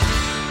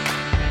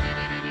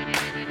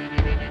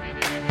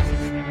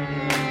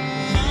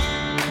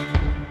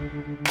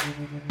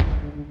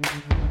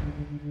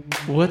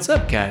What's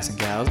up, guys and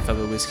gals,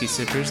 fellow whiskey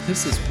sippers?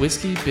 This is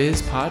Whiskey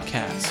Biz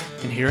Podcast,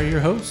 and here are your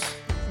hosts,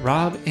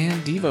 Rob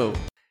and Devo.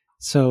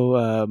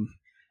 So,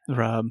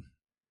 Rob,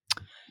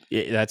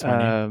 Yeah, that's my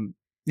name.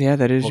 Yeah,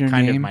 that is your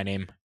kind name. Of my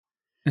name.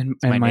 And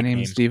my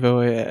name's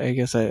Devo. I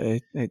guess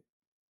I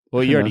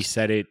well, you already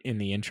said it in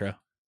the intro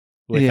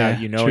without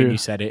you knowing true. You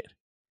said it.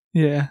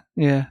 Yeah,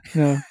 no.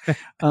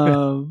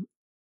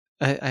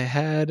 I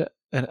had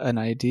an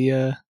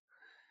idea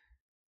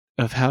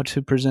of how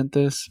to present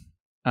this,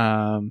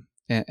 and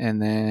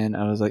then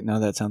I was like,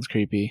 no, that sounds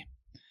creepy.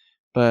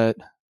 But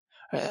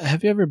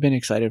have you ever been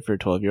excited for a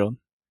 12-year-old?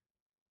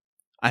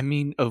 I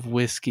mean, of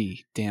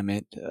whiskey, damn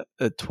it.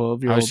 A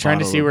 12-year-old. I was trying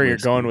to see where you're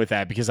going with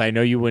that because I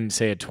know you wouldn't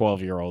say a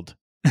 12-year-old.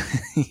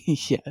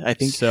 Yeah, I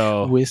think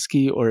so.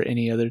 Whiskey or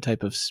any other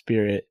type of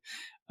spirit,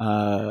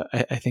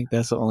 I think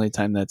that's the only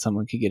time that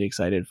someone could get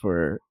excited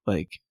for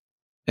like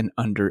an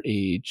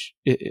underage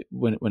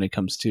when it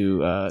comes to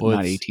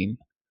not 18.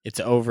 It's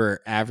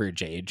over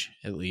average age,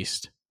 at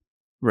least.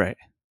 Right.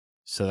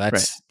 So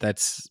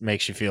that's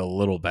makes you feel a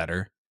little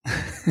better.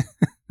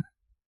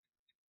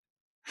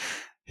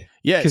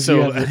 Yeah.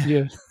 So,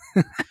 so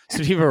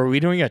people, are we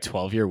doing a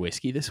 12-year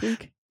whiskey this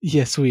week?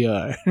 Yes, we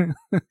are.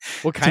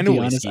 What kind of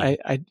whiskey?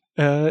 Honest,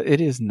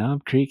 it is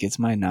Knob Creek. It's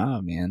my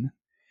knob, man.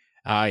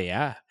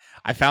 Yeah.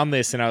 I found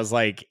this and I was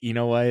like, you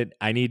know what?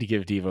 I need to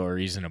give Devo a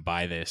reason to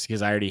buy this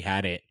because I already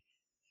had it.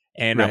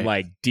 And right. I'm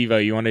like,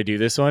 Devo, you want to do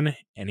this one?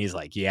 And he's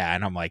like, yeah.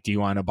 And I'm like, do you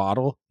want a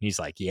bottle? And he's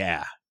like,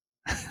 yeah.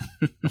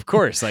 Of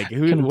course. Like,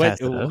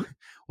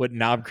 what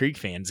Knob Creek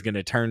fan's going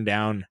to turn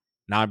down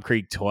Knob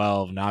Creek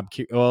 12?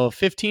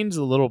 15 is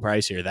a little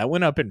pricier. That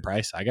went up in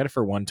price. I got it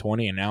for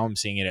 $120, and now I'm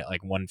seeing it at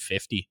like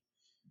 $150.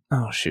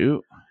 Oh,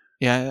 shoot.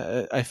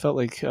 Yeah, I felt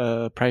like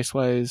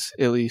price-wise,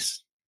 at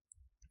least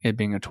it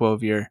being a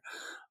 12-year,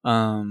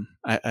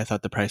 I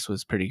thought the price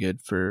was pretty good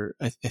for,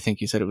 I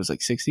think you said it was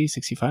like 60,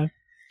 65?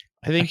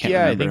 I think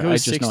it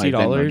was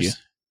 $60.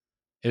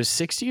 It was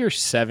 60 or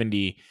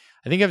 70.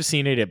 I think I've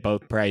seen it at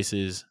both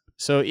prices.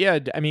 So yeah,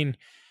 I mean,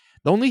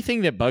 the only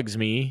thing that bugs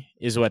me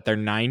is what they're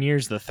 9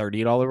 years, the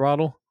 $30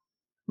 bottle.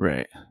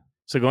 Right.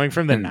 So going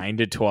from the 9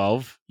 to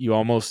 12,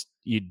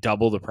 you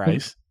double the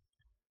price.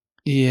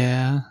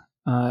 Yeah.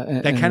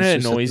 That kind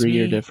of annoys me.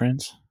 3-year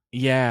difference.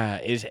 Yeah.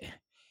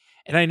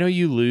 And I know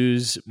you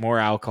lose more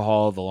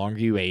alcohol the longer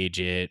you age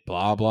it,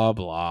 blah, blah,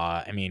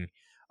 blah. I mean,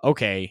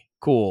 okay,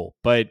 cool.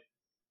 But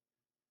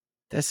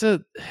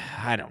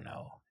I don't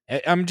know.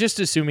 I'm just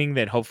assuming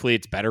that hopefully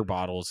it's better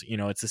bottles. You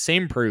know, it's the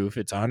same proof.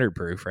 It's 100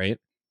 proof, right?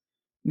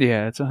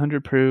 Yeah, it's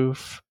 100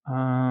 proof.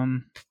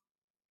 From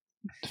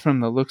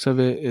the looks of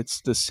it, it's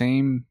the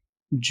same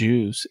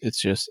juice.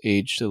 It's just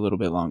aged a little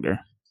bit longer.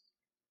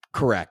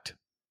 Correct.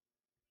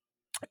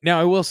 Now,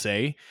 I will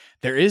say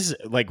there is,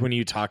 like, when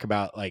you talk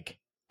about like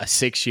a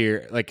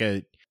 6-year, like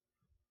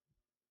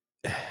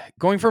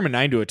going from a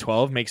 9 to a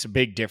 12 makes a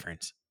big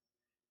difference.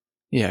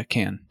 Yeah, it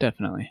can,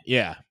 definitely.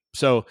 Yeah.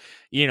 So,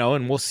 you know,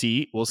 and we'll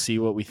see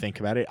what we think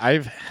about it.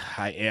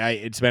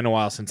 It's been a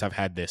while since I've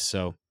had this.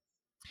 So,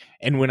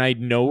 and when I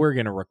know we're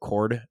going to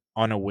record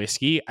on a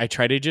whiskey, I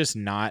try to just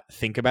not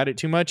think about it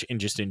too much and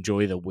just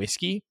enjoy the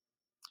whiskey.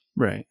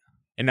 Right.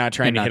 And not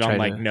trying to hit on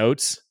like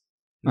notes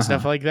and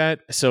stuff like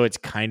that. So it's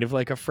kind of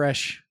like a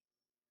fresh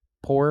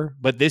pour,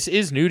 but this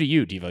is new to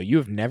you, Devo. You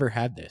have never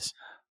had this.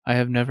 I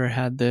have never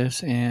had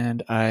this,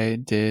 and I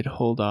did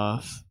hold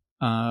off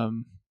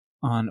on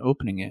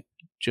opening it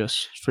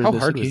just for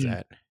this occasion. Was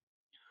that?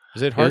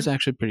 Was it hard? It was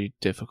actually pretty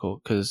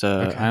difficult because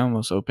I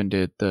almost opened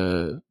it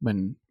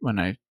when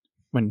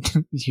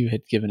you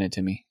had given it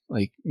to me,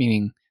 like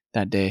meaning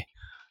that day.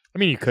 I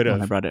mean, you could have.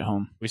 When I brought it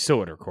home. We still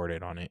would have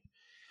recorded on it.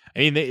 I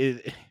mean,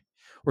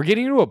 we're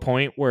getting to a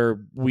point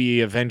where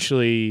we're going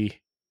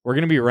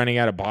to be running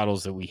out of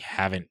bottles that we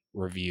haven't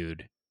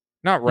reviewed.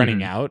 Not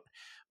running out,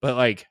 but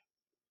like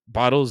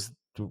bottles.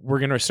 We're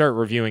going to start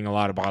reviewing a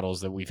lot of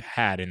bottles that we've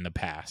had in the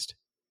past.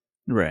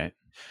 Right.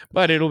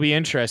 But it'll be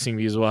interesting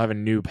because we'll have a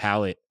new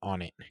palette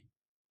on it.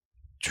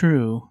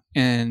 True.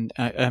 And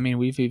I mean,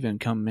 we've even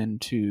come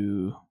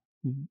into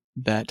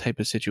that type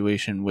of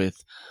situation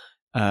with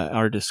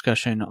our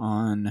discussion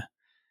on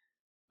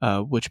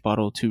which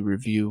bottle to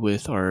review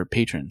with our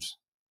patrons.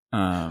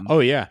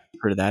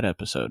 For that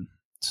episode.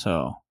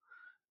 So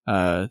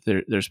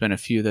there's been a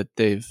few that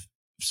they've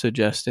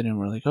suggested, and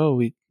we're like, oh,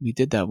 we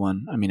did that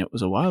one. I mean, it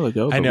was a while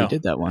ago, but we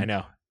did that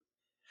one.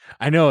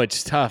 I know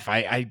it's tough.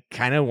 I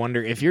kind of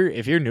wonder if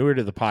you're newer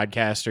to the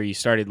podcast or you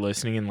started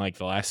listening in like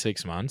the last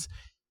 6 months,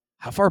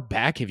 how far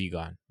back have you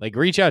gone? Like,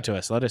 reach out to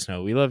us. Let us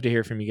know. We love to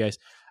hear from you guys.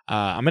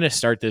 I'm going to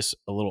start this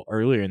a little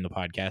earlier in the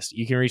podcast.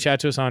 You can reach out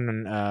to us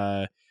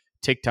on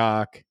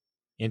TikTok,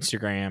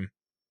 Instagram,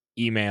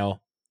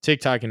 email.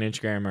 TikTok and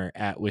Instagram are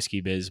at Whiskey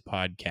Biz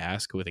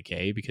Podcast with a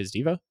K because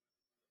Devo,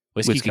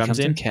 whiskey comes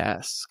in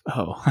cask.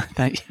 Oh,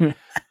 thank you.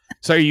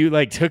 Sorry, you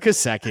like took a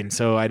second,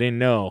 so I didn't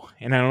know,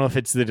 and I don't know if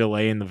it's the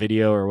delay in the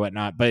video or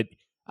whatnot. But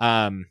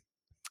and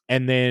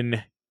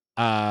then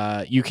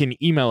you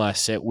can email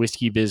us at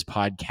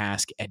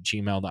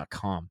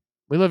whiskeybizpodcast@gmail.com.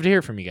 we love to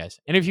hear from you guys.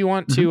 And if you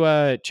want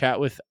to chat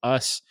with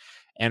us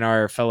and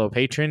our fellow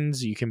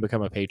patrons, you can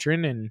become a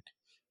patron and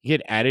you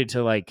get added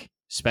to like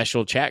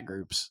special chat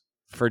groups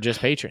for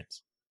just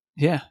patrons.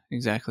 Yeah,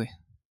 exactly.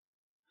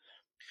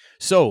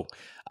 So,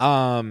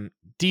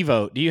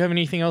 Devo, do you have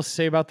anything else to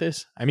say about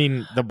this? I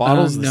mean, the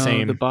bottle's the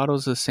same. The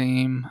bottle's the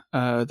same.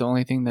 The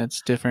only thing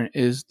that's different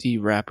is the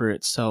wrapper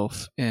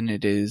itself, and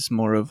it is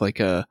more of like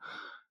a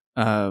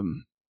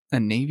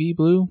navy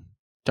blue,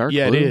 dark blue.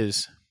 Yeah, it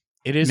is.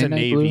 It is Midnight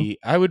a navy.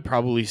 Blue? I would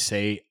probably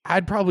say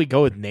I'd probably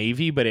go with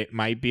navy, but it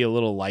might be a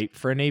little light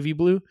for a navy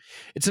blue.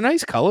 It's a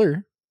nice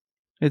color.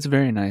 It's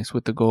very nice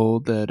with the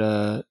gold that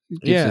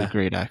gives it a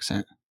great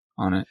accent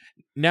on it.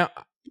 Now,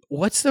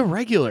 what's the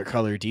regular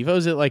color, Devo?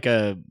 Is it like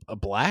a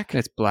black?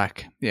 It's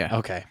black. Yeah.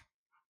 Okay.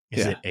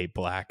 Is it a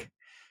black?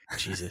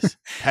 Jesus.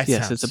 That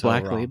yes, it's a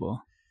black wrong.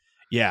 label.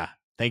 Yeah.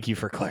 Thank you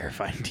for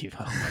clarifying,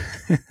 Devo.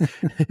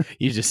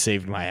 You just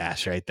saved my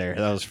ass right there.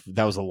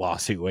 That was a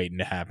lawsuit waiting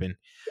to happen.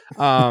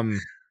 But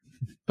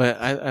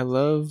I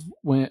love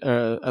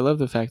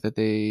the fact that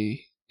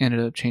they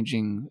ended up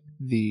changing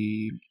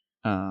the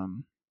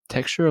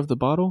texture of the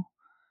bottle.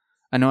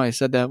 I know I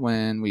said that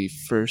when we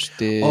first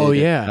did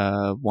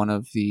one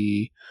of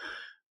the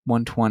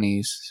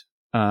 120s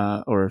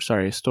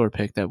store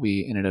pick that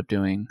we ended up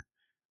doing.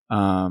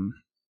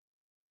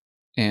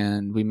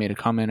 And we made a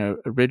comment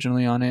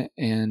originally on it,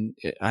 and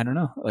I don't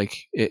know, like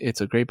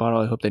it's a great bottle.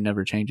 I hope they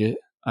never change it.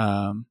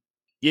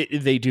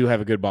 They do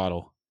have a good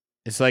bottle.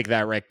 It's like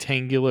that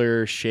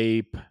rectangular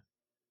shape,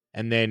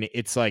 and then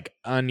it's like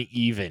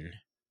uneven.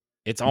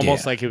 It's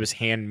almost like it was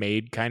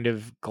handmade kind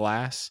of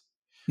glass.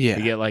 Yeah,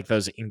 you get like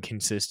those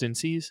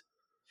inconsistencies.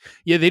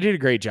 Yeah, they did a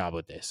great job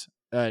with this.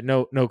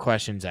 No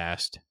questions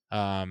asked.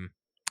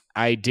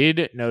 I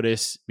did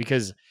notice,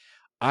 because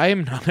I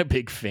am not a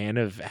big fan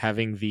of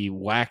having the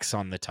wax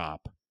on the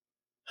top.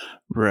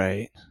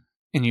 Right.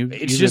 And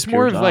it's just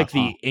more of like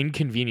the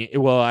inconvenient.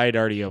 Well, I had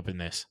already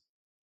opened this.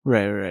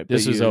 Right.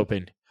 This was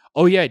open.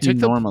 Oh yeah, I took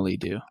normally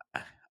do.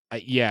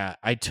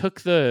 I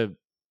took the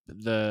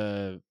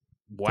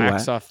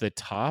wax off the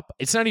top.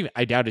 It's not even.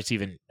 I doubt it's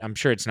even. I'm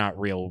sure it's not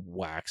real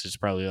wax. It's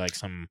probably like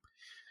some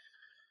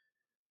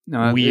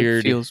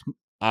weird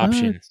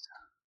option.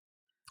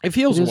 It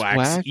feels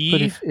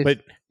waxy,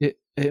 but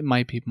it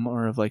might be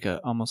more of like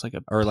almost like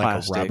a plastic,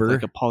 like a rubber,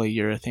 like a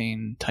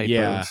polyurethane type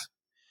of.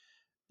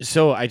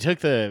 So I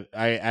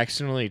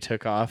accidentally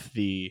took off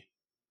the.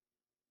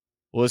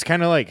 Well, it's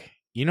kind of like,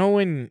 you know,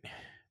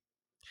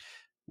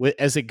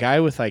 as a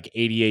guy with like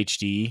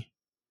ADHD,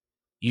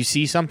 you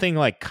see something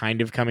like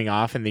kind of coming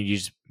off, and then you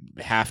just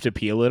have to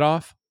peel it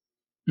off.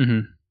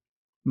 Mm-hmm.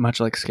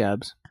 Much like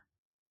scabs.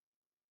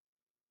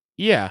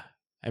 Yeah,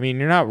 I mean,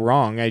 you're not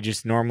wrong. I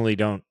just normally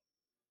don't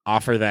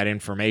offer that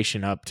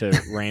information up to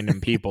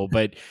random people,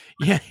 but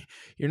yeah,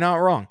 you're not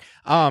wrong.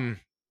 I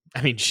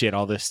mean, shit,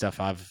 all this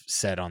stuff I've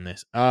said on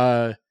this.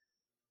 But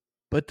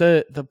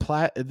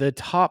the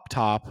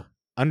top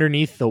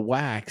underneath the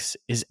wax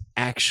is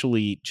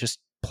actually just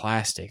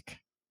plastic.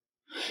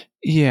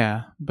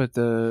 Yeah, but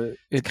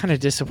it's kind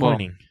of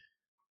disappointing. Well,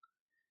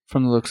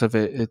 from the looks of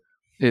it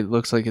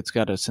looks like it's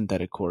got a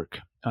synthetic cork.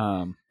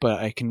 But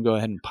I can go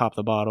ahead and pop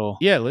the bottle.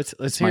 Yeah, let's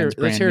hear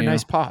a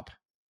nice pop.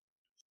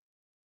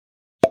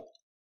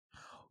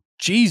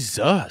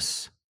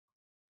 Jesus,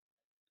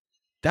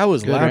 that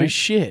was good, loud right? As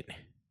shit.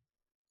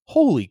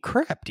 Holy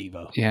crap,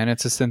 Devo! Yeah, and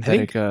it's a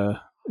synthetic.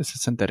 It's a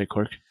synthetic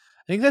cork.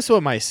 I think that's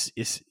what my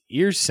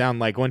ears sound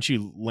like once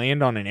you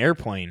land on an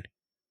airplane.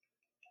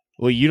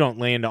 Well, you don't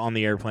land on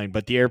the airplane,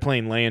 but the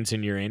airplane lands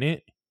and you're in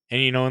it,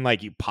 and you know, and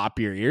like you pop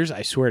your ears.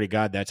 I swear to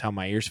God, that's how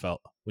my ears felt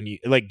when you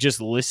like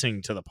just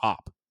listening to the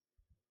pop.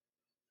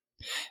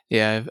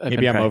 Yeah,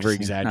 maybe I'm over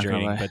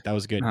exaggerating, but that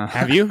was good.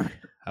 Have you?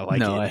 I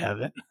like it. No, I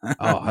haven't. Oh,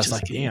 I was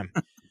like, kidding. Damn.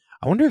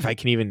 I wonder if I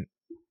can even.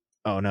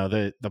 Oh no,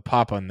 the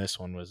pop on this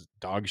one was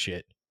dog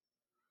shit.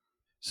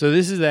 So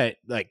this is that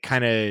like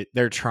kind of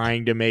they're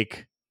trying to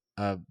make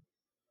a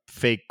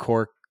fake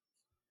cork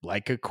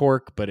like a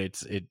cork, but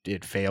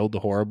it failed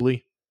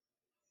horribly.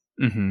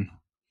 Mm-hmm.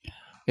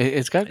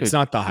 It's got good. It's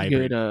not the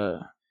hybrid.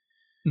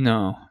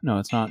 No,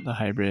 it's not the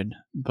hybrid,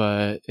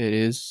 but it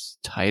is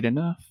tight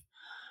enough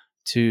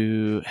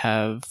to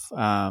have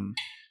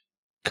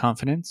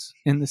confidence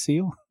in the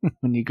seal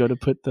when you go to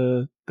put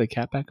the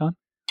cap back on.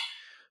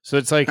 So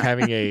it's like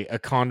having a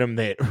condom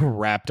that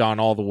wrapped on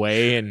all the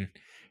way, and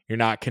you're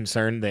not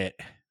concerned that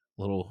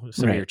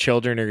some of your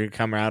children are going to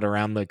come out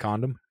around the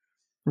condom.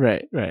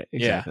 Right,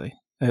 exactly. Yeah.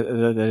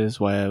 That is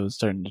why I was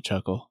starting to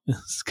chuckle,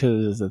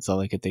 because that's all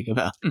I could think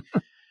about.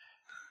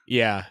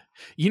 Yeah.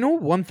 You know,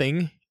 one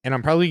thing, and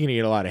I'm probably going to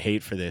get a lot of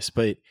hate for this,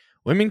 but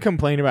women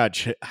complain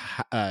about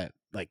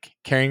like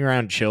carrying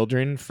around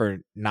children for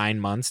 9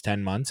 months,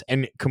 10 months,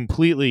 and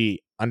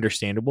completely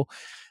understandable.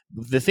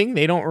 The thing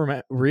they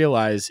don't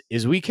realize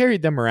is we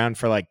carried them around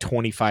for like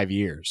 25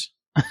 years.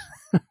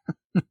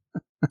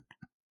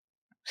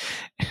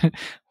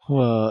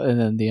 Well, and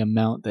then the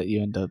amount that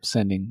you end up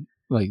sending,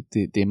 like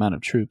the amount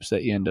of troops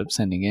that you end up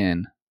sending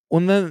in.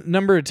 Well, the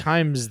number of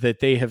times that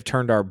they have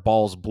turned our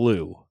balls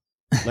blue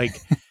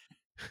Like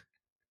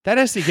that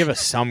has to give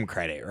us some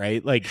credit,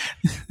 right? Like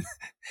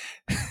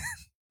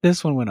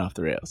This one went off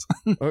the rails.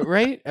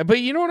 right? But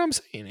you know what I'm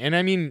saying? And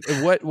I mean,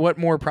 what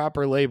more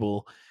proper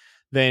label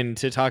than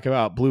to talk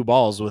about blue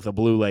balls with a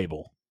blue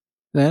label?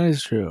 That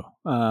is true.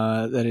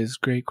 That is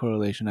great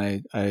correlation.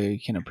 I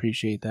can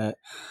appreciate that.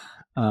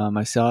 I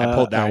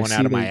pulled that I one out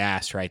see of my the-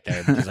 ass right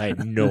there because I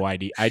had no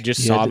idea. I just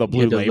You saw had to- the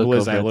you blue had to look label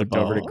as I over at the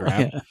looked over to ball.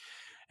 grab. Yeah.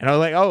 And I was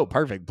like, oh,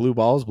 perfect. Blue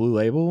balls, blue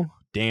label.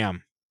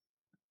 Damn.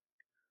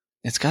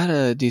 It's got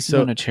a decent So-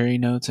 amount of cherry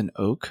notes and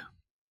oak.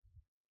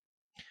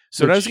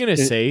 So what I was Which going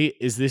to it- say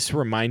is this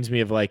reminds me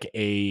of like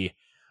a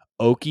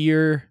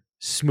oakier,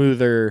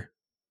 smoother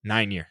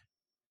 9-year.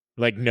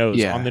 Like nose,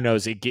 Yeah. on the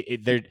nose.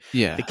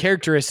 Yeah. The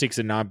characteristics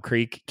of Knob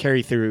Creek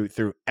carry through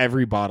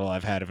every bottle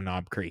I've had of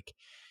Knob Creek.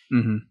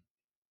 Mm-hmm.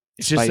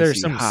 It's just there's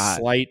Spicy, some hot.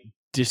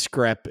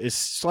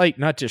 slight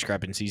not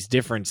discrepancies,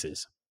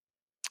 differences.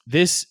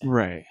 This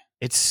Right.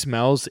 it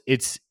smells,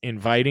 it's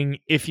inviting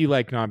if you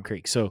like Knob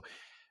Creek. So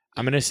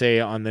I'm gonna say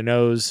on the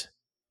nose,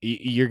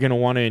 you're gonna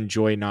want to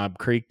enjoy Knob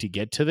Creek to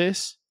get to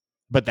this,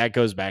 but that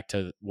goes back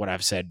to what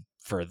I've said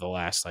for the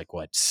last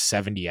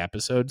 70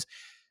 episodes.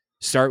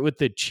 Start with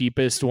the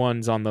cheapest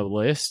ones on the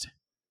list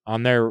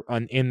in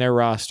their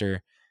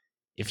roster.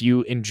 If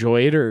you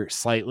enjoy it or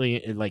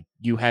slightly like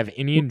you have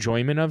any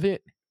enjoyment of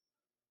it,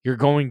 you're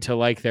going to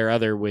like their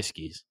other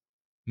whiskeys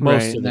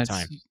most of the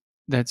time.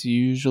 That's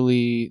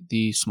usually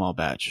the small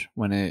batch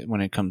when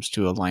it comes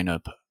to a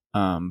lineup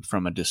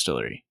from a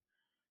distillery.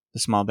 The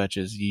small batch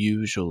is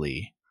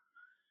usually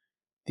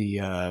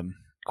the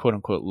quote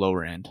unquote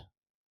lower end.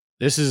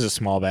 This is a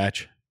small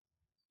batch.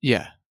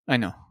 Yeah, I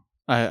know.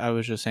 I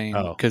was just saying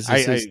because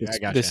I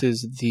gotcha. this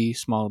is the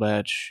small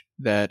batch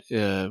that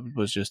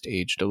was just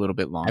aged a little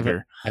bit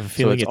longer. I have a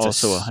feeling so it's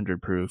it's also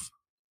 100 proof.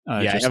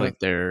 Yeah, just like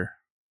their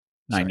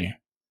 9-year.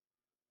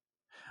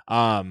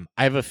 I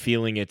have a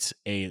feeling it's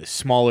a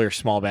smaller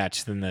small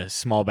batch than the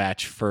small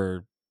batch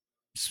for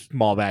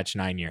small batch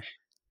 9-year.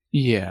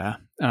 Yeah,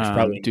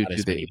 probably due not to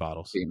as the many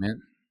bottles.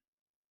 statement.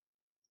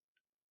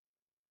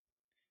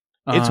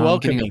 It's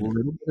welcoming. Getting a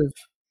little bit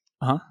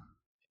of,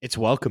 It's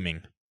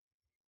welcoming.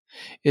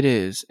 It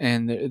is,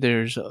 and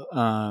there's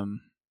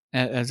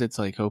as it's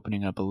like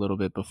opening up a little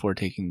bit before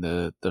taking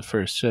the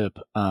first sip.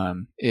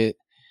 It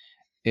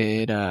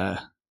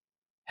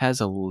has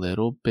a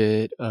little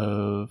bit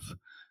of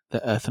the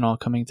ethanol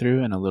coming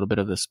through and a little bit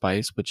of the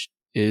spice, which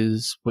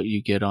is what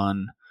you get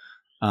on,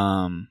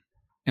 and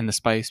the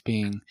spice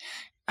being,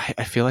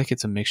 I feel like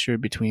it's a mixture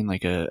between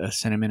like a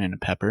cinnamon and a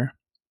pepper.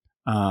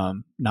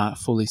 Not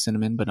fully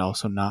cinnamon, but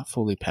also not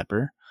fully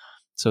pepper.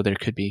 So there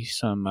could be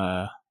some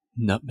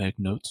nutmeg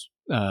notes,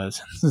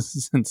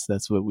 since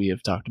that's what we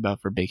have talked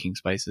about for baking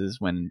spices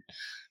when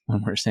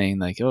we're saying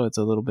like, oh, it's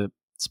a little bit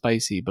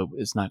spicy, but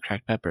it's not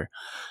cracked pepper.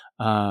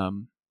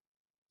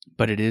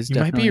 But it is You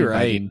might definitely be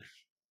right.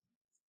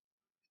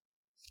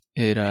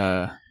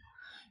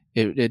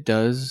 It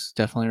does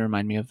definitely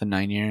remind me of the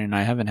 9-year, and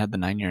I haven't had the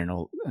 9-year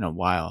in a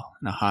while,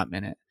 in a hot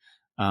minute.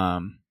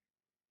 The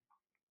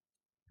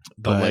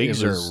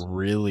legs are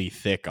really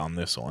thick on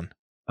this one.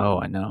 Oh,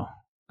 I know.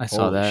 I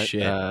saw Holy that.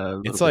 shit.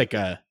 It's like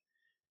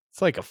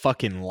a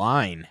fucking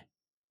line.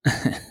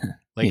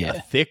 Like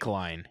a thick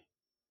line.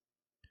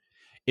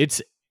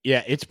 It's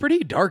pretty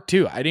dark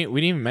too. We didn't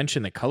even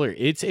mention the color.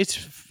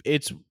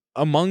 It's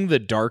among the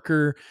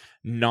darker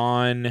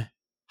non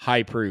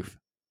high proof.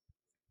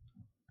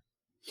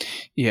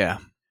 Yeah.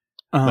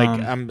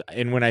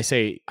 And when I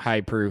say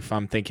high proof,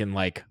 I'm thinking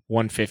like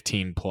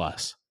 115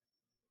 plus.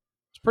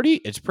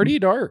 It's pretty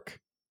dark.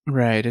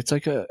 Right.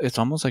 It's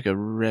almost like a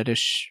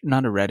reddish,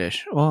 not a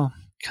reddish, well,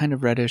 kind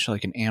of reddish,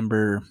 like an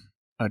amber,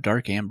 a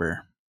dark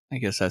amber. I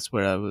guess that's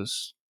what I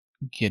was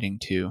getting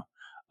to.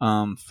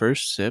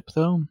 First sip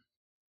though,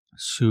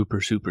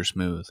 super, super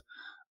smooth.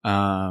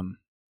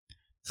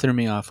 Threw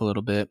me off a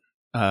little bit,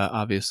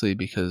 obviously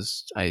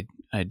because I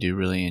do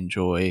really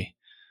enjoy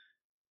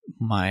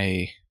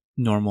my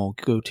normal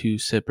go-to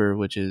sipper,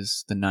 which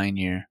is the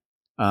 9-year.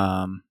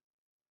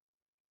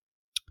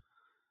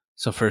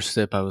 So first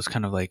sip, I was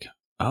kind of like,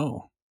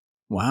 oh,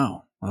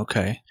 wow,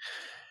 okay.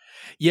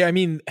 Yeah, I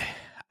mean,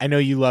 I know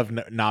you love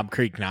Knob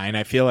Creek 9.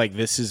 I feel like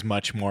this is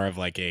much more of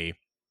like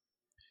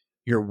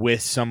you're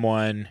with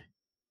someone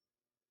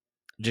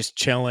just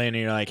chilling and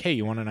you're like, hey,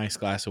 you want a nice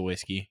glass of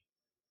whiskey?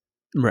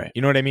 Right.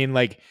 You know what I mean?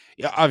 Like,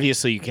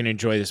 obviously you can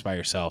enjoy this by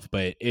yourself,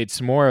 but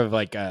it's more of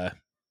like I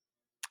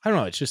don't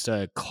know, it's just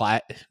a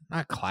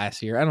not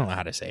classier. I don't know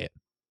how to say it.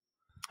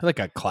 Like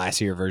a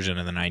classier version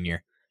of the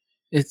 9-year.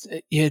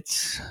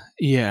 It's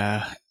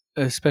yeah,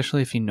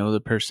 especially if you know the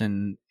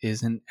person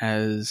isn't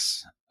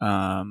as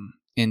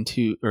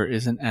into or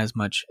isn't as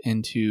much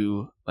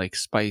into like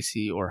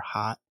spicy or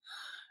hot.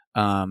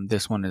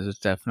 This one is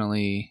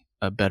definitely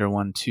a better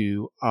one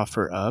to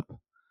offer up,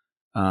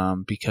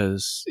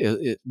 because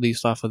at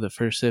least off of the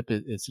first sip,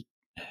 it's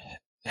a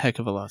heck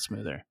of a lot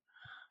smoother.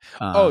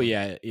 Oh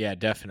yeah,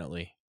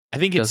 definitely. I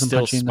think it's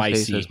still spicy. In the face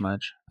as spicy.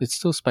 much. It's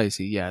still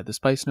spicy. Yeah, the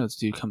spice notes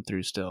do come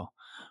through still,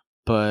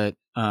 but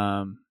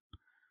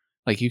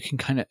Like you can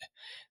kind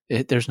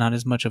of, there's not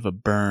as much of a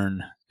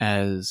burn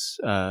as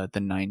the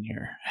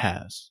 9-year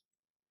has.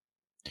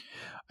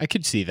 I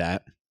could see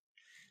that.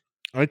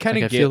 I kind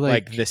Like, I of feel get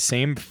like- like the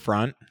same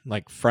front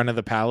of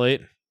the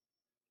palate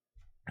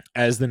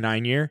as the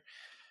 9-year,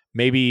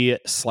 maybe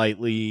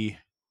slightly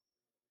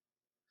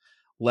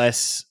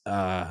less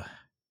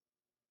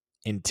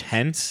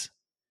intense,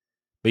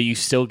 but you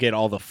still get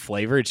all the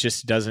flavor. It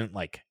just doesn't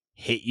like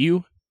hit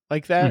you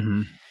like that.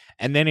 Mhm.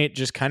 And then it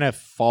just kind of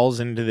falls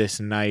into this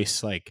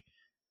nice like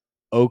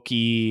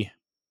oaky.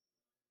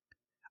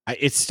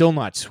 It's still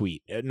not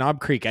sweet.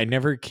 Knob Creek, I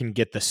never can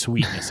get the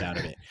sweetness out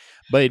of it.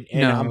 But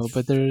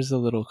but there's a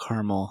little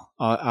caramel.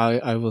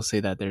 I will say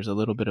that there's a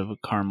little bit of a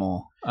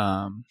caramel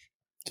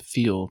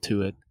feel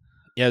to it.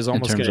 Yeah, I was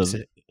almost going terms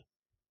to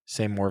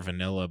say more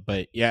vanilla,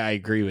 but yeah, I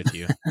agree with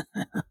you.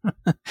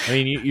 I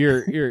mean,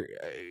 you're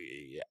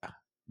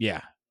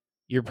yeah,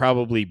 you're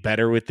probably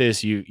better with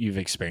this. You've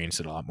experienced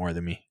it a lot more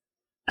than me.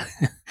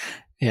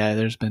 Yeah,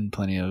 there's been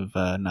plenty of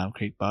Knob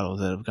Creek bottles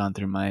that have gone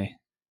through my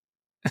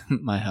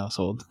my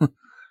household.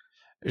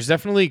 There's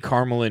definitely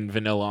caramel and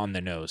vanilla on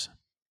the nose.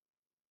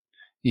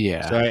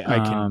 Yeah, So I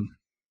can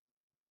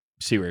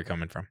see where you're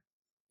coming from.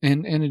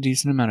 and a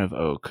decent amount of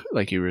oak,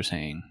 like you were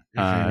saying,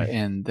 Mhm.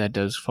 and that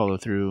does follow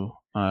through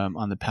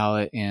on the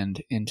palate and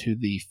into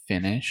the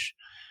finish,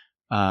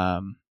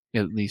 at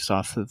least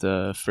off of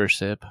the first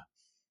sip.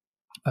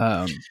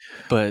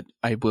 But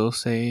I will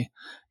say,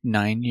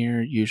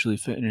 9-year usually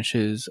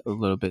finishes a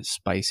little bit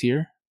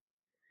spicier,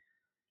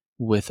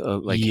 with a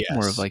more of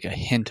Yes. like a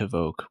hint of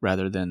oak,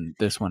 rather than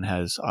this one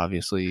has,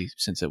 obviously,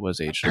 since it was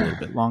aged a little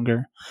bit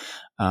longer,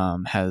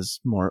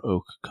 has more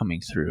oak coming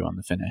through on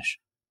the finish.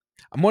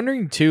 I'm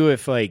wondering too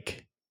if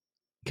like,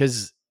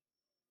 because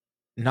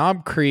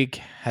Knob Creek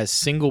has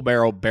single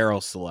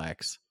barrel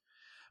selects,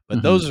 but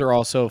Mhm. those are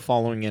also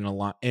following in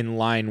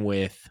line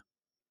with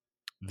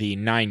the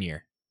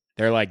 9-year.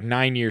 They're like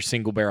 9-year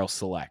single barrel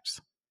selects,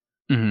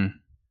 Mhm.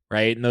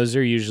 right? And those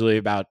are usually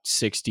about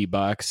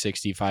 $60,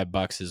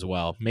 $65 as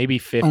well, maybe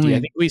 50. I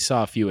think we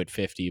saw a few at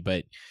 50,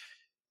 but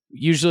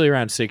usually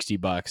around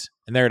 $60,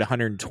 and they're at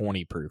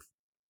 120 proof.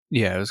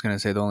 Yeah, I was gonna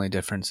say the only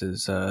difference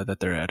is that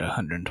they're at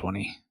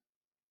 120,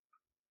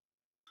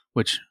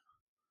 which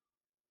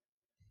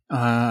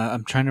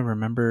I'm trying to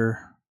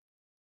remember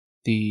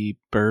the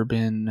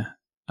bourbon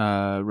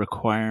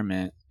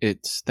requirement.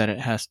 It's that it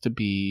has to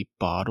be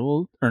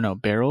barreled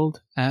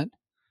at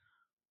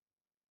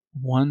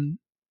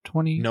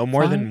 120. No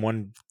more than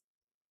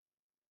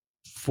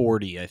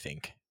 140, I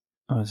think.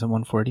 Oh, is it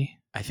 140?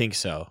 I think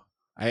so.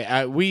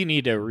 We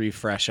need to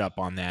refresh up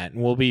on that,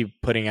 and we'll be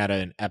putting out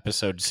an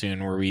episode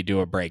soon where we do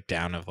a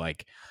breakdown of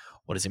like,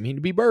 what does it mean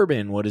to be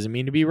bourbon? What does it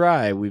mean to be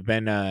rye? We've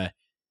been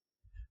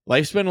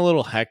life's been a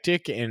little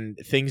hectic, and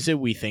things that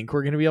we think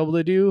we're going to be able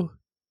to do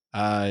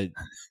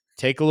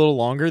take a little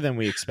longer than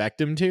we expect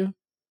them to.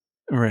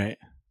 Right.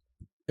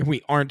 And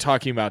we aren't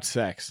talking about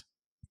sex.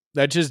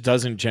 That just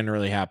doesn't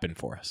generally happen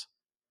for us.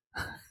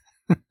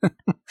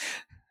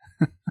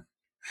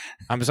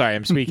 I'm sorry,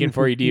 I'm speaking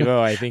for you, Devo.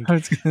 I think I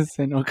was gonna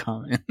say no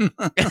comment.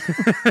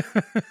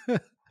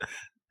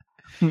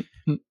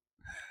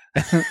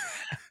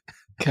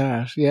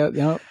 Gosh, yeah,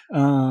 no,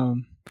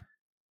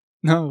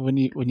 no. When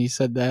you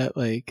said that,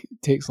 like,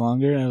 it takes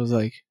longer, I was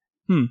like,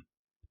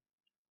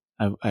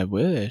 I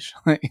wish.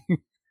 Like,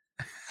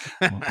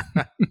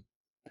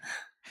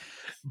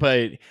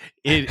 but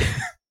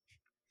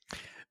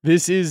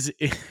this is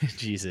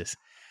Jesus.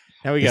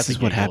 Now we got this the is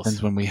what giggles.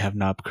 happens when we have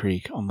Knob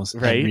Creek. Almost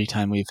Right? every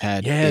time we've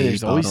had Yeah, a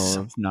there's always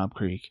bottle of Knob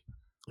Creek.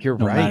 You're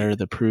No right. matter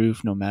the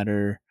proof, no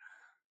matter.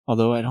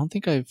 Although I don't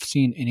think I've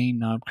seen any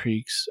Knob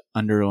Creeks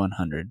under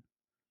 100.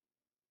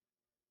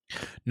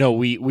 No,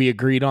 we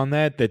agreed on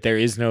that there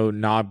is no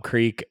Knob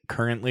Creek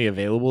currently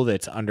available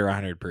that's under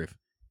 100 proof.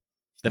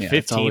 The Yeah, it's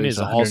 15 always is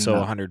 100 also and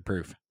up. 100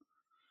 proof.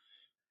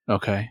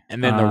 Okay.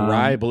 And then the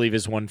rye, I believe,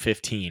 is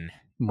 115.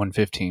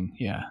 115,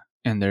 yeah.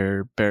 And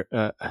they're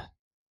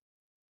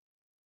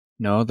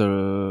no,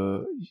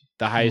 the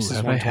highest is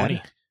have I had 120.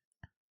 it?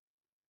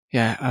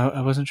 Yeah, I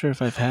wasn't sure if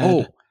I've had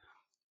a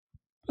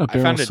I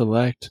barrel found it-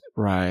 select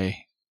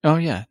rye. Oh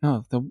yeah,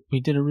 no, we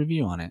did a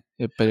review on it,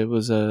 but it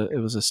was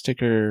a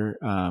sticker.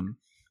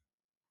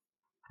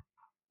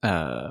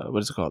 What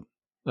is it called?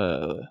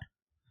 The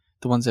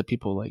ones that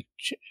people like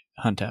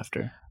hunt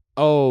after.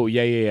 Oh,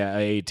 yeah.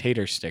 A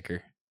tater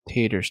sticker.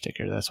 Tater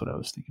sticker. That's what I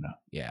was thinking of.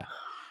 Yeah.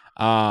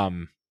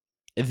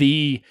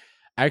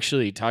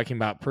 Actually, talking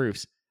about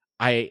proofs,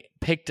 I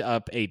picked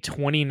up a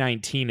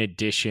 2019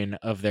 edition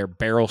of their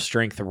barrel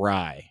strength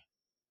rye.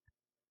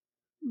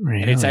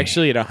 Really? And it's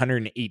actually at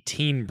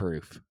 118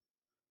 proof.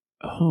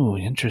 Oh,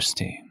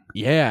 interesting.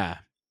 Yeah.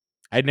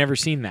 I'd never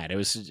seen that. It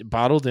was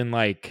bottled in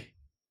I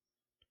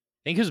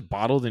think it was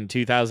bottled in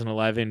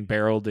 2011,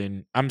 barreled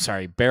in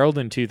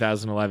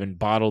 2011,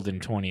 bottled in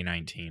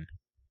 2019.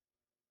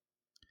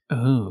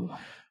 Oh.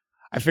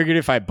 I figured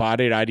if I bought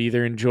it, I'd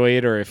either enjoy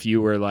it, or if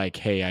you were like,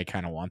 hey, I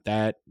kind of want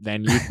that,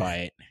 then you'd buy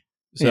it.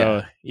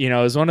 So, Yeah.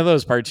 it was one of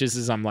those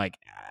purchases I'm like,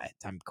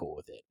 I'm cool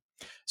with it.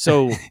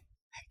 So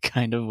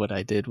kind of what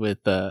I did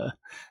with our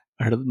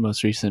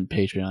most recent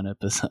Patreon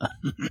episode.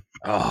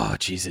 Oh,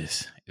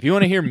 Jesus. If you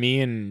want to hear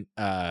me and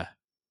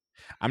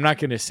I'm not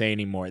going to say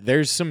anymore.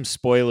 There's some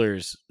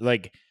spoilers.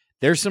 Like,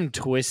 there's some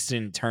twists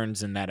and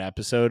turns in that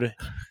episode.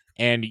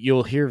 And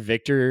you'll hear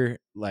Victor,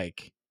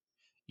 like,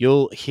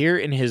 you'll hear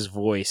in his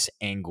voice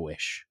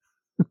anguish.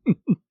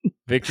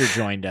 Victor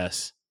joined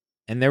us.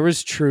 And there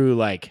was true,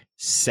 like,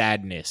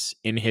 sadness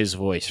in his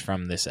voice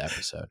from this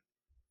episode.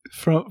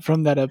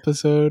 From that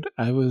episode,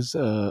 I was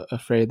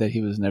afraid that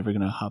he was never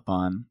going to hop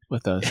on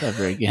with us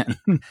ever again.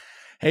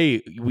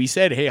 Hey, we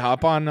said, hey,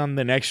 hop on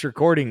the next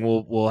recording.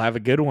 We'll have a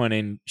good one.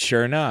 And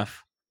sure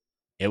enough,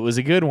 it was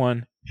a good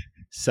one.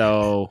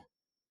 So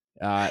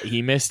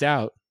he missed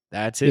out.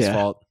 That's his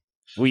fault.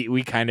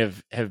 We kind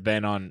of have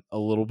been on a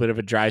little bit of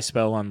a dry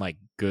spell on like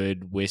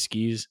good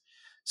whiskeys.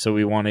 So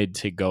we wanted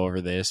to go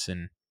over this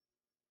and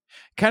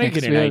kind of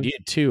get an idea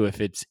too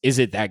if is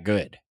it that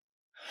good?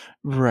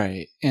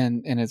 Right.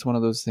 And it's one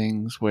of those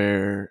things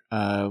where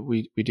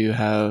we do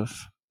have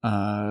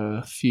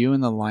a few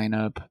in the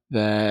lineup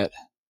that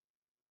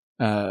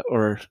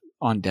or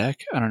on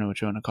deck, I don't know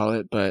what you want to call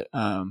it, but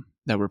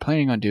that we're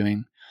planning on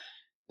doing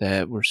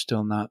that we're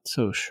still not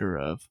so sure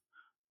of.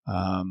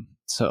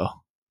 So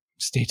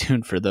stay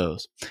tuned for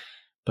those.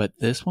 But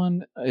this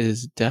one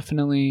is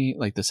definitely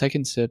like the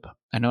second sip.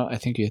 I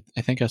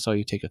think I saw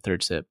you take a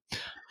third sip.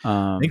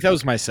 I think that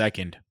was my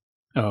second.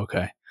 Oh,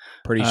 okay.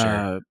 Pretty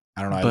sure.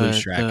 I don't know. I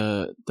lose track.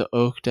 The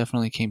oak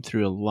definitely came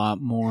through a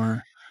lot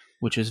more,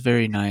 which is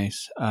very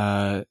nice.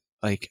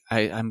 Like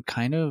I'm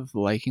kind of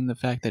liking the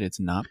fact that it's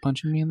not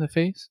punching me in the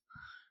face,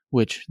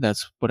 which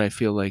that's what I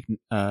feel like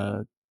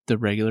the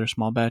regular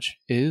small batch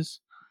is,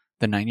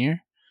 the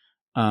 9-year.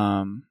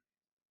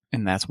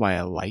 And that's why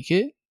I like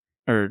it,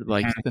 or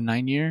like the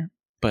 9-year.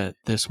 But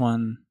this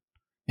one,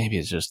 maybe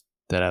it's just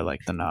that I like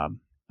the knob.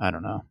 I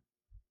don't know.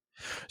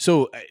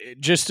 So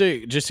just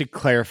to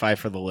clarify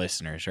for the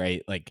listeners,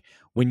 right? Like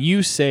when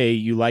you say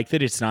you like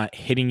that it's not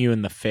hitting you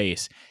in the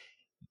face,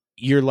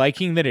 you're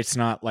liking that it's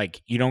not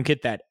like you don't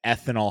get that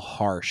ethanol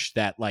harsh,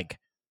 that like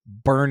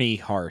burny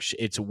harsh.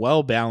 It's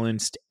well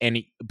balanced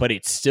but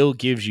it still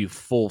gives you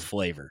full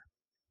flavor.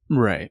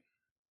 Right.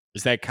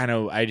 Is that kind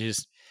of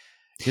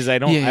because I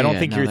don't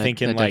think you're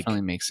thinking that like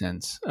definitely makes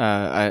sense.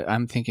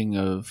 I'm thinking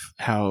of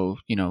how,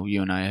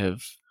 you and I have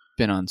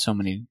been on so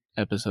many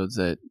episodes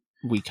that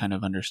we kind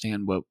of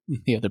understand what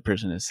the other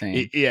person is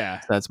saying.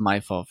 Yeah. So that's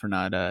my fault for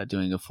not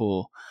doing a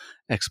full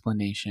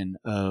explanation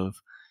of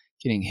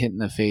getting hit in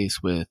the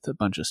face with a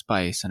bunch of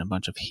spice and a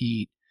bunch of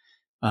heat.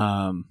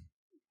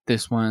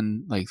 This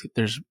one, like,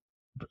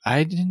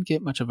 I didn't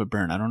get much of a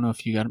burn. I don't know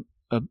if you got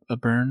a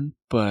burn,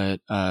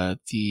 but I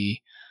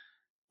think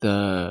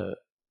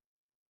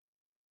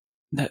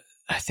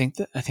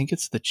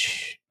it's the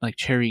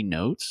cherry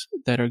notes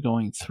that are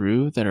going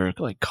through that are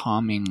like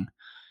calming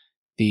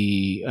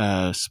the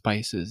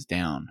spices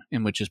down,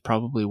 and which is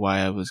probably why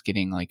I was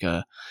getting like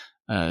a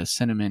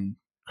cinnamon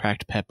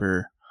cracked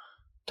pepper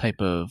type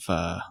of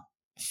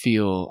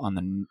feel on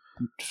the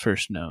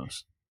first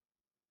nose.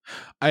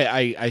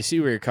 I see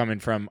where you're coming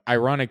from.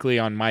 Ironically,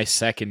 on my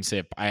second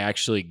sip, I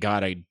actually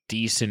got a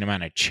decent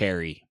amount of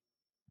cherry.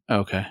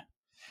 Okay.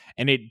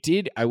 And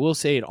I will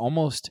say it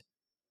almost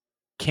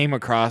came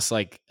across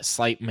like a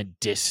slight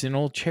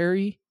medicinal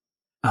cherry.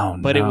 Oh,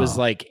 but no. It was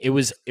like, it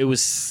was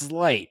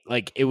slight.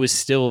 Like it was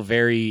still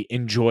very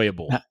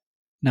enjoyable.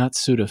 Not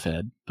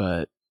Sudafed,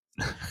 but...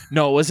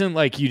 No, it wasn't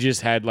like you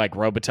just had like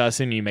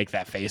Robitussin and you make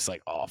that face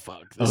like, oh,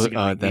 fuck. This is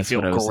going to make me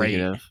feel what I was great.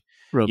 Thinking of.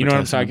 Robitussin. You know what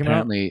I'm talking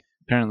about?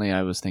 Apparently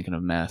I was thinking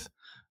of meth.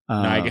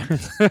 Yeah,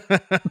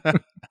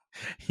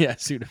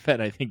 Sudafed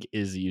I think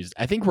is used.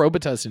 I think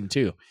Robitussin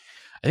too.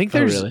 I think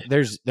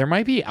there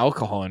might be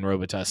alcohol in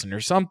Robitussin or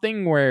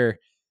something where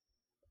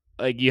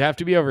like you have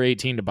to be over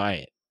 18 to buy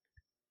it.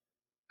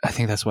 I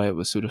think that's why it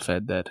was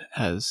Sudafed that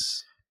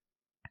has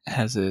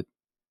it.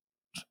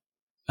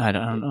 I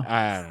don't know.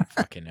 I don't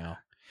fucking know.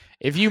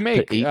 If you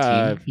make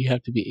 18, you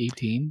have to be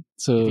 18.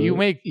 So if you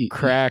make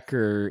crack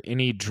or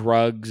any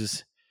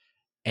drugs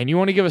and you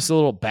want to give us a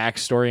little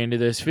backstory into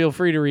this, feel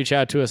free to reach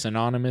out to us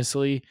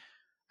anonymously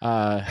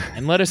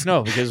and let us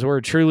know because we're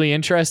truly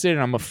interested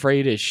and I'm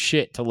afraid as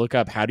shit to look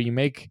up how do you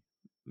make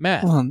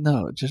meth. Well,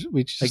 no,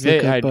 we just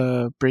look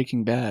up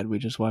Breaking Bad. We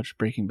just watched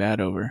Breaking Bad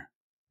over.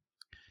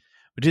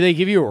 But do they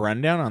give you a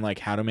rundown on like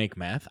how to make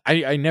meth?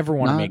 I never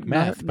want to make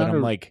meth, but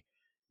I'm like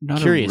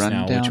curious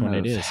now which one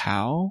it is.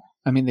 How?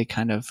 I mean, they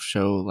kind of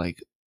show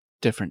like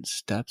different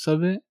steps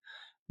of it,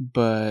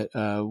 but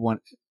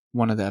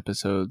one of the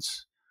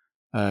episodes,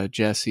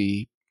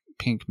 Jesse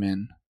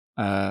Pinkman.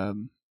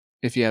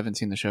 If you haven't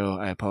seen the show,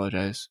 I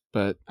apologize,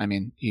 but I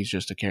mean, he's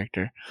just a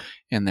character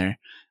in there.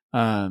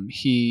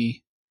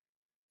 He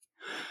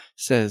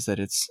says that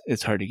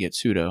it's hard to get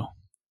pseudo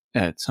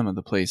at some of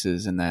the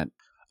places in that.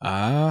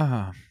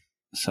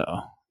 So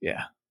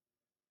yeah.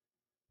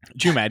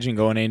 Could you imagine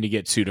going in to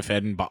get Sudafed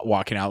and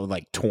walking out with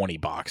like 20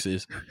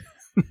 boxes?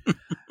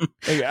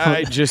 Like,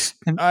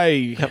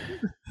 that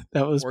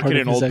was part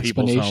of his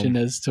explanation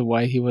as to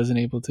why he wasn't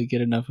able to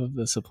get enough of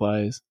the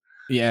supplies.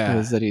 Yeah.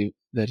 was that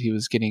he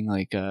was getting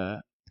like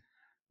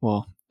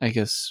well, I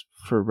guess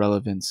for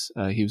relevance,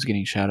 he was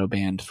getting shadow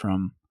banned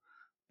from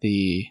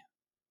the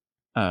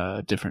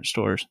different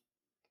stores.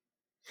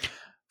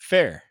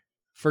 Fair.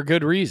 For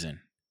good reason.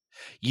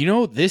 You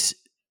know,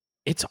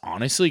 it's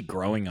honestly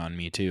growing on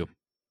me too.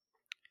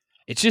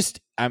 It's just,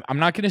 I'm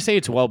not going to say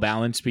it's well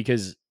balanced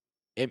because,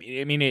 I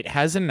mean, it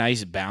has a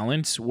nice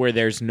balance where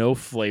there's no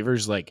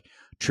flavors like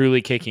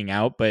truly kicking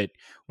out. But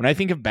when I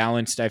think of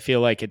balanced, I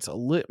feel like it's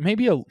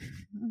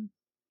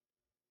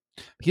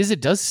because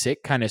it does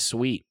sit kind of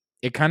sweet.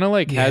 It kind of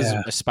like has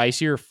a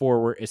spicier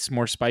forward. It's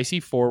more spicy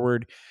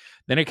forward.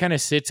 Then it kind of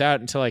sits out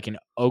into like an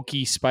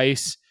oaky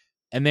spice,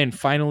 and then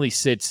finally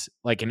sits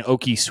like an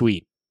oaky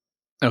sweet.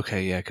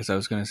 Okay, yeah, because I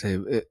was gonna say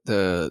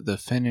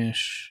the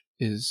finish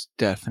is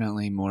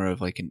definitely more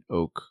of like an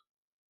oak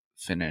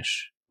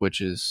finish,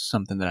 which is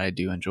something that I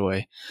do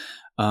enjoy.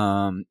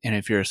 And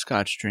if you're a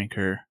Scotch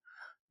drinker,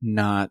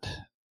 not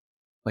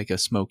like a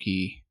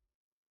smoky,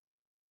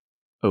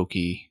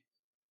 oaky,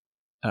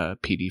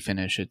 peaty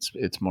finish.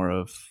 It's more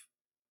of,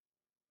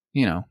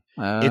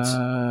 It's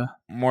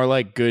more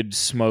like good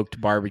smoked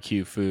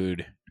barbecue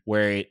food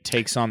where it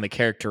takes on the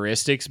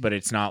characteristics, but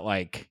it's not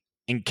like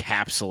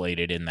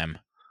encapsulated in them.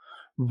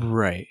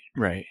 Right.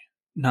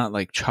 Not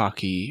like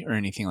chalky or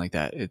anything like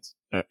that. It's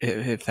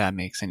if that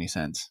makes any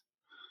sense.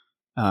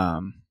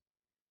 I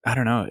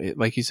don't know.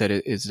 Like you said,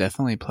 it's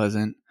definitely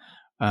pleasant.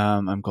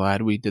 I'm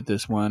glad we did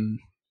this one,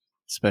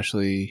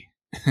 especially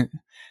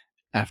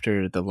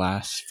after the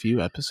last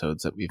few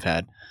episodes that we've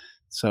had.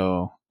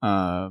 So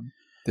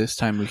this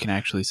time we can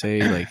actually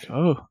say like,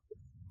 oh,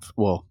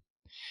 well,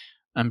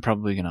 I'm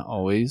probably gonna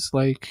always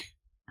like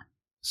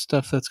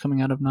stuff that's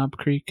coming out of Knob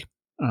Creek.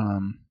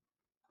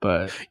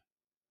 But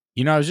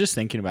I was just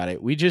thinking about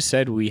it. We just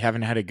said we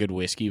haven't had a good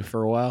whiskey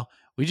for a while.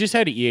 We just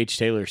had an E.H.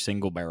 Taylor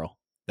single barrel.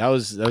 That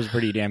was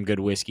pretty damn good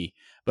whiskey.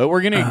 But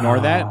we're gonna ignore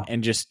that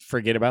and just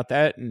forget about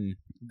that. And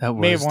that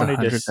was the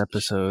 100th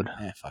episode.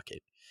 Fuck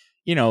it.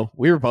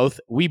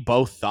 We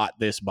both thought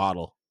this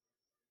bottle.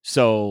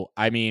 So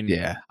I mean,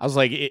 yeah. I was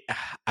like,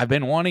 I've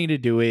been wanting to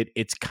do it.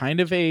 It's kind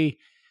of I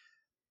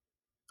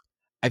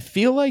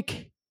feel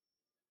like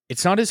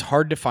it's not as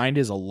hard to find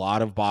as a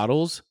lot of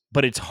bottles,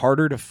 but it's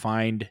harder to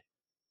find.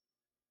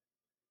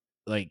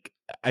 Like,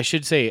 I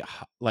should say,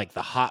 like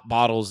the hot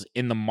bottles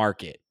in the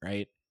market,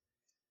 right?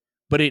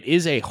 But it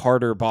is a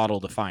harder bottle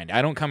to find.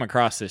 I don't come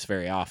across this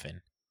very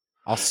often.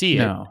 I'll see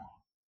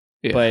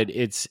it, but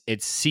it's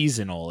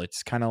seasonal.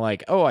 It's kind of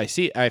like, oh, I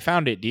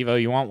found it,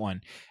 Devo. You want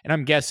one? And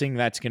I'm guessing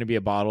that's going to be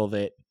a bottle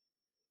that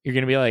you're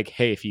going to be like,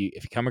 hey, if you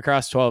come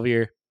across 12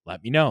 year,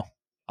 let me know.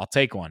 I'll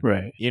take one.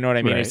 Right. You know what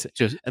I mean? Right.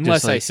 It's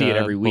unless I see it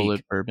every week.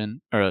 Bullet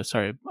bourbon, or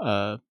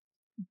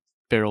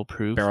barrel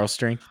proof, barrel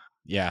strength.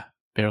 Yeah.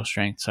 Barrel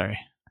strength, sorry.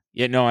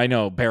 Yeah, no, I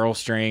know. Barrel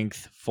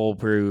strength, full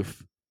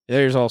proof.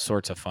 There's all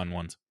sorts of fun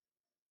ones.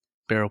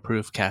 Barrel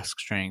proof, cask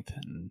strength,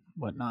 and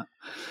whatnot.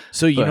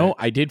 So,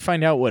 I did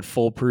find out what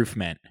full proof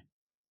meant.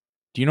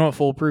 Do you know what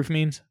full proof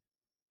means?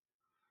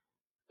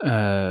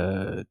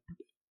 Full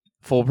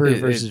proof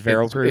versus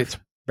barrel proof?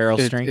 Barrel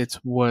strength? It's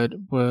what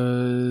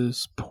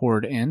was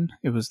poured in.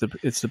 It's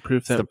the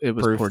proof that it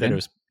was poured in.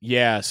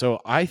 Yeah, so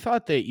I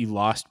thought that you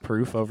lost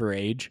proof over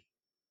age,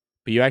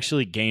 but you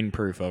actually gain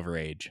proof over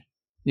age.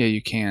 Yeah,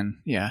 you can.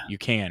 Yeah. You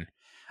can.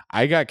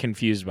 I got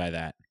confused by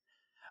that.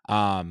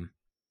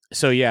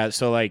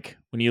 So like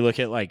when you look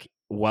at like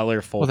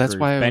Weller full proof,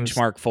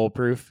 benchmark full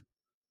proof,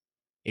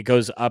 it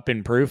goes up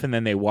in proof and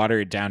then they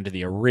water it down to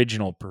the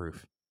original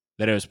proof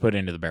that it was put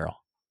into the barrel.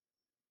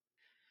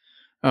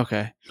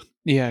 Okay.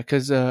 Yeah,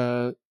 because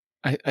I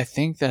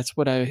think that's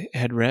what I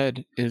had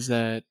read is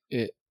that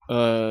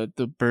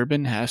the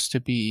bourbon has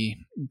to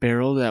be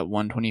barreled at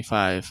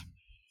 125.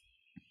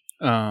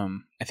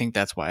 I think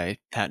that's why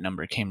that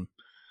number came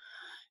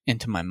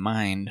into my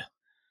mind.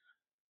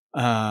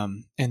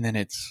 And then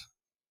it's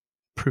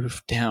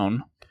proof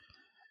down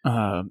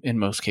in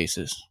most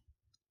cases.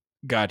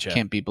 Gotcha.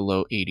 Can't be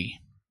below 80,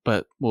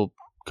 but we'll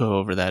go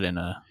over that in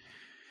a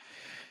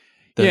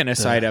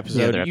side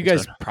episode. You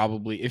guys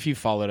probably, if you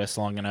followed us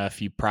long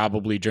enough, you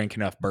probably drink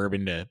enough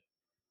bourbon to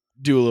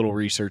do a little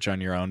research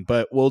on your own,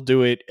 but we'll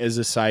do it as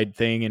a side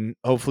thing and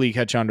hopefully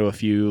catch on to a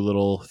few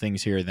little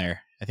things here and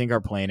there. I think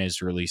our plan is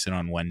to release it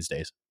on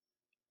Wednesdays.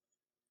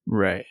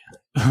 Right.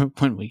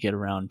 When we get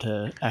around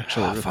to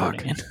actually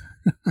recording it.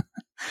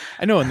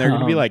 I know, and they're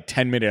going to be like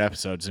 10-minute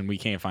episodes and we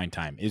can't find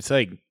time. It's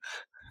like,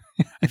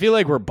 I feel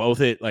like we're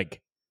both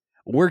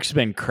work's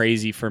been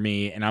crazy for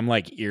me and I'm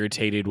like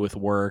irritated with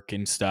work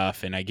and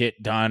stuff and I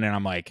get done and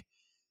I'm like,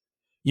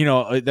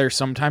 there's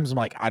sometimes I'm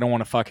like, I don't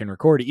want to fucking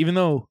record it, even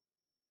though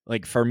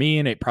like for me,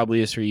 and it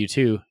probably is for you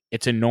too,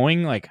 it's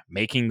annoying, like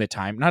making the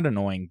time, not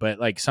annoying, but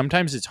like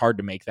sometimes it's hard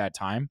to make that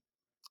time,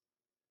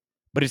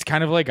 but it's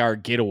kind of like our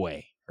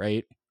getaway,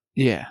 right?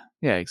 Yeah,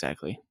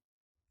 exactly.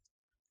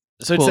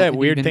 So it's that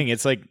weird thing.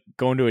 It's like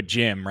going to a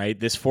gym, right?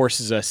 This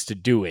forces us to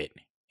do it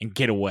and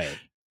get away.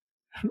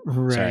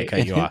 Right. Sorry, I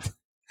cut you off.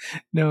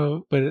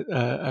 No, but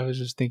I was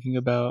just thinking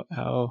about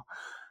how,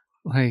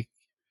 like,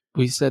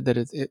 we said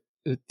that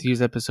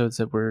these episodes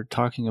that we're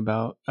talking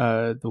about,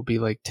 they'll be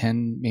like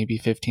 10, maybe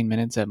 15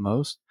 minutes at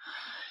most.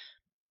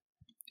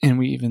 And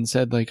we even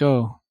said like,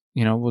 oh,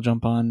 we'll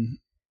jump on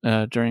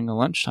during the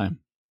lunchtime.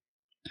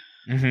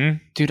 Mm-hmm.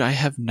 Dude, I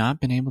have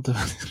not been able to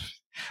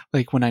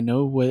like when I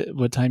know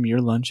what time your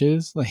lunch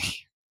is,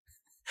 like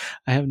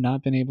I have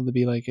not been able to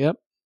be like, yep,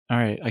 all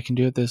right, I can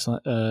do it this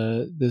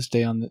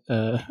day on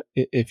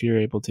if you're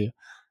able to,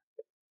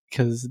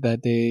 because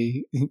that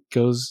day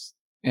goes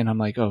and I'm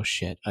like, oh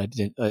shit, I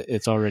did.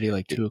 It's already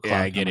like 2:00.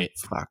 Yeah, I get it.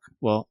 Like, fuck.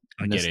 Well,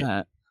 I missed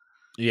that.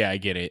 Yeah, I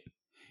get it.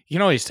 You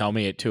can always tell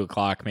me at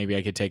 2:00. Maybe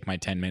I could take my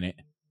 10-minute.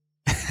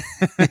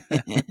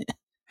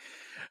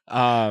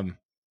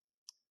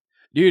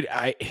 Dude,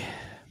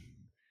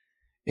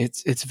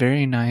 it's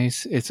very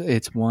nice.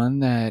 It's one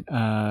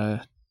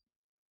that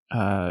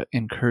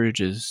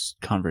encourages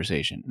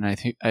conversation, and I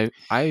think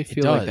I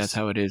feel like that's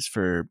how it is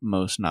for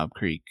most Knob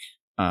Creek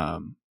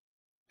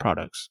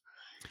products.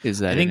 Is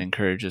that it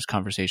encourages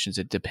conversations.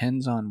 It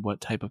depends on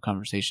what type of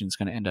conversation is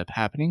going to end up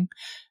happening,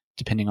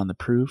 depending on the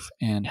proof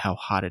and how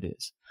hot it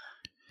is.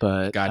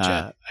 But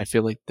gotcha. I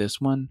feel like this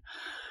one,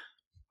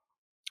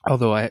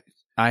 although I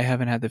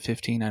haven't had the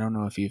 15, I don't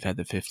know if you've had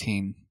the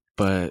 15,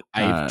 but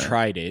I've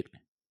tried it.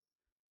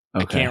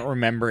 Okay. I can't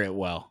remember it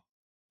well.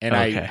 And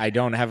I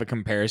don't have a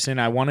comparison.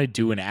 I want to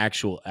do an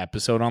actual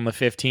episode on the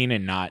 15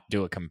 and not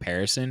do a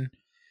comparison.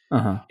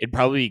 It'd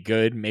probably be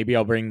good. Maybe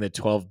I'll bring the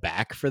 12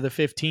 back for the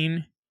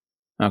 15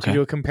 to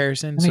do a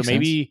comparison. So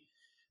maybe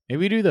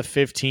do the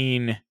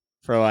 15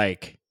 for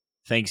like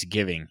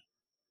Thanksgiving.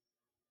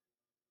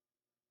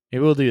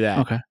 Maybe we'll do that.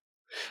 Okay.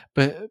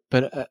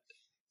 But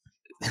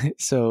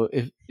so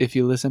if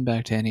you listen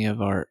back to any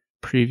of our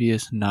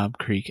previous Knob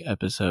Creek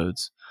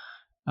episodes,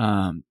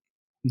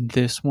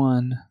 this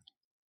one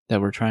that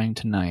we're trying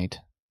tonight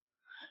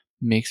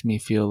makes me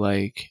feel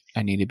like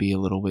I need to be a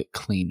little bit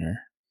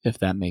cleaner, if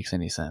that makes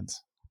any sense.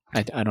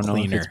 I don't know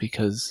if it's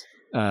because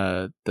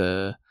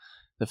the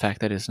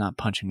fact that it's not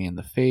punching me in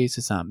the face,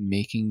 it's not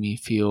making me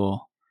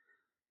feel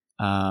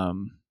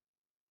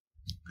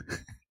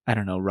I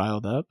don't know,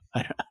 riled up.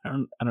 I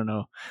don't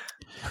know.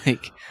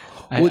 Like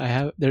I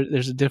have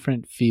there's a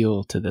different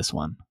feel to this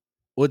one.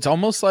 Well, it's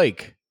almost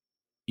like,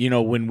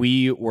 when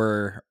we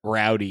were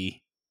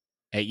rowdy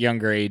at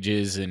younger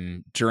ages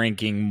and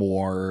drinking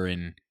more,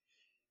 and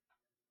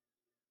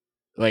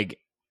like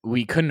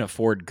we couldn't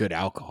afford good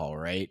alcohol,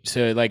 right?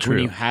 So like True.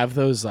 When you have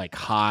those like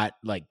hot,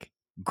 like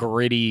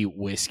gritty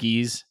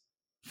whiskeys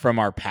from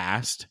our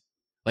past,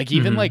 like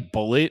even like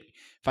Bullet,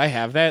 if I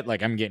have that,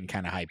 like I'm getting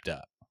kind of hyped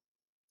up.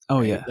 Oh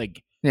right? yeah.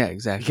 Like yeah,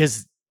 exactly.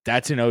 Because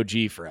that's an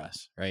OG for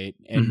us, right?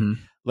 And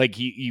like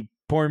you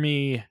pour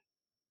me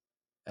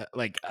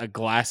like a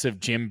glass of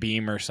Jim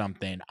Beam or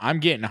something, I'm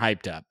getting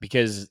hyped up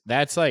because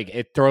that's like,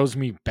 it throws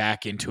me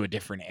back into a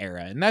different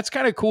era. And that's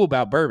kind of cool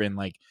about bourbon.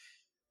 Like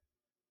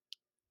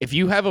if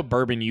you have a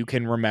bourbon you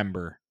can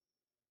remember,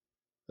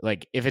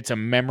 like if it's a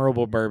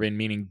memorable bourbon,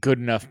 meaning good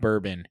enough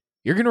bourbon,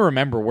 you're going to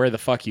remember where the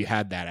fuck you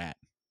had that at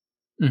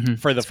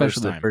for the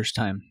first time. The first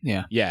time.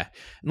 Yeah. Yeah.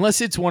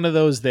 Unless it's one of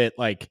those that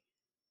like,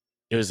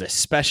 it was a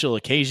special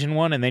occasion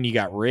one, and then you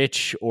got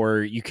rich, or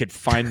you could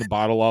find the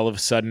bottle all of a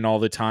sudden all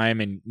the time,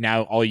 and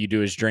now all you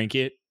do is drink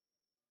it.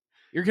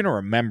 You're going to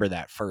remember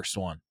that first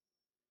one.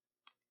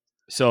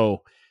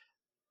 So,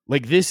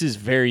 like, this is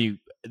kind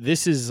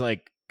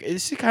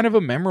of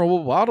a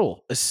memorable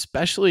bottle,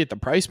 especially at the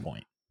price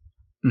point.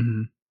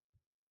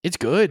 It's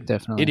good.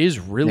 Definitely. It is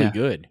really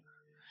good.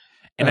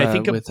 And I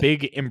think a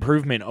big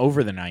improvement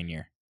over the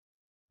 9-year.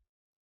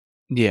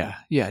 Yeah.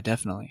 Yeah,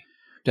 definitely.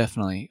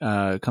 Definitely.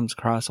 It comes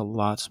across a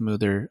lot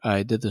smoother.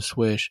 I did the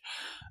swish.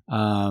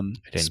 I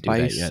didn't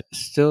spice, do that yet.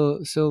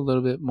 Still a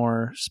little bit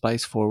more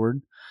spice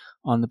forward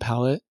on the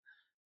palate,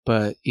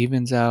 but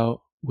evens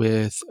out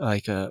with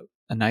like a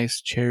nice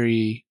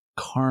cherry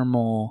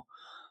caramel.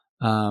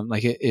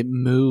 Like it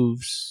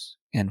moves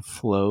and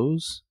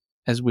flows,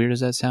 as weird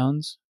as that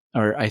sounds.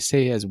 Or I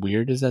say as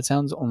weird as that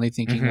sounds, only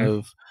thinking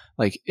of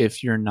like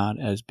if you're not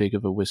as big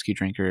of a whiskey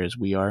drinker as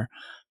we are.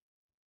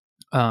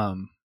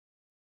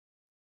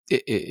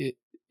 It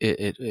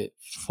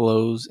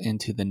flows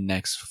into the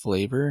next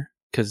flavor,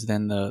 because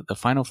then the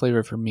final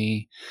flavor for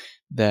me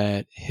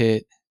that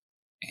hit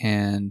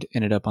and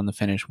ended up on the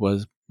finish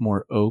was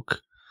more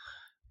oak,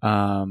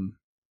 and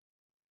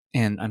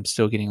I'm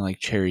still getting like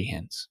cherry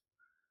hints,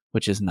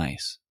 which is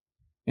nice,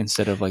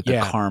 instead of like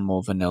the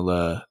caramel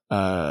vanilla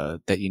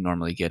that you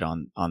normally get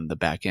on the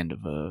back end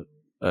of the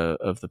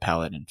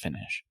palate and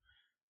finish.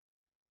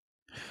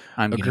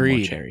 I'm getting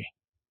more cherry.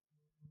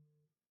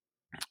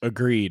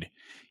 Agreed.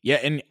 Yeah,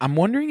 and I'm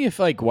wondering if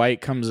like why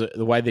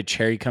the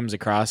cherry comes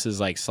across as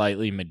like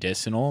slightly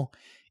medicinal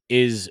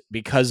is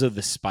because of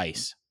the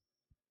spice.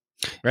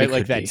 Right?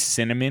 Like that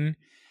cinnamon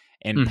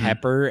and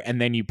pepper,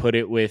 and then you put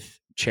it with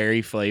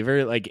cherry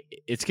flavor, like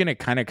it's going to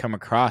kind of come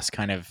across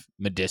kind of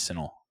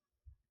medicinal.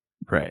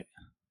 Right.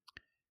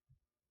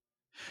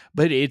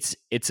 But it's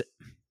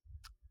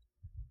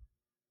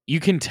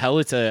you can tell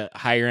it's a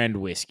higher end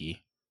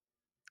whiskey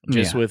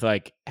just with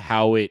like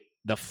how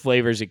the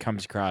flavors it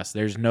comes across.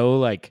 There's no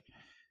like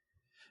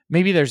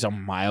maybe there's a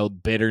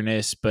mild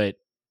bitterness, but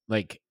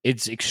like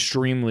it's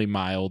extremely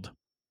mild.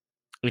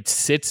 It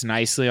sits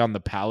nicely on the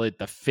palate.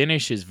 The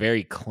finish is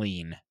very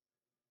clean.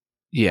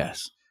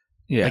 Yes.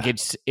 Yeah. Like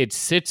it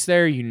sits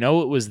there, you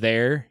know it was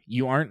there.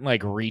 You aren't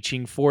like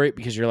reaching for it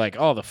because you're like,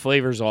 oh, the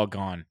flavor's all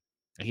gone.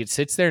 Like it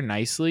sits there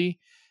nicely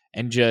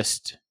and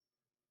just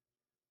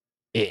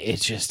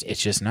it's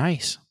just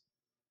nice.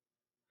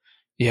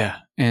 Yeah.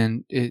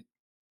 And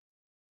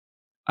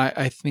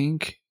I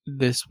think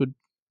this would,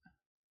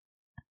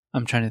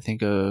 I'm trying to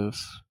think of,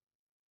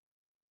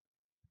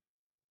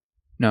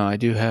 no, I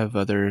do have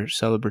other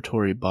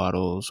celebratory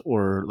bottles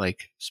or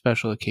like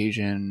special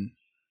occasion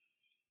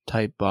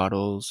type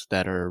bottles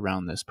that are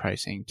around this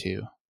pricing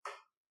too.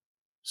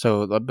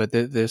 So, but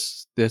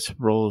this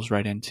rolls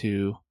right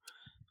into,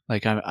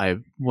 like, I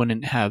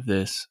wouldn't have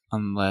this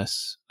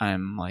unless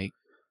I'm like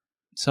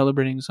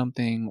celebrating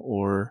something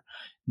or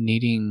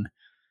needing,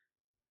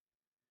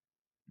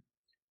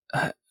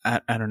 I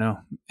don't know,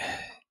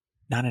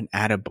 not an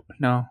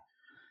no.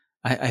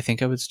 I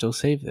think I would still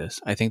save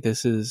this. I think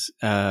this is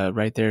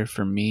right there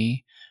for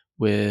me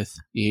with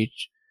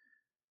each.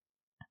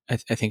 I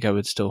think I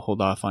would still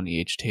hold off on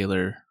E.H.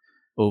 Taylor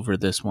over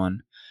this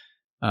one,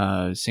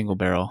 single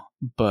barrel.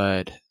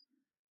 But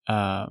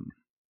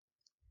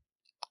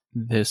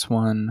this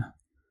one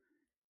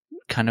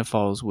kind of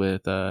falls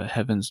with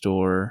Heaven's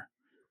Door.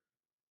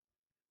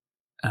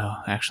 Oh,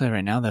 actually,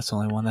 right now that's the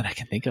only one that I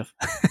can think of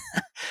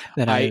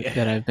that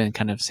I've been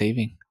kind of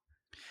saving.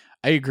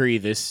 I agree.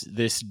 This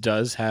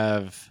does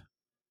have,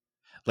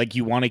 like,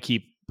 you want to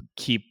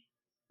keep.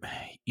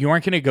 You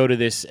aren't going to go to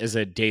this as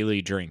a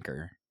daily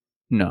drinker.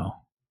 No.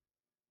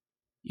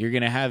 You're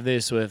going to have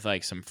this with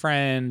like some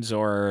friends,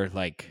 or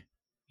like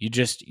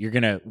you're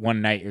going to,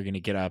 one night you're going to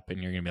get up and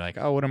you're going to be like,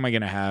 oh, what am I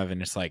going to have?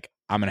 And it's like,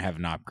 I'm going to have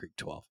Knob Creek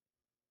 12.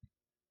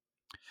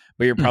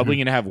 But you're probably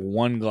going to have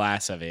one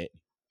glass of it.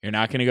 You're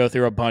not going to go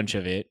through a bunch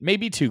of it.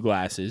 Maybe 2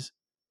 glasses.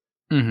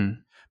 Mm-hmm.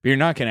 But you're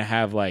not going to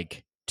have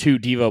like 2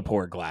 Devo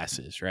pour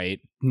glasses,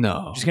 right?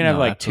 No. You're just going to have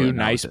like 2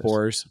 nice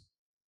pours.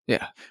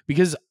 Yeah.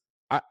 Because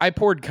I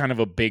poured kind of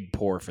a big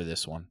pour for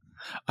this one.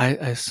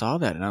 I saw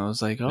that and I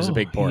was like, oh, it was a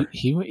big pour.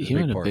 He went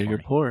a bigger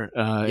pour.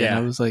 Yeah. And I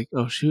was like,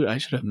 oh shoot, I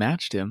should have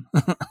matched him.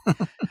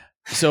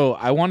 So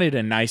I wanted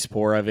a nice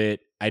pour of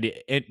it. I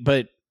did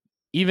but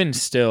even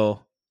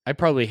still, I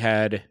probably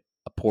had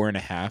a pour and a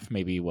half,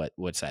 maybe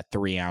what's that,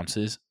 3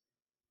 ounces.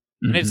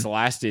 And it's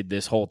lasted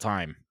this whole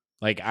time.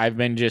 Like I've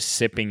been just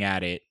sipping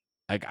at it.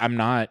 Like I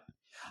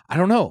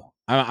don't know.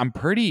 I'm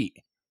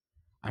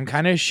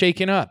kind of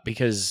shaken up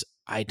because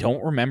I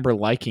don't remember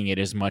liking it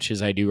as much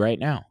as I do right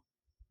now.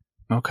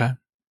 Okay.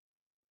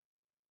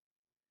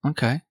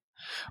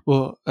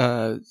 Well,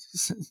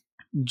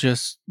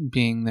 just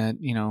being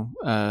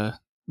that,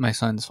 my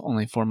son's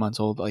only 4 months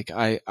old, like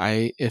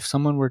if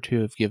someone were to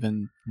have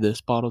given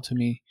this bottle to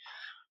me,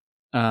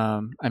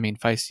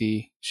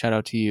 Feisty, shout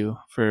out to you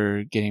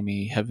for getting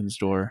me Heaven's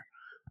Door,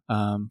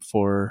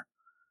 for,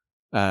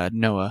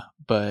 Noah,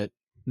 but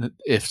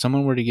if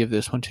someone were to give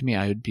this one to me,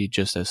 I would be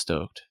just as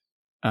stoked,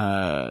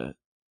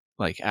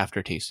 like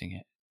after tasting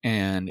it.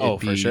 And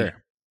for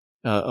sure.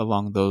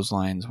 Along those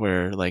lines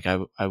where like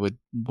I would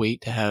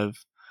wait to have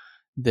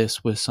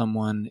this with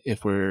someone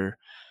if we're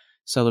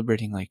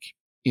celebrating like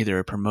either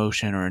a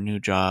promotion or a new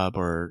job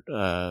or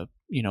a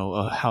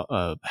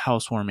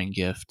housewarming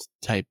gift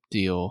type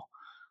deal.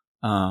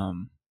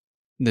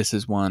 This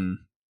is one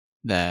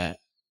that,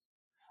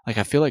 like,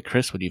 I feel like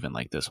Chris would even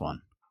like this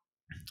one.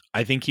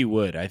 I think he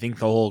would. I think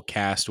the whole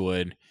cast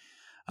would.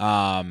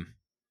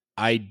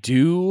 I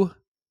do.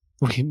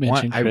 We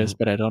mentioned Chris,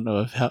 but I don't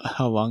know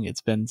how long it's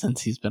been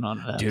since he's been on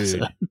an episode.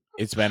 Dude,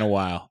 it's been a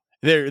while.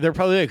 They're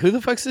probably like, who the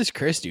fuck's this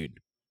Chris dude?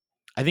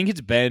 I think it's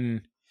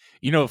been,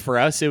 for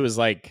us, it was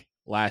like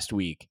last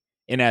week,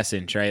 in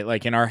essence, right?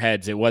 Like in our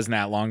heads, it wasn't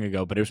that long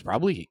ago, but it was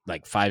probably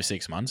like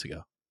 5-6 months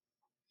ago.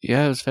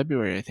 Yeah, it was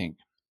February, I think.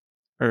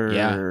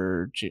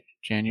 Or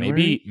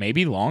January?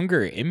 Maybe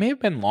longer. It may have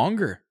been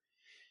longer.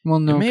 Well,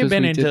 no, it may have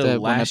been into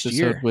last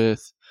year.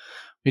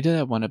 We did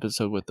that one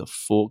episode with the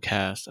full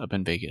cast up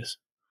in Vegas.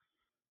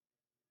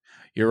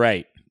 You're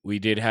right. We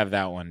did have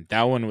that one.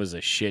 That one was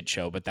a shit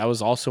show, but that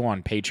was also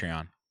on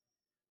Patreon.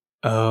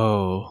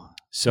 Oh.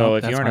 So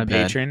if you aren't a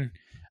patron,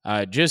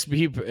 just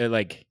be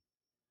like,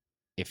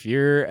 if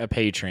you're a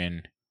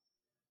patron,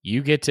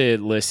 you get to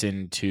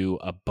listen to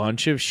a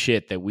bunch of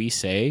shit that we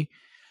say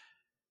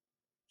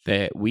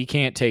that we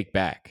can't take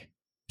back.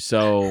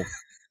 So,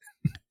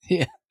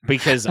 yeah.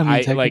 Because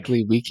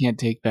technically we can't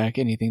take back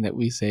anything that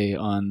we say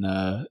on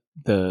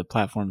the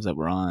platforms that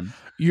we're on.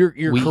 You're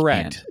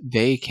correct. Can't.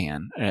 They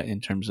can, in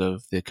terms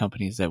of the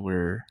companies that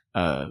we're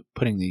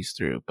putting these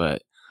through,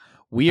 but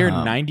we are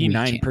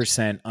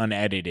 99%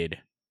 unedited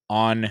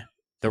on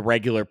the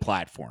regular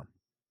platform.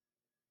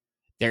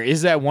 There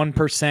is that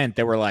 1%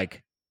 that we're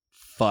like,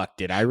 fuck,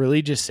 did I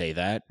really just say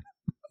that?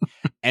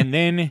 And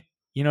then,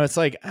 it's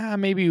like,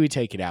 maybe we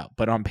take it out.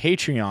 But on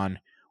Patreon,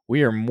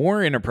 we are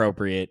more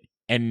inappropriate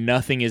and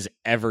nothing is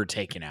ever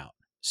taken out.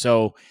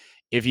 So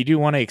if you do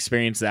want to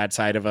experience that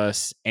side of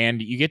us,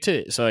 and you get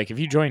to, so like if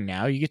you join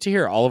now, you get to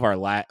hear all of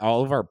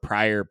our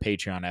prior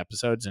Patreon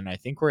episodes, and I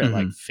think we're at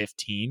like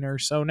 15 or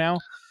so now.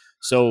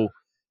 So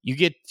you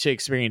get to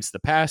experience the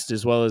past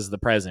as well as the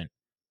present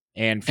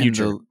and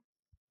future.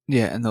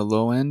 And the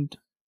low end,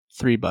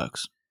 $3.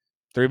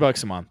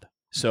 $3 a month.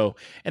 So,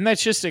 and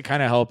that's just to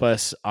kind of help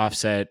us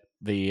offset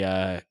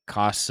the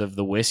costs of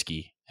the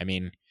whiskey. I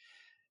mean,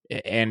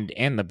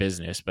 and the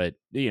business, but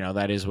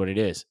that is what it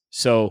is.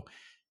 So,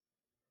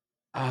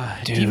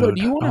 Devo,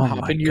 do you want to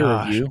hop into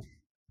your review?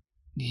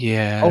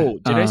 Yeah. Oh,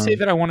 did I say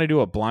that I want to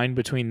do a blind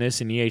between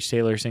this and E.H.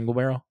 Taylor Single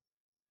Barrel?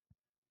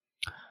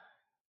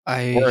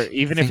 Or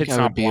even if it's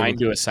not blind,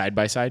 do a side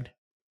by side?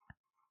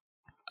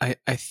 I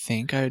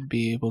think I'd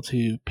be able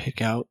to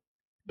pick out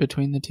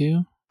between the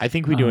two. I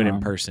think we do it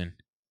in person.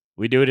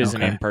 We do it as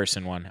an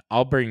in-person one.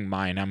 I'll bring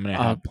mine. I'm going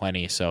to have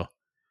plenty, so.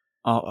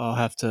 I'll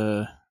have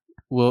to.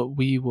 Well,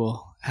 we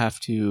will have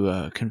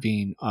to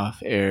convene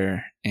off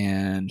air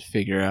and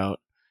figure out,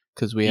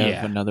 because we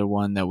have another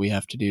one that we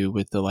have to do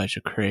with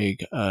Elijah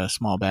Craig,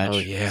 small batch. Oh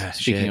yeah.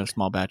 Speaking of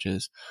small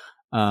batches,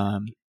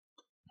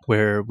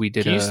 where we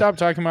did. Can you stop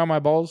talking about my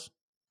balls?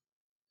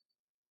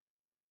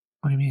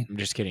 What do you mean? I'm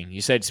just kidding.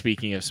 You said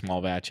speaking of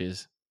small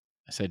batches.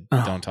 I said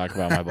don't talk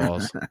about my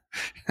balls.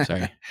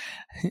 Sorry.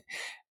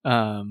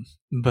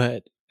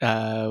 But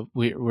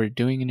we're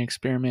doing an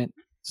experiment,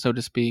 so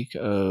to speak,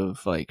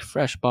 of like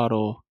fresh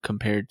bottle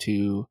compared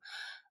to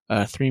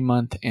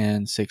 3-month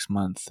and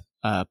 6-month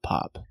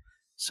pop.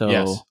 So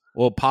yes.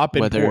 Well, pop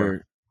and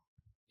pour.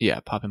 Yeah,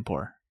 pop and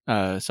pour.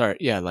 Sorry,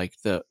 yeah, like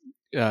the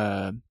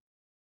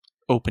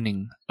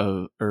opening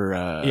of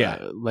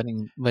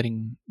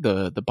letting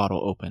the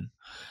bottle open.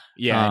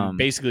 Yeah, and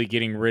basically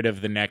getting rid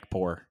of the neck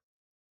pour.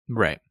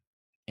 Right.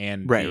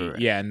 And right.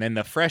 Yeah, and then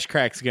the fresh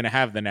crack's going to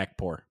have the neck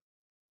pour.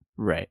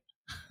 Right.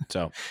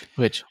 So,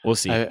 which we'll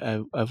see.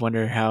 I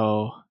wonder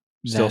how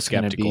that's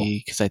going to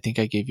be, because I think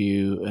I gave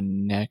you a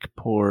neck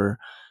pour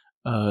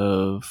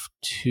of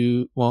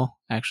 2. Well,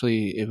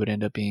 actually, it would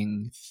end up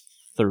being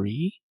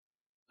 3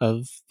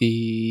 of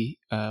the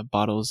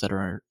bottles that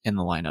are in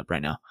the lineup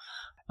right now.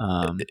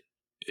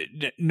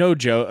 No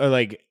joke.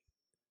 Like,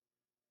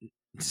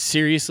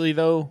 seriously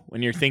though,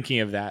 when you're thinking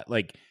of that,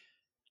 like,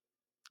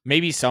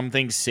 maybe some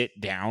things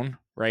sit down,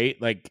 right?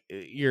 Like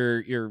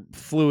your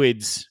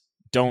fluids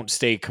don't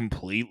stay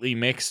completely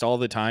mixed all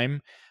the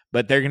time,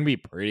 but they're going to be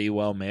pretty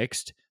well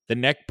mixed. The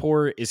neck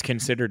pour is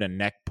considered a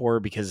neck pour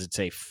because it's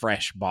a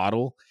fresh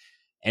bottle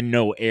and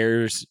no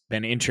air's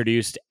been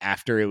introduced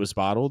after it was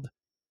bottled.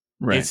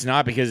 Right. It's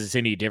not because it's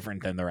any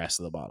different than the rest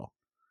of the bottle.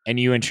 And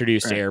you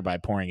introduced air by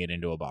pouring it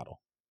into a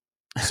bottle.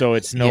 So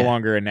it's no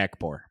longer a neck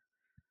pour.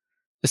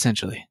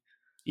 Essentially.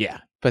 Yeah.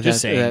 But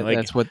just saying,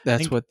 that's what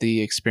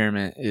the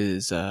experiment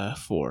is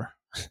for.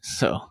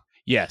 So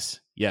yes,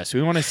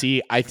 we want to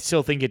see. I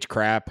still think it's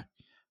crap,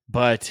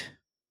 but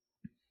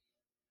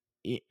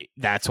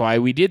that's why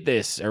we did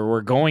this, or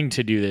we're going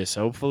to do this.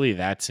 Hopefully,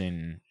 that's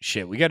in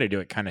shit. We got to do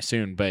it kind of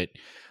soon, but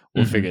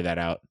we'll figure that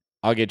out.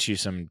 I'll get you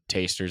some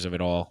tasters of it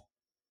all.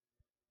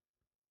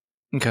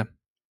 Okay.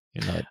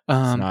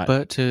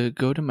 But to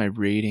go to my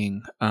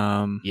rating,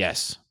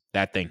 yes,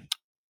 that thing.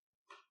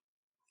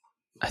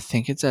 I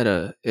think it's at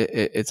a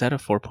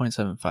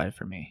 4.75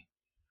 for me.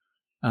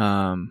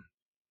 I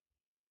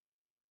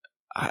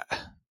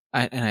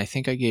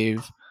think I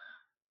gave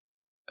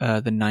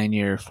the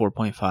 9-year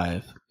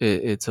 4.5.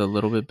 It's a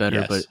little bit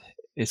better, but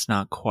it's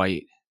not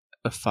quite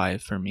a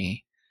 5 for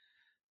me.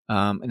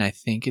 And I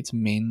think it's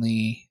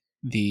mainly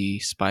the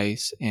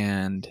spice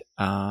and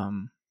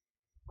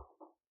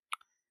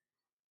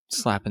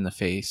slap in the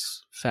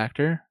face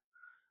factor,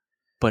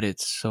 but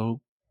it's so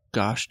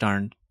gosh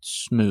darn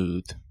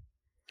smooth.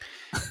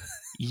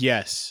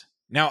 Yes.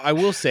 Now, I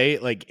will say,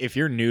 like, if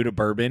you're new to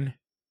bourbon,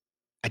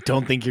 I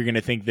don't think you're going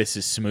to think this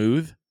is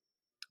smooth.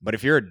 But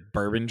if you're a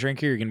bourbon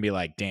drinker, you're going to be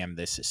like, damn,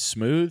 this is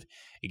smooth.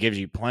 It gives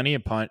you plenty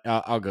of punch.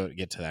 I'll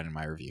get to that in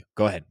my review.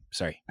 Go ahead.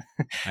 Sorry.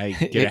 I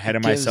get ahead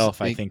of myself.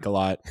 I think a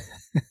lot.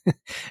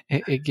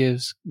 It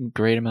gives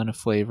great amount of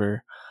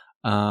flavor.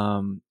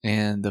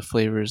 And the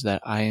flavors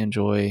that I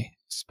enjoy,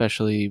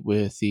 especially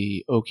with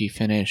the oaky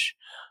finish,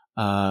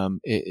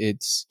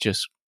 it's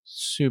just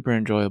super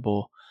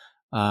enjoyable.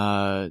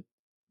 Value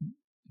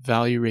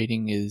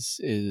rating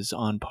is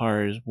on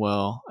par as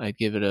well. I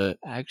give it a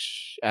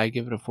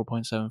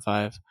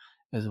 4.75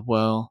 as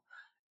well.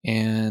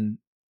 And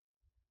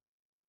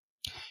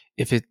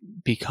if it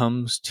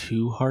becomes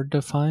too hard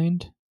to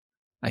find,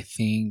 I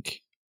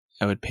think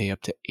I would pay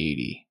up to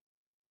 80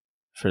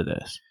 for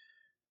this.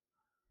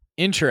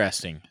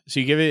 Interesting. So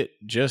you give it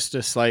just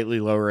a slightly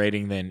lower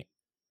rating than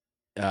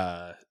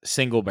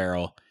Single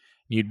Barrel.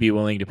 You'd be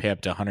willing to pay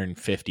up to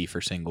 150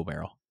 for Single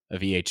Barrel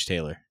of E.H.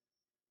 Taylor.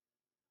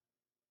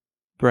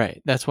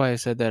 Right. That's why I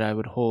said that I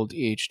would hold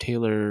E.H.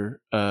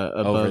 Taylor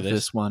above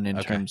this one in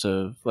terms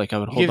of, like, I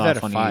would hold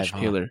off on E.H.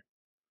 Taylor.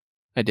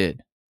 I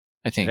did.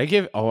 I think.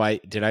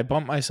 Did I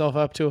bump myself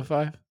up to a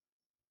 5?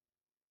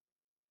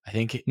 I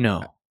think.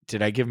 No.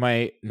 Did I give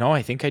no,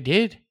 I think I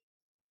did.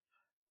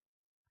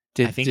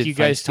 I think you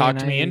guys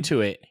talked me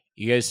into it.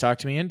 You guys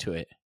talked me into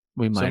it.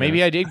 We might. So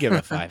maybe I did give it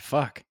a 5.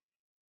 Fuck.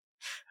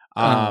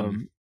 But I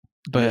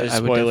would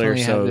spoiler,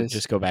 definitely so have this.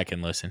 just go back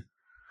and listen.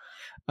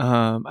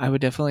 I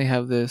would definitely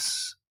have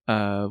this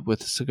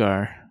with a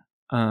cigar.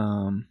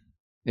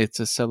 It's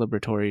a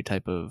celebratory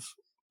type of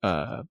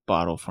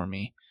bottle for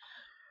me.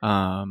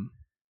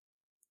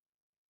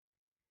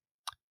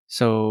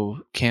 So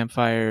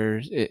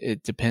campfires,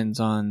 it depends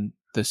on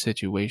the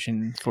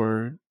situation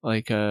for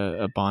like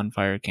a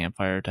bonfire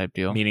campfire type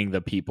deal. Meaning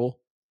the people?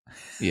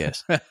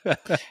 Yes.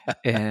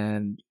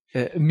 And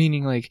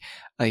meaning like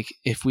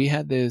if we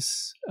had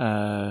this,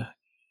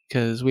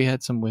 because we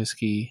had some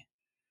whiskey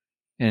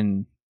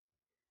and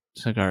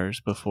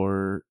cigars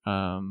before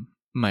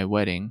my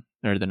wedding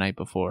or the night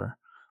before,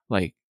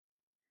 like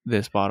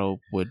this bottle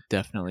would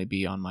definitely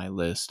be on my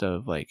list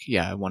of like,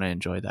 yeah, I want to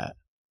enjoy that.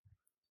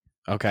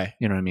 Okay.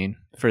 You know what I mean?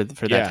 For that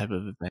type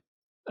of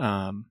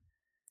event.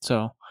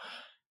 So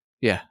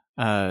yeah,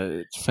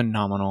 it's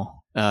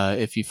phenomenal.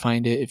 If you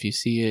find it, if you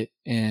see it,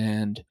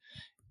 and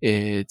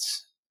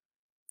it's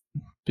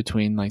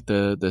between like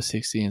the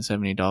 $60 and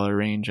 $70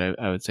 range,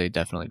 I would say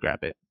definitely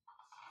grab it.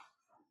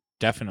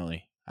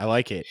 Definitely. I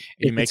like it.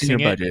 If it's in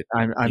your budget.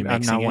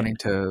 I'm not wanting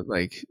to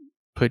like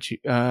put you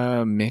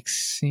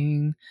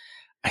mixing.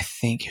 I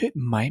think it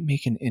might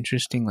make an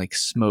interesting like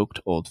smoked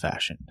old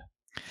fashioned.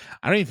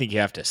 I don't even think you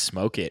have to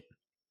smoke it.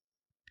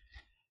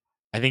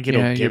 I think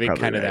it'll give it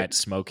kind of that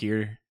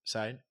smokier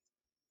side.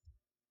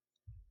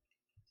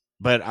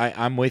 But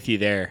I'm with you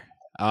there.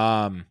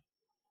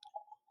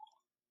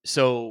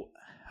 So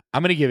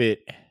I'm gonna give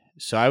it.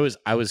 So I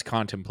was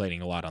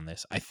contemplating a lot on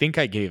this. I think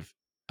I gave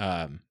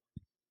Knob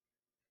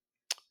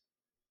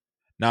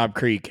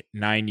Creek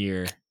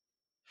 9-year,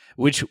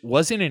 which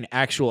wasn't an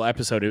actual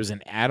episode. It was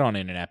an add-on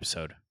in an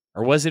episode.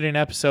 Or was it an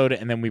episode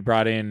and then we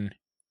brought in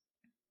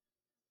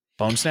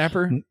Bone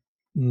Snapper?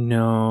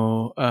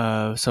 No.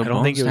 So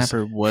Bone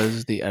Snapper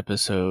was the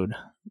episode.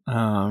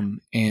 And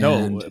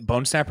no,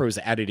 Bone Snapper was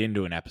added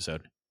into an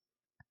episode.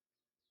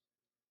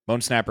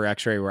 Bone Snapper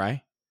X-Ray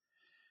Rye?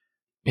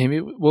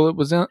 Maybe. Well, it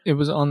was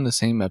on the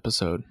same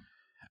episode.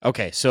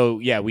 Okay, so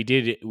yeah, we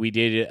did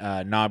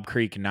Knob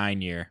Creek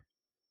 9-year.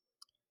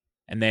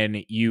 And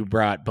then you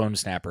brought Bone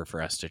Snapper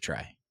for us to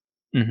try.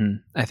 Mm-hmm.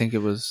 I think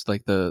it was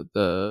like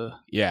the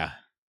yeah.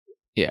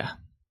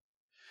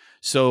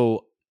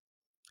 So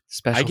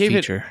special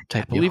feature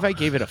type. I believe I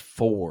gave it a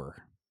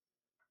 4.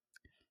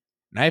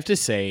 And I have to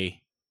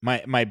say,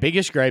 my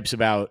biggest gripes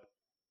about,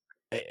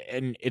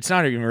 and it's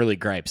not even really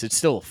gripes, it's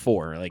still a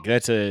 4. Like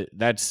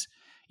that's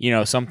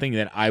something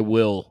that I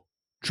will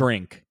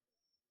drink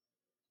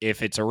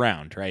if it's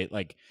around, right?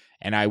 Like,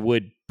 and I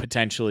would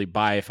potentially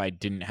buy if I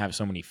didn't have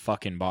so many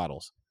fucking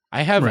bottles.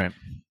 I have,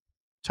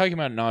 talking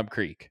about Knob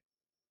Creek,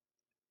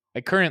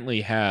 I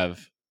currently have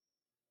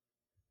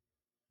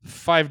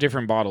 5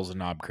 different bottles of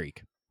Knob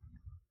Creek.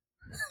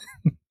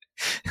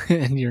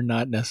 And you're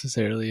not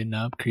necessarily a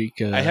Knob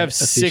Creek I have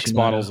 6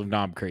 bottles of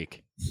Knob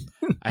Creek.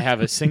 I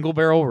have a single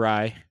barrel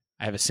rye.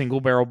 I have a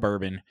single barrel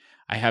bourbon.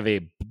 I have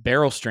a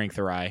barrel strength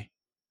rye.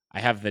 I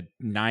have the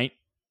 9.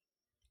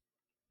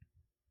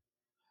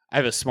 I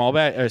have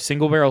a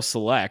single barrel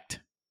select,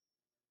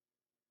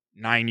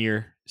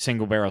 9-year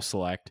single barrel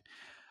select.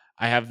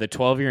 I have the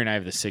 12-year and I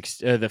have the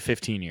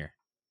 15-year.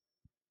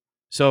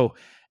 So,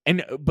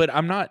 but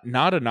I'm not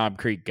a Knob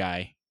Creek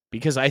guy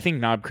because I think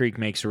Knob Creek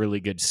makes really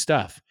good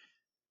stuff.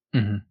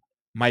 Mm-hmm.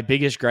 My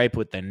biggest gripe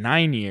with the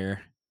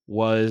 9-year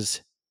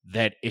was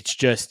that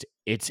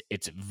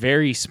it's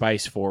very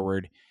spice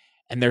forward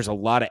and there's a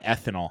lot of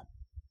ethanol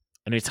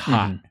and it's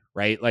hot,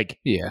 right? Like,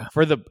 yeah,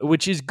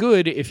 which is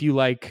good if you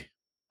like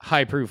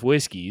high proof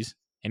whiskeys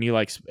and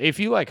if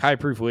you like high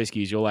proof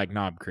whiskeys, you'll like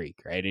Knob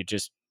Creek, right? It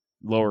just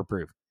lower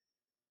proof.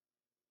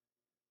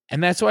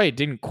 And that's why it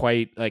didn't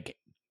quite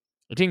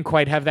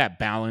have that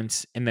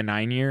balance in the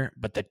 9-year,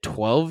 but the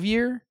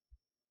 12-year,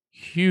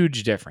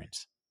 huge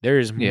difference. There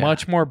is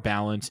much more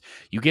balance.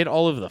 You get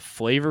all of the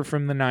flavor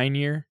from the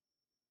 9-year,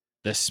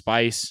 the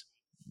spice.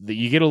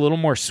 You get a little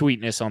more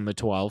sweetness on the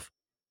 12.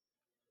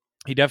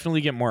 You definitely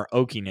get more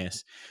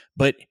oakiness,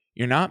 but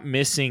you're not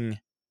missing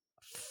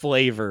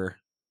flavor.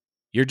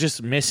 You're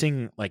just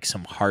missing like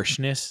some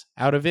harshness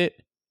out of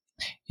it.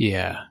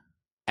 Yeah.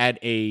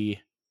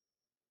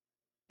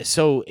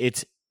 So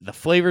the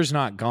flavor's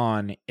not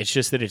gone. It's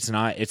just that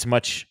it's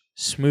much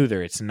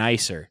smoother. It's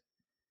nicer.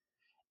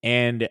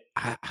 And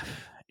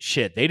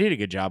shit, they did a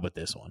good job with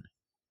this one.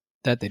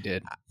 That they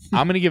did.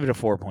 I'm going to give it a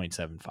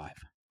 4.75.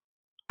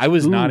 I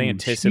was not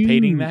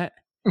anticipating that.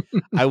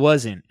 I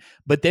wasn't.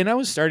 But then I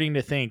was starting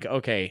to think,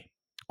 okay,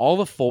 all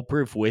the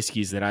full-proof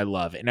whiskeys that I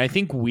love, and I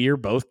think we're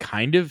both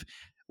kind of,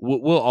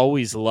 we'll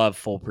always love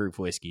full-proof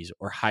whiskeys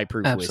or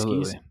high-proof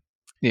whiskeys.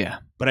 Yeah.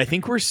 But I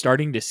think we're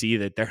starting to see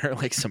that there are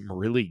like some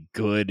really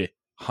good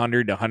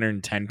 100 to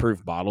 110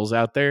 proof bottles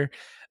out there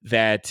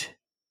that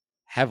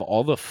have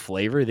all the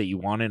flavor that you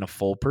want in a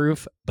full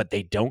proof, but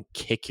they don't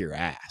kick your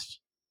ass.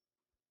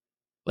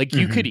 Like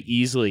you could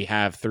easily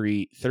have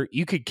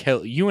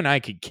you and I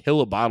could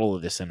kill a bottle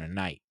of this in a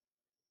night.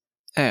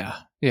 Yeah.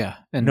 Yeah,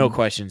 and No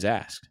questions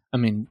asked. I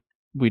mean,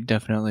 we'd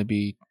definitely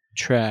be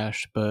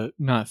trashed, but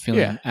not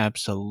feeling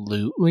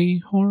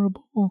absolutely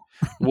horrible.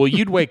 Well,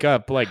 you'd wake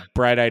up like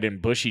bright-eyed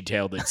and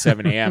bushy-tailed at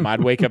 7 a.m.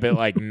 I'd wake up at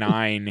like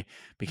 9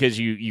 because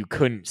you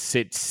couldn't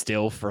sit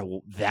still for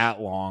that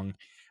long,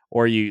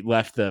 or you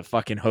left the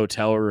fucking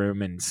hotel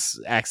room and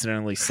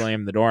accidentally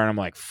slammed the door, and I'm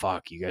like,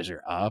 fuck, you guys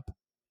are up?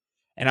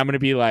 And I'm going to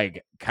be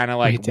like, kind of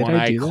like Wait, one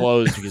eye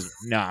closed because,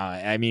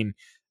 I mean,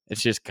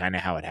 it's just kind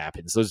of how it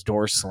happens. Those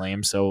doors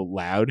slam so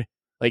loud.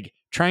 Like,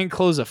 try and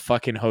close a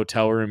fucking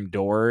hotel room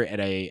door at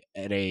a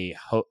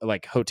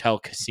hotel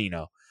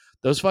casino.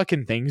 Those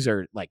fucking things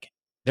are like,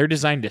 they're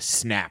designed to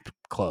snap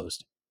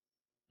closed.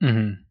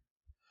 Mm-hmm.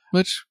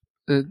 Which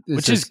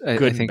is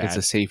good. I think it's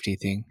a safety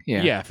thing.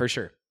 Yeah, for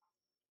sure.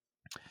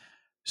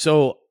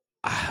 So,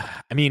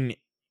 I mean,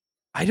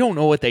 I don't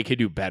know what they could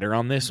do better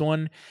on this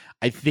one.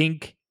 I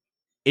think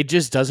it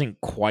just doesn't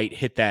quite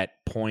hit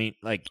that point.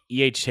 Like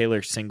E.H.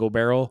 Taylor single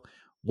barrel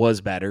was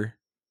better.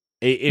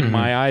 In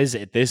my eyes,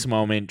 at this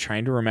moment,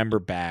 trying to remember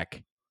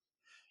back,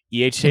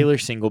 E.H. Taylor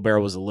single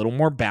barrel was a little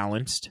more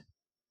balanced.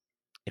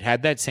 It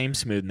had that same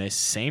smoothness,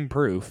 same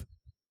proof.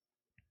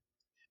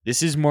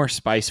 This is more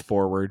spice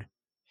forward.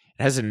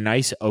 It has a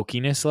nice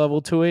oakiness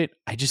level to it.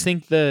 I just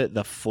think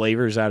the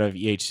flavors out of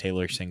E.H.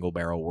 Taylor single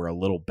barrel were a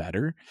little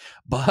better.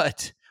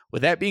 But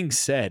with that being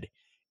said,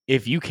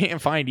 if you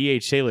can't find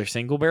E.H. Taylor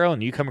single barrel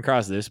and you come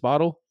across this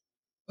bottle,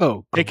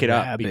 pick it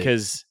up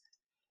because,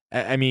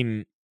 I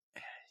mean,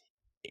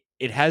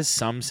 it has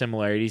some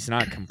similarities,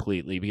 not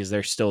completely, because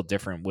they're still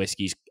different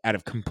whiskeys out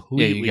of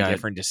completely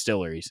different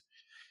distilleries.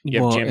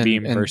 You have Jim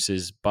Beam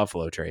versus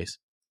Buffalo Trace.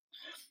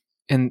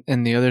 And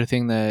the other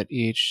thing that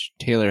E.H.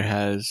 Taylor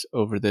has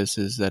over this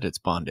is that it's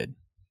bonded.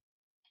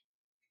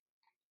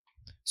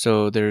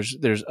 So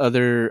there's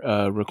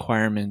other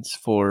requirements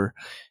for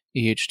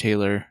E.H.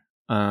 Taylor,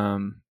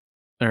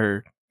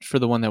 or for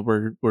the one that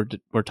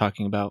we're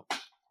talking about.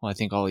 Well, I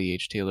think all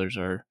E.H. Taylors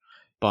are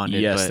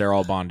bonded. Yes, but, they're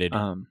all bonded.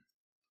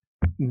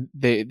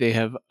 They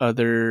have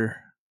other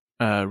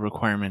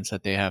requirements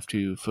that they have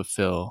to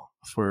fulfill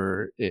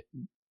for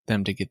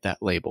them to get that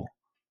label.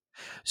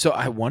 So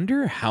I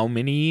wonder how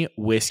many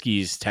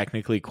whiskeys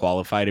technically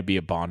qualify to be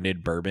a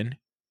bonded bourbon,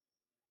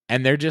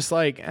 and they're just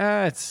like,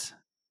 I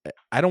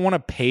don't want to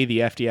pay the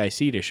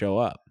FDIC to show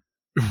up,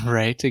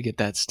 right? To get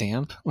that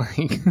stamp.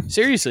 Like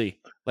seriously,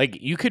 like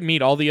you could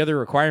meet all the other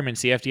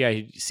requirements, the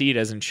FDIC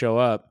doesn't show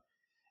up.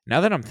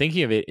 Now that I'm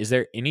thinking of it, is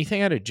there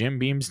anything out of Jim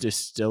Beam's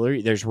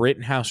distillery? There's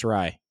Rittenhouse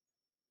Rye,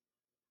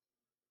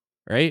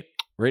 right?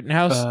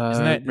 Rittenhouse,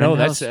 isn't that? No,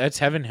 that's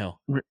Heaven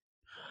Hill.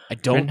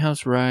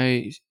 Rittenhouse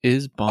Rye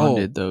is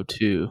bonded though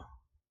too.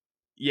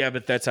 Yeah,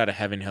 but that's out of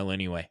Heaven Hill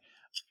anyway.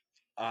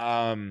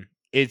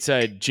 It's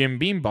a Jim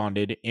Beam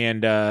bonded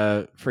and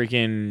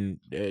freaking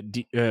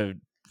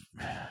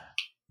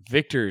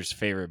Victor's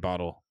favorite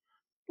bottle,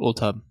 Old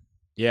Tub.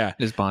 Yeah,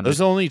 is bonded.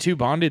 Those are the only two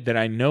bonded that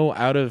I know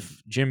out of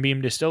Jim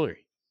Beam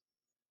Distillery.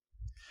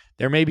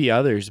 There may be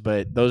others,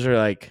 but those are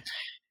like.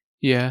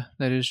 Yeah,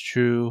 that is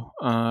true.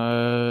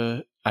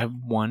 I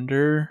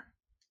wonder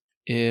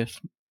if,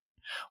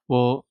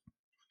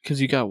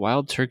 because you got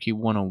Wild Turkey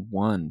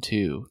 101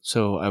 too.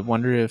 So I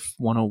wonder if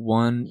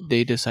 101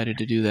 they decided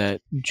to do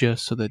that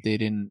just so that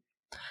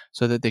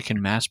they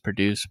can mass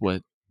produce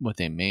what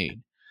they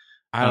made.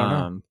 I don't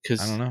know. I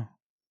don't know.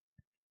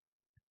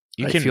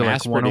 You can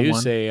mass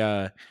produce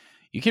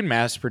you can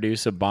mass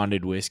produce a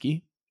bonded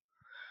whiskey.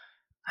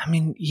 I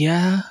mean,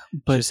 yeah,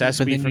 but just has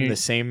to be from the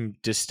same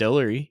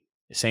distillery,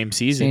 same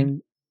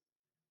season.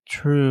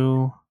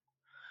 True.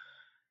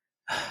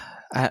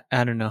 I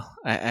don't know.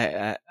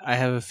 I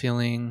have a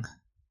feeling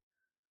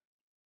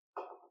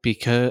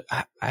because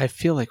I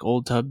feel like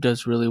Old Tub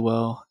does really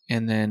well,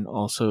 and then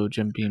also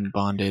Jim Beam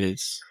bonded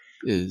is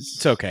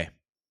it's okay.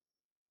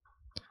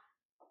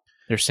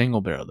 They're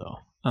single barrel though.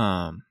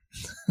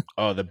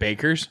 Oh, the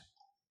Bakers.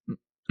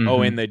 Mm-hmm.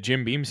 Oh, and the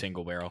Jim Beam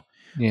single barrel.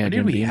 Yeah, when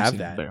did we have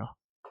that? Barrel.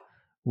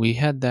 We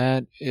had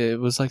that. It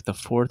was like the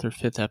 4th or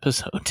 5th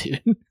episode,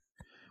 dude.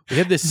 We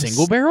had this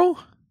single barrel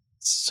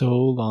so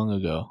long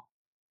ago.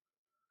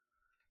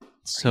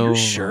 So are you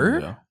sure?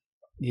 Ago.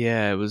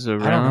 Yeah, it was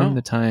around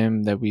the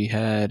time that we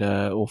had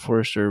Old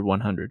Forester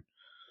 100.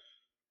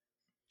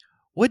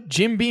 What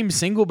Jim Beam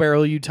single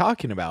barrel are you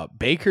talking about?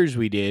 Baker's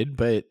we did,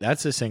 but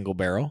that's a single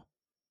barrel.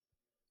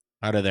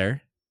 Out of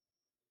there.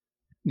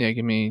 Yeah,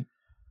 give me.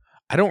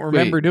 I don't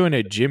remember doing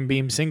a Jim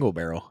Beam single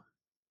barrel.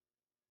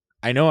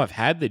 I know I've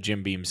had the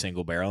Jim Beam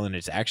single barrel, and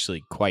it's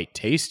actually quite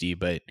tasty,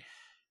 but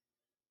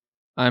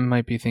I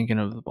might be thinking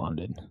of the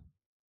bonded.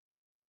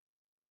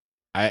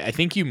 I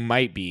think you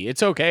might be.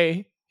 It's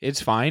okay.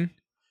 It's fine.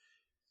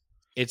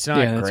 It's not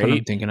that's great. What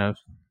I'm thinking of.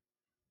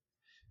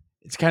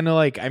 It's kind of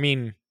like, I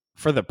mean,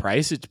 for the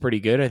price, it's pretty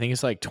good. I think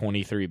it's like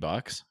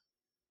 $23. It's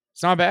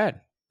not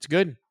bad. It's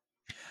good.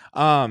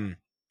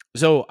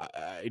 So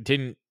I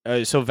didn't.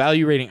 So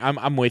value rating,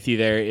 I'm with you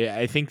there.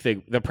 I think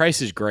the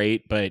price is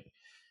great, but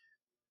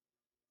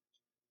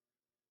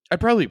I'd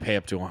probably pay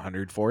up to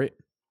 $100 for it.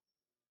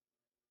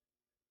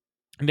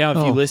 Now, if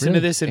you listen to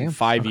this in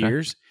 5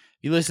 years,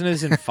 You listen to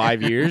this in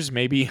 5 years,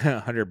 maybe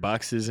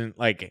 $100 isn't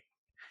like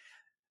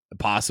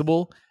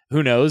possible.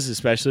 Who knows?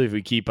 Especially if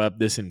we keep up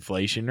this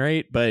inflation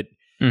rate. But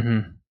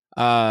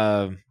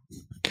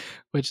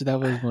which that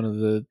was one of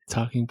the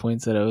talking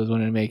points that I was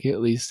wanting to make,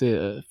 at least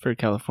for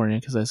California,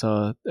 because I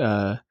saw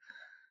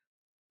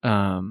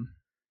I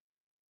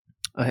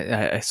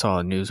saw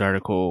a news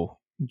article,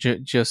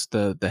 just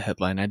the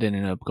headline. I didn't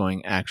end up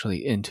going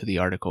actually into the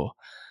article,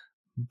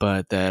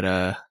 but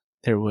that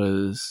there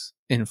was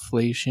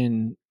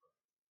inflation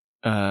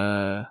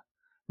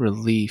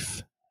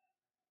relief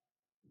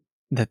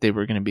that they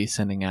were going to be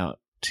sending out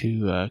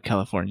to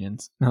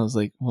Californians. And I was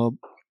like, well,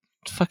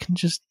 fucking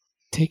just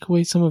take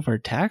away some of our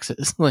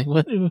taxes. Like,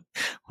 what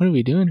are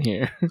we doing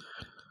here?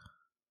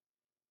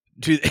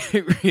 Do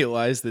they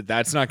realize that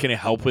that's not going to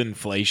help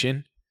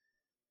inflation?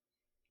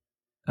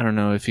 I don't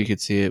know if you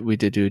could see it. We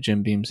did do a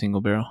Jim Beam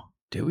single barrel.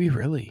 Do we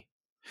really?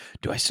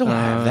 Do I still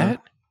have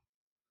that?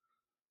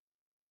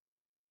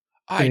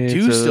 I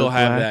do still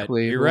have that.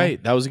 Label. You're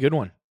right. That was a good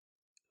one.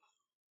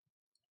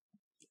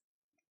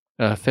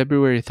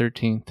 February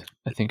 13th,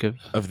 I think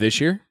of this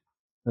year.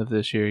 Of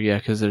this year, yeah,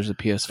 because there's a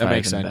PS5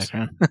 in the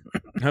background.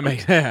 That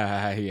makes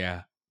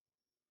yeah.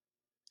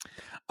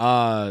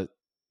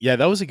 Yeah,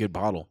 that was a good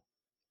bottle.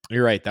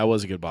 You're right. That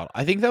was a good bottle.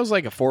 I think that was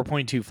like a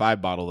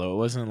 4.25 bottle though. It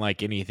wasn't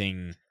like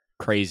anything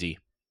crazy.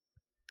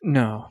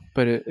 No,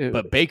 but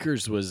but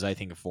Baker's was, I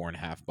think, a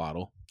 4.5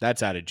 bottle.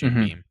 That's out of Jim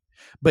Beam.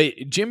 But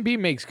Jim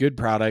Beam makes good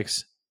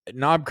products.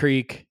 Knob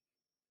Creek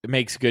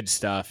makes good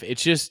stuff.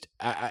 It's just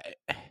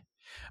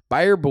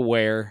buyer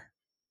beware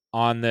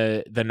on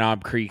the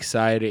Knob Creek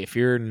side. If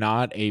you're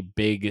not a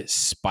big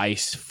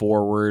spice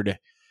forward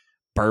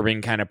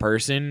bourbon kind of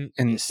person,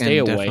 stay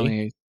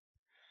away.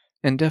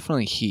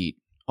 Definitely heat.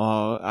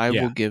 I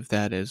will give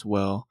that as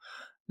well.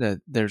 That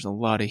there's a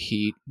lot of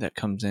heat that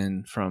comes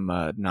in from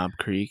Knob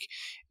Creek.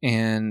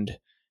 And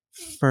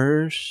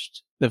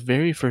the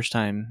very first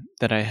time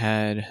that I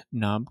had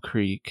Knob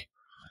Creek,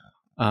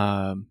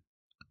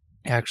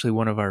 actually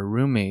one of our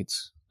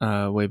roommates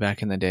way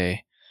back in the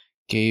day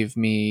gave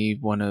me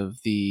one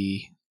of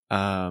the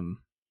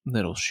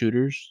little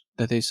shooters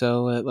that they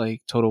sell at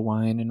like Total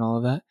Wine and all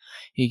of that.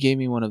 He gave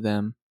me one of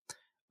them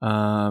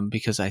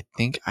because I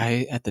think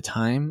at the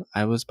time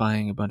I was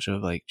buying a bunch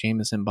of like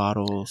Jameson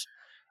bottles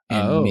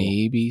and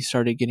maybe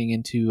started getting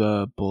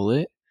into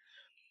Bullet,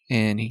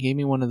 and he gave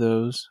me one of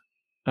those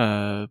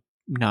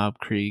Knob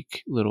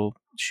Creek little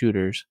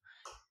shooters,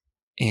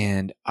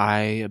 and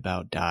I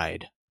about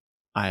died.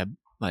 I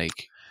bet.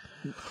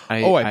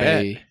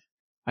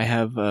 I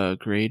have a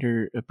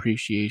greater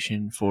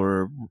appreciation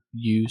for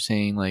you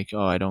saying like,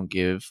 oh, I don't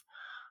give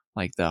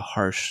like the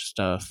harsh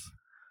stuff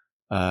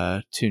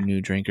to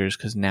new drinkers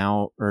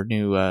or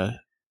new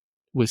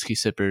whiskey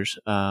sippers.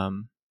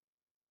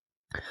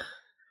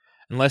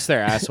 Unless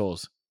they're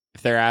assholes.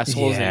 If they're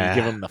assholes, then you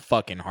give them the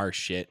fucking harsh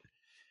shit.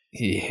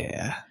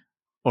 Yeah.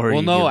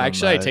 Or no,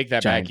 actually, I take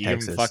that back. You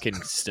give them fucking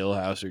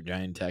Stillhouse or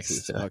Giant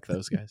Texas. Fuck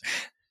those guys.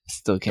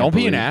 Still can't. Don't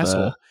be an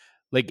asshole.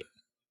 Like,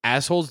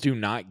 assholes do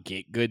not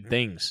get good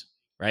things,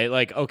 right?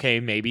 Like, okay,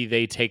 maybe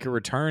they take a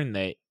return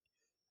that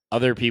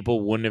other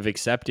people wouldn't have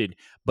accepted,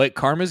 but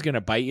karma's going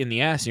to bite you in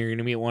the ass and you're going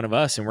to meet one of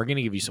us and we're going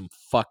to give you some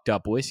fucked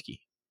up whiskey.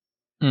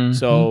 Mm-hmm.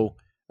 So,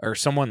 or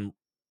someone,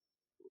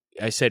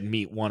 I said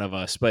meet one of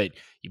us, but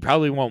you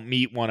probably won't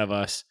meet one of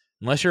us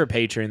unless you're a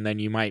patron. Then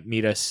you might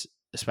meet us,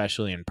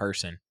 especially in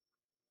person,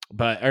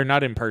 or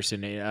not in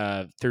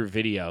person, through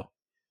video,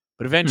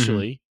 but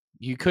eventually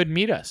you could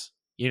meet us,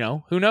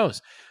 who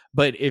knows?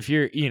 But if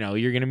you're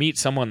going to meet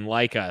someone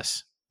like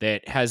us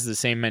that has the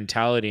same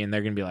mentality and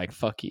they're going to be like,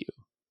 fuck you,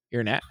 you're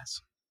an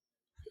ass.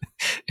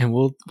 And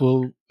we'll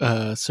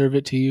serve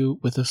it to you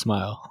with a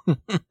smile.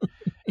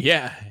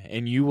 Yeah.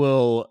 And you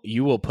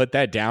will put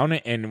that down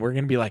and we're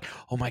going to be like,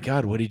 oh my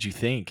God, what did you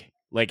think?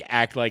 Like,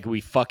 act like we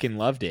fucking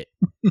loved it.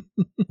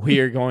 We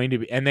are going to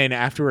be, and then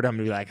afterward, I'm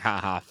going to be like,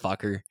 haha,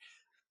 fucker.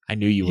 I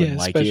knew you wouldn't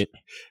like it.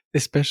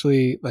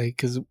 Especially like,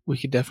 cause we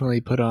could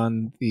definitely put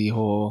on the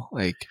whole,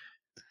 like,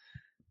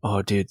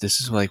 oh dude,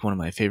 this is like one of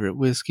my favorite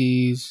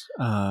whiskeys.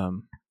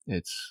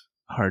 It's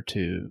hard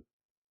to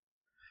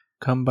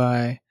come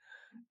by,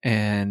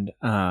 and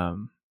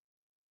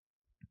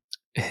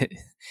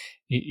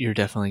you're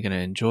definitely going to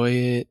enjoy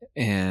it,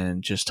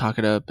 and just talk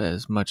it up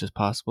as much as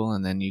possible.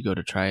 And then you go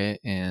to try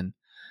it, and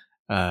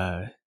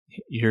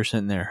you're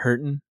sitting there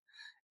hurting.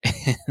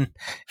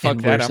 Fuck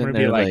that! I'm going to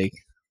be like,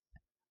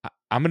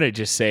 I'm going to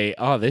just say,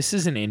 oh, this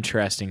is an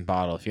interesting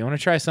bottle. If you want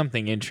to try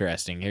something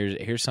interesting,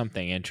 here's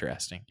something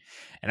interesting.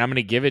 And I'm going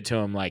to give it to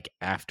him I'm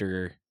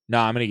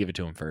going to give it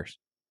to him first.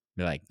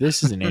 Be like,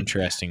 this is an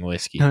interesting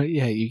whiskey. No,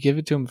 yeah, you give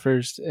it to them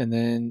first, and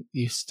then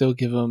you still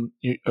give them,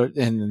 and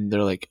then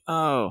they're like,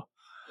 oh,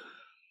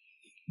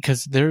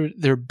 because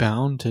they're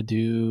bound to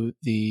do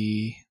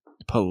the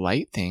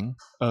polite thing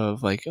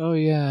of like, oh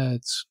yeah,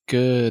 it's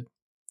good,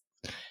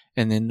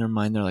 and then in their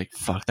mind they're like,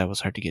 fuck, that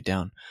was hard to get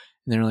down,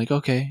 and they're like,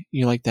 okay,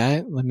 you like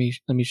that? Let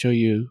me show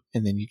you,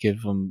 and then you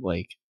give them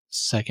like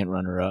second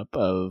runner up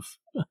of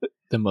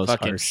the most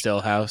Fucking harsh.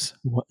 Stillhouse.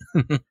 What-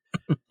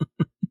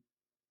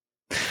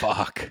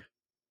 Fuck.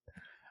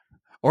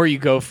 Or you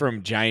go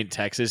from Giant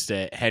Texas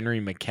to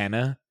Henry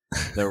McKenna,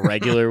 the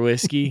regular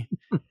whiskey,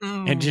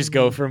 and just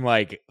go from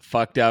like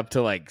fucked up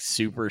to like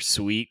super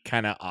sweet,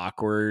 kind of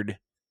awkward.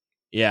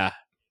 Yeah.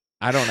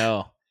 I don't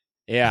know.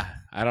 Yeah.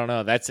 I don't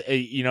know. That's,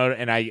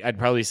 and I'd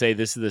probably say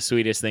this is the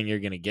sweetest thing you're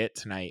going to get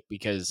tonight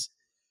because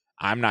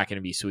I'm not going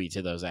to be sweet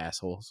to those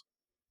assholes.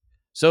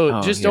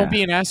 So just don't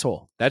be an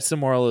asshole. That's the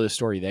moral of the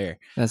story there.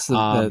 That's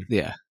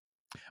yeah.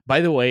 By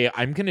the way,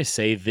 I'm gonna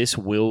say this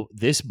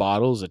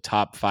bottle is a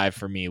top 5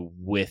 for me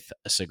with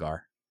a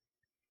cigar.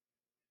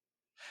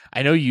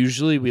 I know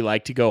usually we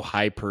like to go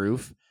high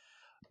proof,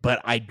 but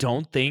I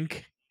don't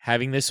think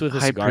having this with a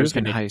cigar is proof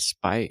and gonna high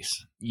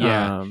spice.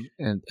 Yeah.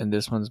 And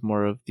this one's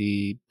more of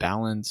the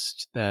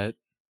balanced that.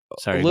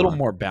 Sorry, a little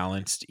more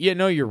balanced. Yeah,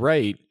 no, you're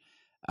right.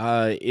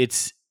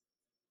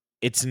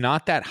 It's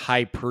not that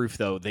high proof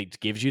though that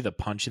gives you the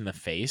punch in the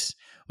face,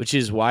 which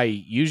is why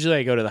usually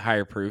I go to the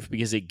higher proof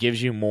because it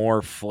gives you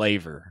more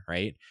flavor,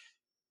 right?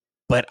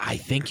 But I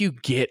think you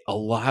get a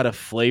lot of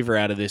flavor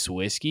out of this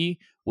whiskey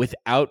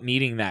without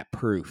needing that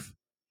proof.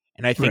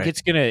 And I think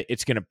it's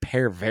gonna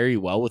pair very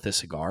well with a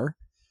cigar.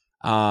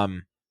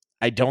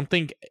 I don't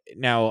think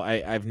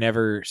I've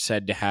never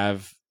said to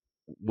have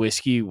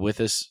whiskey with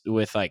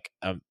like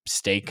a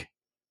steak.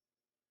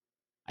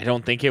 I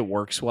don't think it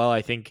works well.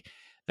 I think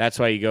that's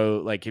why you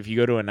go, like, if you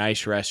go to a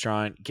nice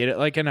restaurant, get it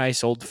like a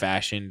nice old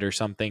fashioned or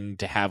something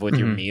to have with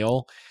your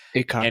meal.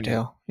 A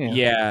cocktail. And,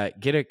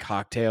 get a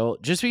cocktail.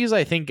 Just because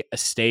I think a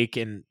steak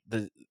and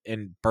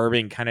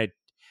bourbon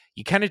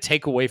you kind of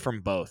take away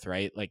from both,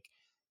 right? Like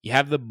you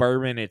have the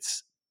bourbon, it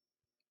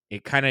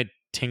kind of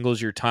tingles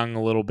your tongue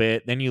a little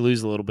bit. Then you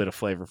lose a little bit of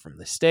flavor from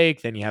the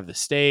steak. Then you have the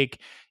steak.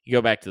 You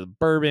go back to the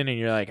bourbon and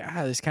you're like,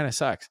 this kind of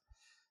sucks.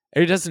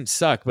 It doesn't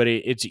suck, but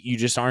it's you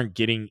just aren't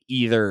getting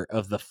either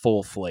of the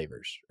full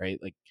flavors, right?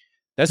 Like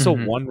that's the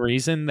one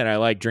reason that I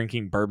like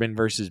drinking bourbon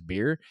versus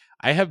beer.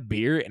 I have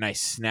beer and I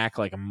snack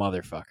like a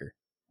motherfucker.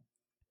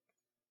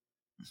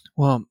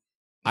 Well,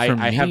 I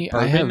have bourbon.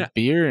 I have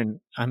beer and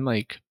I'm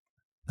like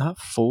not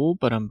full,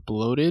 but I'm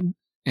bloated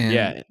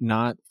and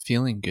not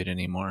feeling good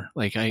anymore.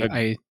 Like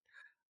I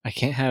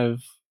can't have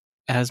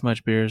as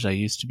much beer as I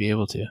used to be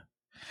able to.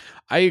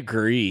 I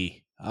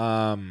agree.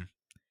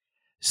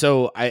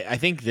 So I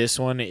think this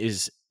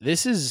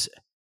is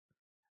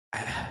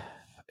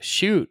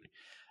shoot.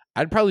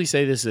 I'd probably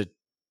say this is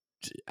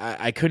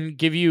I couldn't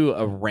give you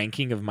a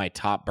ranking of my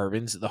top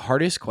bourbons. The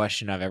hardest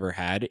question I've ever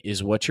had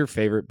is what's your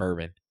favorite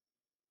bourbon?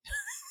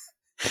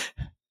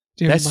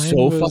 Dude, that's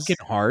so fucking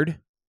hard.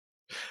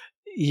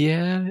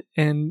 Yeah,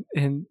 and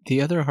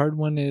the other hard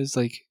one is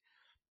like,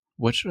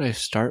 what should I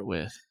start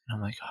with? And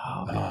I'm like,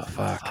 oh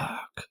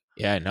fuck.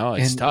 Yeah, no,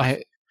 it's tough.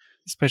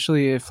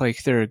 Especially if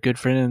like they're a good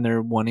friend and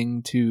they're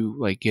wanting to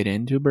like get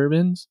into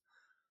bourbons.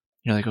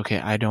 You're like, okay,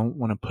 I don't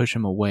want to push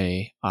them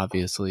away,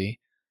 obviously,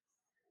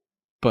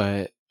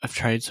 but I've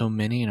tried so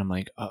many, and I'm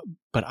like,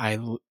 but I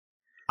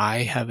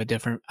might have a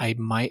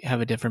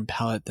different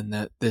palate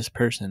than this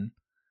person,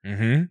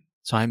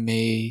 so I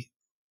may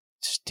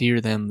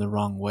steer them the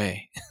wrong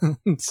way.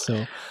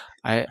 So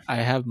I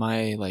have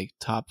my like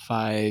top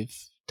 5,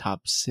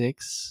 top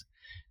 6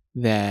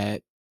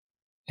 that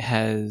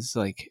has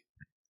like.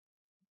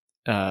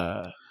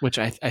 Which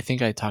I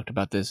think I talked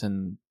about this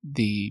in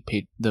the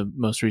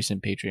most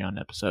recent Patreon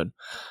episode.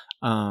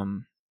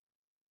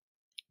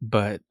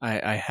 But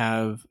I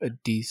have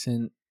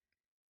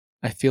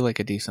I feel like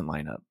a decent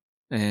lineup,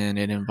 and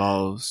it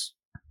involves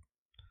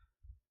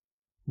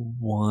 2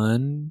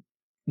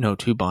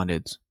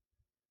 bondeds.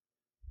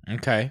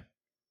 Okay.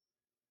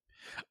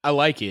 I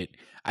like it.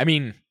 I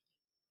mean,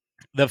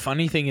 the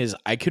funny thing is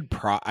I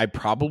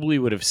probably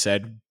would have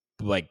said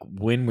like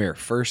when we were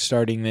first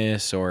starting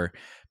this, or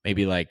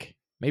maybe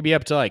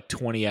up to like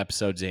 20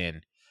 episodes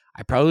in,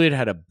 I probably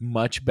had a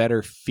much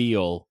better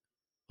feel,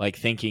 like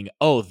thinking,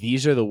 oh,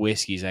 these are the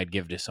whiskeys I'd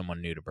give to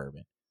someone new to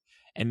bourbon.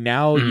 And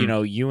now,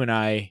 you and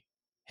I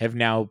have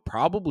now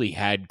probably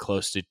had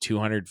close to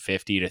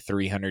 250 to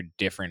 300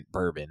 different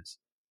bourbons.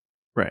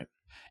 Right.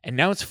 And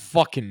now it's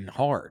fucking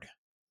hard.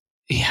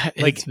 Yeah,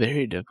 it's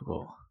very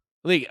difficult.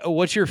 Like,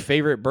 what's your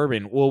favorite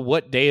bourbon? Well,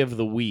 what day of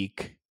the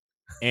week?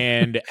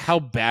 And how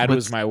bad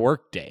was my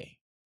work day?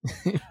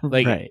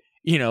 Like, right.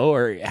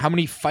 Or how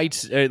many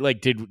fights,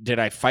 like, did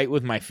I fight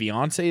with my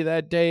fiance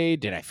that day?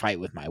 Did I fight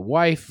with my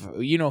wife?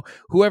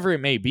 Whoever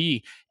it may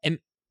be. And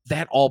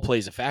that all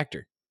plays a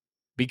factor,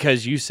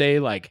 because you say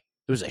like,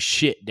 it was a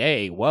shit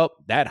day. Well,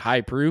 that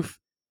high proof,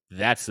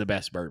 that's the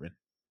best bourbon.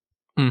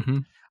 Mm-hmm.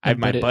 I have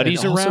my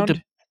buddies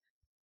around.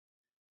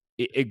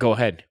 Go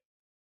ahead.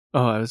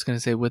 Oh, I was going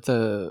to say with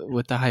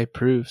the high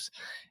proofs,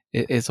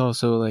 it's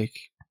also like,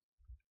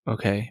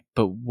 okay,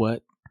 but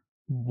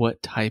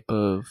what type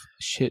of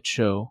shit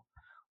show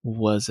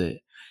was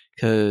it?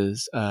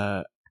 Because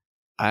I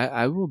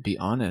will be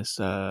honest,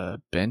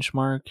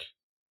 Benchmark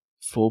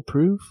full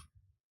proof,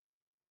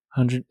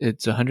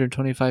 it's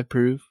 125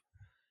 proof.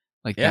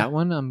 Like that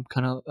one, I'm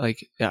kind of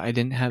like, I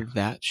didn't have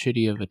that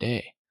shitty of a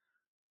day.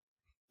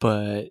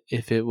 But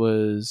if it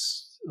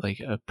was like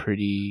a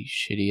pretty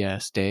shitty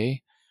ass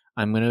day,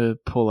 I'm gonna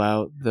pull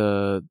out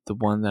the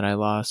one that I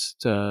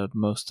lost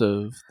most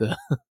of the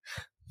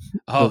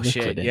Oh the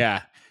shit, liquid in.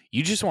 yeah.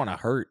 You just want to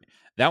hurt.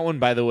 That one,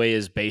 by the way,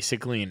 is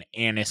basically an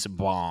anise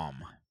bomb.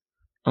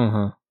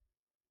 Uh-huh.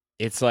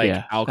 It's like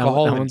Yeah,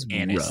 alcohol that and one's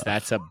anise. rough.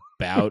 That's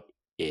about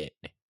it.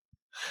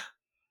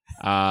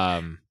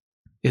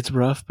 It's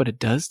rough, but it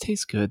does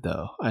taste good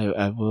though.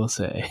 I will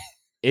say.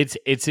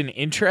 It's an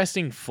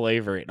interesting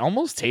flavor. It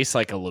almost tastes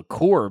like a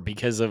liqueur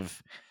because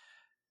of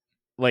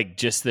like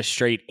just the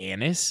straight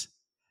anise.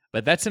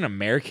 But that's an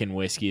American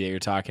whiskey that you're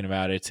talking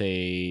about. It's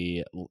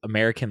a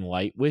American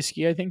light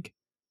whiskey, I think.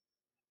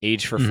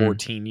 Aged for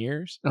 14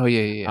 years. Oh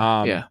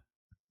yeah.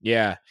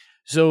 Yeah.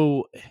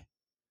 So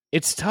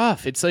it's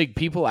tough. It's like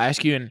people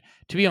ask you, and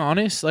to be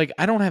honest, like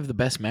I don't have the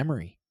best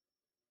memory.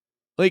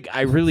 Like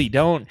I really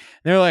don't.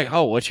 They're like,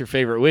 "Oh, what's your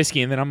favorite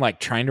whiskey?" And then I'm like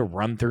trying to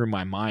run through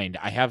my mind.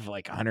 I have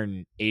like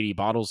 180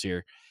 bottles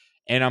here,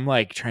 and I'm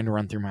like trying to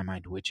run through my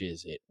mind. Which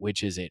is it?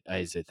 Which is it?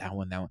 Is it that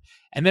one? That one?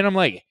 And then I'm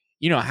like,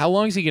 how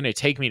long is it going to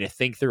take me to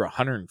think through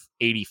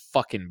 180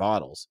 fucking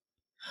bottles?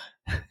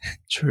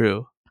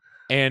 True.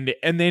 And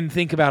then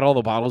think about all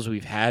the bottles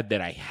we've had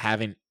that I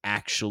haven't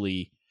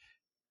actually,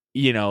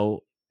 like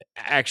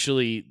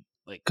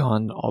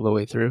Gone all the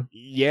way through.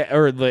 Yeah,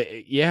 or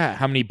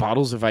how many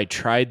bottles have I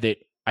tried that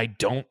I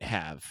don't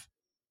have?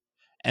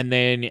 And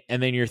then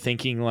you're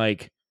thinking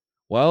like,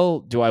 well,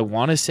 do I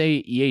want to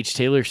say E.H.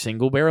 Taylor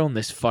single barrel and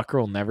this fucker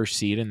will never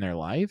see it in their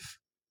life?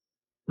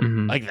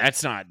 Mm-hmm. Like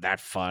that's not that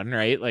fun,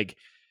 right? Like,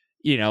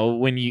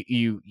 when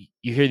you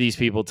hear these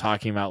people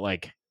talking about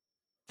like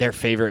their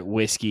favorite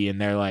whiskey and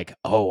they're like,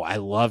 "Oh, I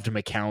loved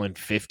Macallan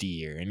 50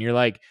 year." And you're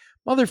like,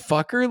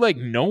 "Motherfucker, like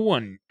no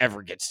one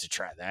ever gets to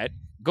try that.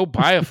 Go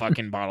buy a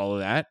fucking bottle of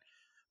that.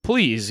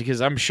 Please,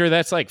 because I'm sure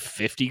that's like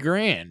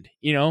 $50,000,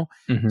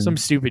 Mm-hmm. some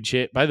stupid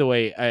shit." By the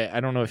way, I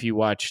don't know if you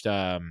watched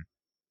Cobra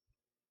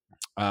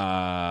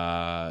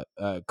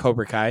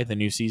Kai, the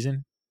new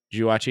season. Did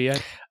you watch it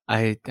yet?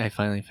 I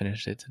finally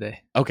finished it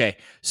today. Okay.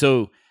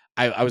 So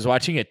I was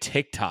watching a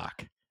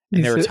TikTok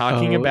and they were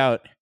talking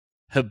about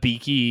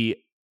Hibiki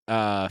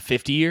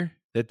 50 year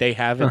that they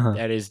have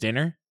at his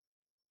dinner.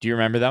 Do you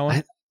remember that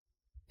one?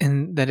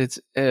 And that it's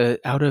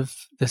out of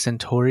the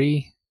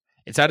Centauri.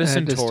 It's out of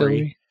Centauri.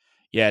 Distillery?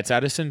 Yeah, it's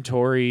out of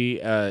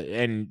Centauri.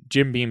 And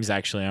Jim Beam's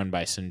actually owned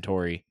by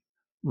Centauri.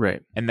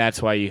 Right. And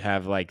that's why you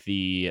have like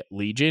the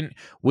Legion,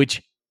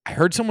 which I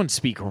heard someone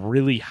speak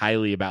really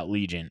highly about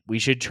Legion. We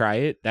should try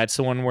it. That's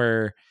the one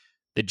where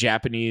the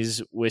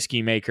Japanese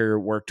whiskey maker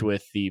worked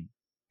with the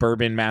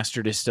bourbon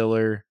master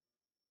distiller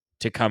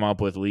to come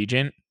up with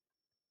Legion.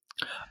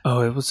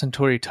 Oh, it was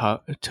Centauri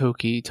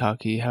Toki,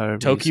 however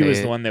Toki was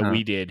it. The one that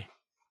we did.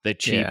 The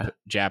cheap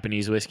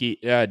Japanese whiskey.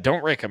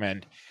 Don't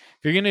recommend.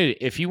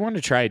 If you want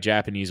to try a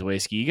Japanese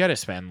whiskey, you got to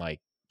spend like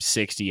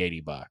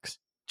 $60-$80.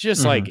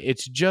 Just like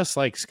it's just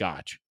like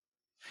Scotch.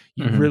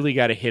 You really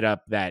got to hit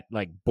up that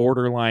like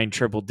borderline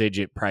triple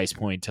digit price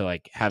point to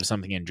like have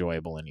something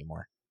enjoyable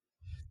anymore.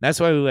 That's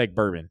why we like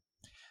bourbon.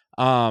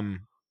 But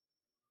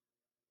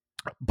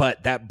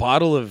that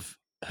bottle of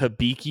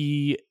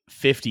Hibiki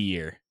 50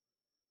 year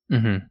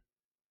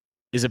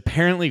is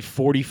apparently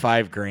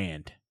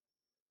 $45,000.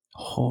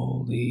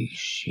 Holy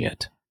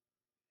shit.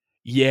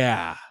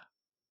 Yeah.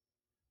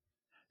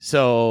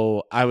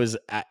 So I was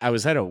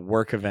at a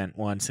work event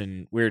once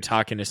and we were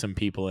talking to some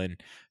people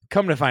and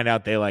come to find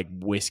out they like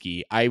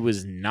whiskey. I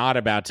was not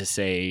about to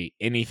say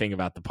anything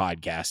about the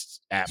podcast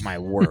at my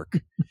work.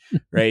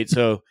 Right.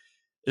 So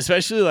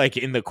especially like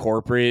in the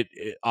corporate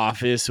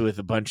office with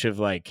a bunch of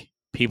like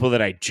people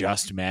that I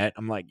just met,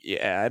 I'm like,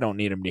 yeah, I don't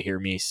need them to hear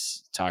me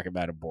talk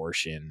about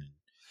abortion and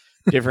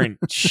different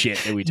shit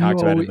that we talked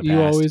about in the past.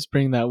 You always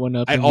bring that one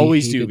up. I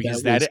always do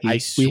because that I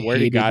swear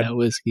to God, that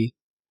whiskey.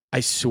 I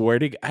swear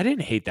to God, I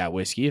didn't hate that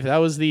whiskey. If that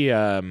was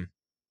the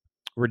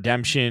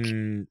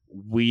Redemption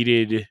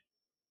weeded,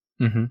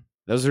 that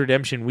was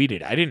Redemption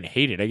weeded. I didn't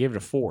hate it. I gave it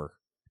a 4.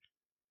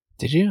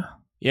 Did you?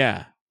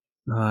 Yeah.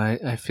 No,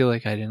 I feel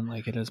like I didn't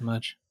like it as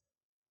much.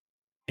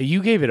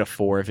 You gave it a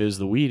 4 if it was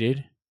the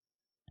weeded.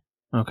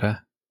 Okay.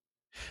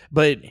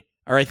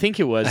 Or I think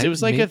it was. It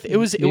was like it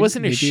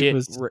wasn't a shit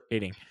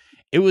rating.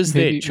 It was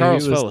that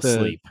Charles fell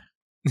asleep.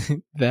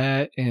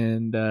 That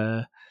and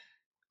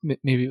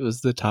maybe it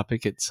was the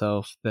topic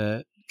itself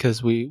that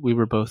because we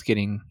were both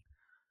getting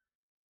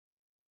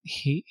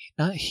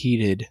not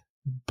heated,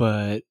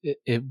 but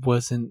it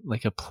wasn't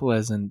like a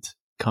pleasant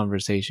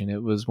conversation.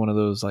 It was one of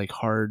those like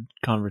hard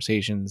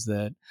conversations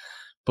that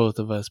both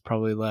of us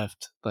probably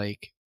left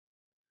like,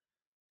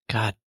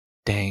 God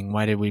dang,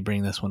 why did we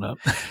bring this one up?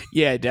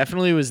 Yeah, it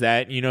definitely was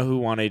that. You know who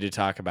wanted to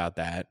talk about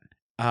that?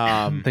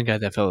 The guy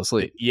that fell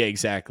asleep. Yeah,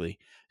 exactly.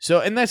 So,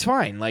 and that's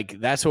fine. Like,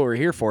 that's what we're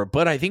here for.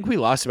 But I think we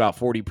lost about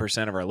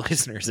 40% of our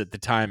listeners at the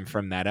time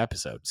from that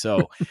episode.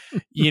 So,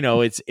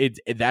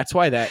 that's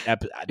why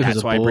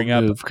that's why I bring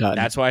up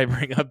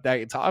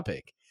that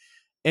topic.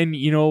 And,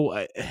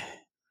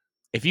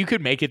 if you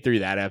could make it through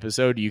that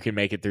episode, you can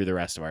make it through the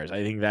rest of ours.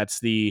 I think that's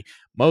the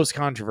most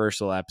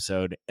controversial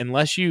episode,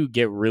 unless you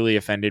get really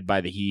offended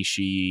by the he,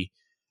 she,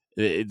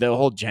 the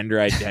whole gender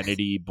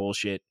identity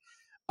bullshit.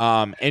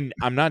 And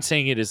I'm not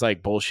saying it is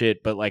like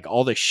bullshit, but like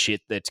all the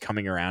shit that's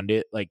coming around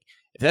it. Like,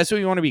 if that's what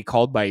you want to be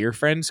called by your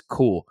friends,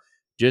 cool.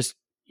 Just,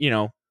 you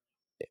don't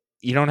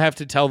have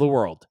to tell the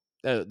world.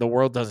 The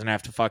world doesn't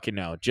have to fucking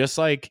know. Just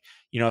like,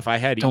 if I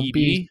had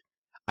ED,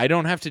 I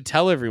don't have to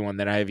tell everyone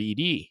that I have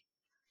ED.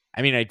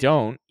 I mean, I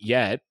don't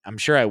yet. I'm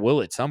sure I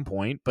will at some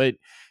point, but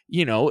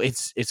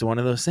it's one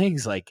of those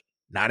things. Like,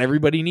 not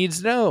everybody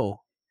needs to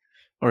know.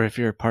 Or if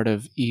you're a part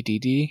of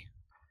EDD,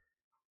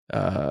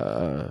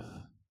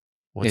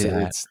 what's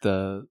that? It's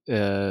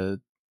the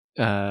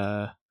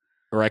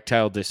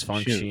erectile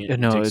dysfunction.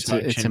 No,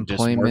 it's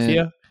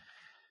employment.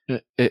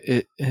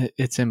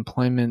 It's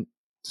employment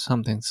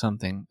something.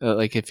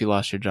 Like if you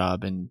lost your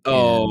job and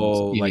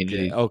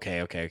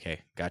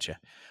okay, gotcha.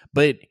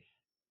 But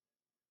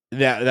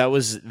that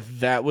was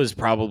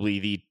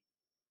probably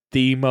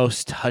the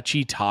most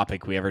touchy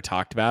topic we ever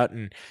talked about.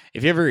 And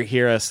if you ever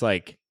hear us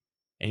like,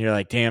 and you're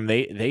like, damn,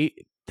 they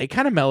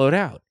kind of mellowed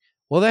out.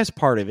 Well, that's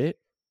part of it.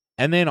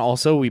 And then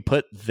also we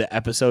put the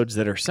episodes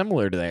that are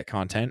similar to that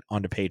content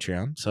onto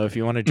Patreon. So if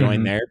you want to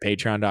join there,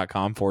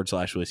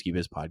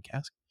 patreon.com/whiskeybiz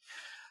podcast.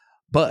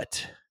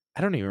 But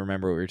I don't even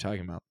remember what we were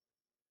talking about.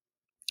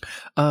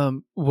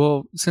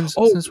 Well, since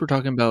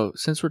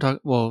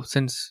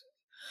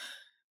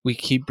we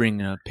keep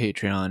bringing up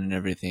Patreon and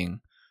everything,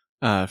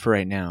 for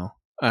right now,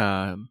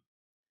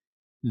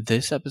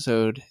 this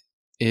episode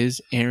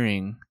is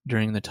airing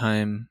during the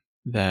time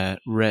that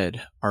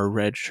our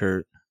red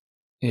shirt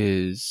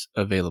is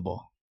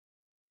available.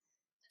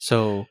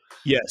 So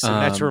yes, and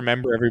that's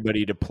Remember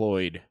Everybody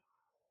Deployed.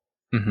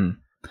 Mm-hmm.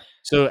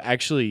 So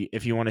actually,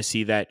 if you want to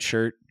see that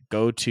shirt,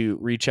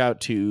 reach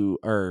out to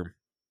or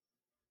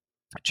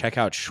check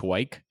out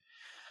Schweik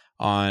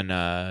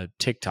on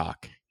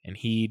TikTok, and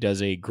he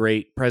does a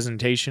great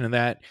presentation of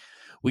that.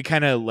 We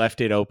kind of left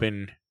it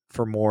open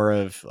for more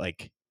of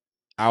like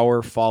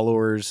our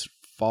followers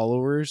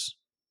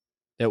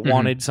that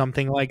wanted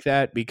something like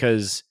that,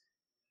 because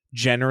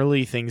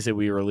generally things that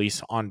we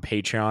release on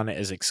Patreon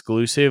as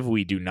exclusive,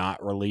 we do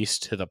not release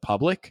to the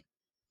public.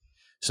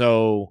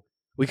 So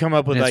we come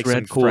up with like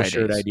some cool Fridays.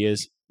 Shirt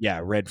ideas.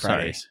 Yeah, Red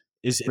Fridays.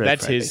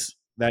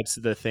 That's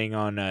the thing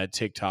on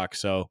TikTok.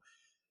 So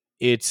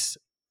it's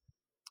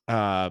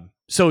so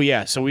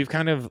we've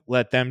kind of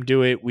let them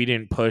do it. We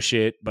didn't push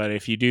it, but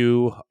if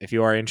you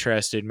are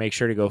interested, make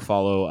sure to go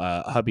follow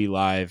Hubby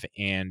Live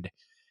and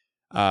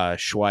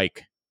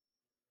Schweik.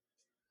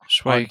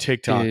 Schweik on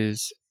TikTok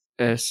is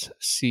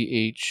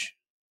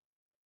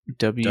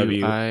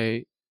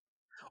SCHWI,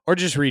 or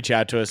just reach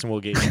out to us and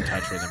we'll get you in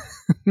touch with him.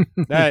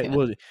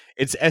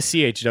 It's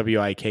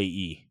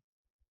SCHWIKE.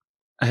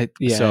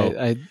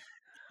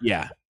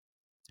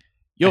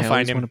 You'll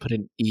find him. I want to put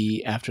an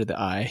E after the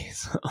I.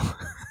 So.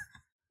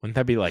 Wouldn't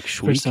that be like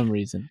Schweik? For some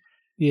reason.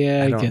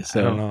 Yeah, I guess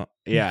so. I don't know.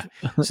 Yeah.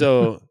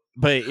 So,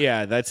 but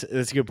yeah, that's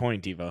a good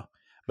point, Devo.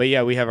 But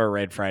yeah, we have our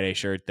Red Friday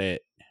shirt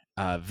that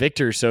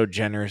Victor so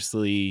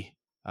generously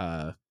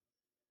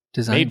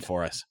made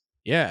for us.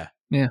 Yeah.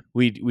 Yeah.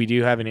 We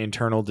do have an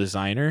internal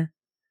designer.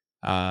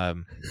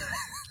 And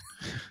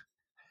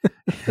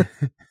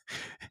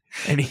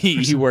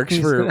he works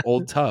for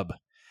Old Tub.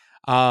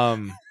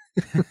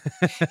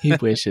 He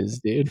wishes,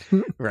 dude.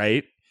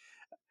 Right?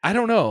 I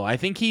don't know. I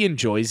think he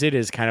enjoys it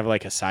as kind of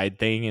like a side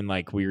thing, and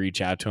like we reach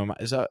out to him.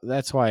 So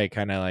that's why I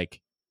kind of like,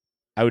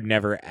 I would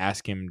never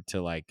ask him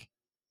to like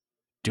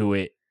do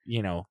it,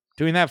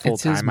 doing that full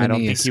time. I don't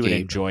think he would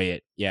enjoy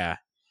it. Yeah.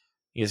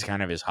 It's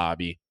kind of his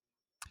hobby.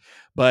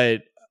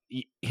 But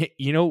I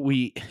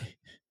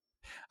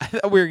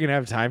thought we were going to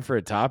have time for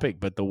a topic,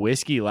 but the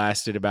whiskey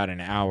lasted about an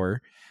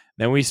hour.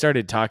 Then we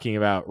started talking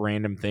about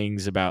random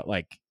things about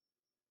like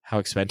how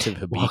expensive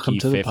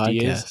Hibiki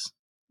 50 is.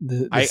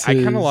 I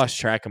kind of lost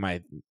track of my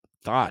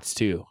thoughts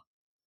too.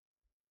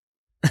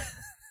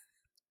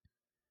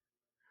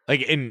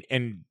 Like,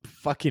 and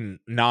fucking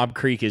Knob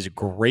Creek is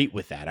great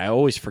with that. I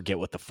always forget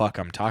what the fuck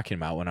I'm talking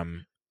about when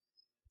I'm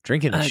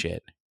drinking this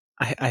shit.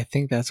 I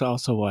think that's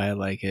also why I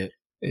like it,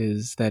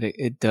 is that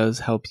it does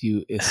help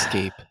you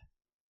escape.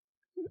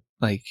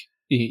 Like,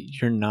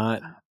 you're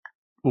not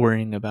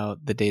worrying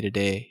about the day to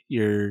day.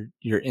 You're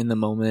in the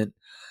moment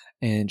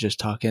and just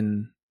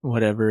talking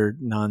whatever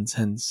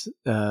nonsense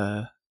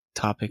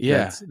topic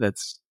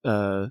that's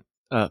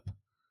up.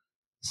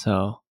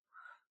 So,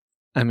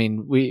 I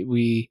mean,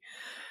 we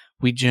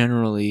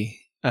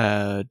generally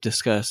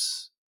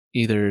discuss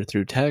either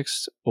through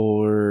text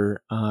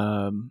or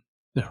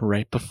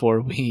right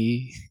before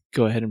we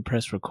go ahead and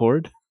press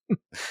record,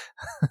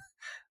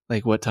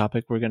 like what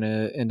topic we're going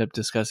to end up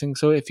discussing.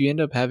 So if you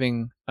end up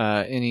having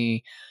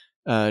any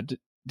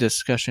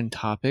discussion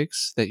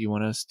topics that you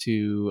want us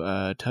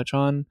to touch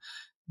on,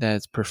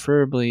 that's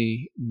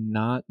preferably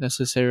not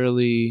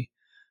necessarily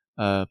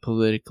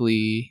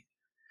politically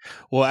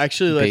well,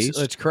 actually, based.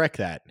 let's correct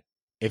that.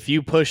 If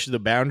you push the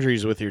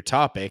boundaries with your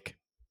topic,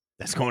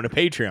 that's going to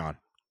Patreon.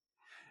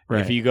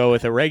 If you go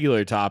with a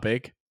regular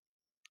topic,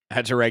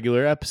 that's a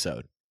regular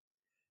episode.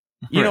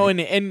 You know,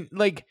 and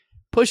like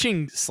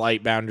pushing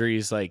slight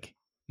boundaries, like,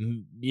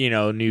 you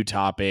know, new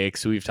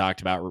topics. We've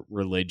talked about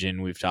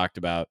religion. We've talked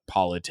about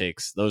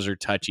politics. Those are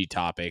touchy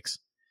topics.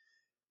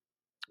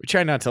 We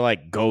try not to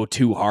like go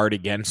too hard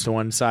against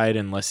one side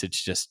unless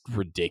it's just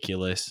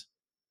ridiculous.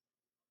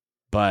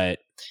 But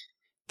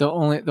the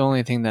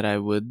only thing that I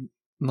would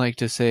like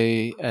to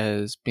say,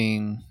 as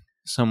being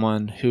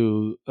someone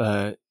who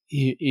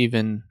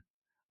even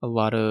a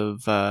lot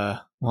of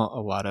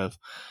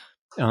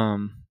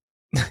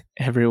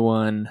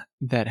everyone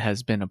that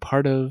has been a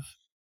part of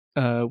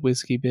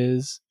Whiskey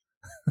Biz,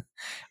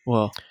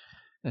 well,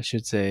 I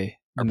should say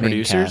our the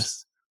producers. Main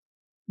cast.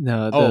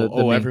 No, the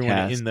main everyone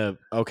cast in the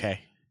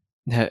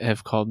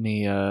have called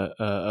me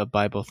a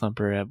Bible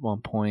thumper at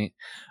one point,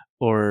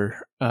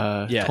 or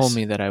Yes. told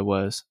me that I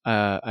was.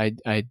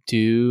 I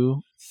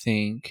do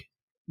think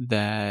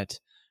that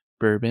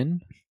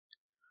bourbon /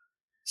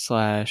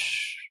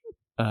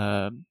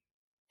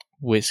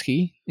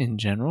 whiskey in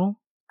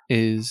general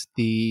is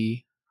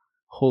the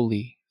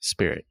Holy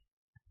Spirit.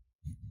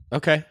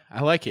 Okay,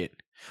 I like it.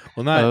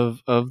 Well, not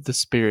of the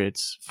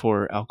spirits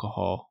for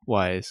alcohol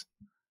wise,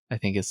 I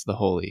think it's the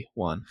holy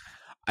one.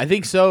 I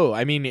think so.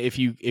 I mean, if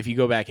you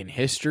go back in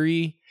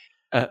history,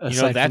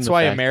 you know, that's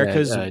why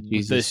America's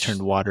Jesus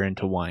turned water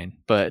into wine.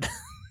 But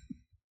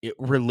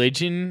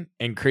religion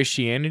and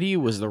Christianity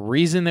was the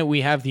reason that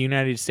we have the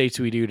United States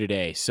we do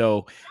today.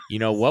 So, you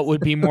know, what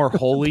would be more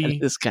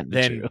holy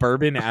than true.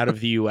 bourbon out of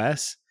the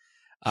U.S.?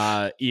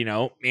 You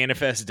know,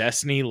 Manifest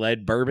Destiny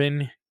led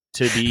bourbon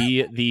to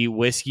be the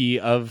whiskey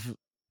of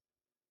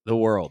the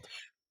world.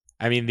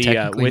 I mean,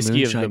 the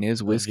whiskey of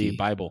the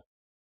Bible.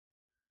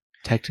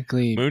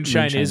 Technically,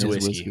 moonshine is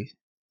whiskey.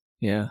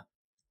 Yeah,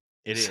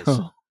 it is.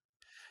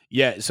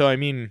 Yeah, so I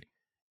mean,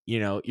 you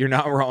know, you're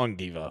not wrong,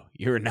 Devo.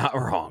 You're not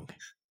wrong.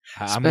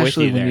 I'm with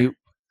you there.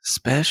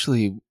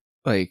 Especially,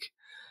 like,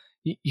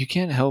 you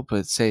can't help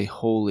but say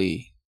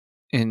holy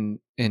in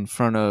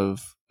front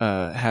of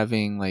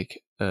having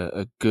like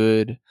a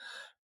good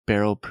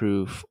barrel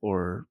proof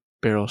or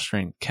barrel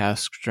strength,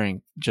 cask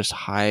strength, just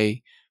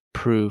high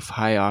proof,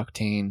 high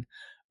octane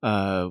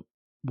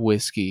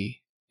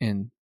whiskey,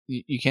 and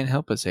you can't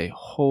help but say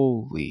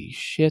holy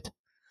shit.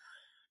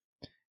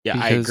 Yeah,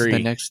 because I agree.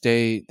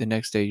 The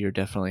next day you're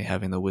definitely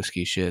having the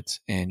whiskey shits,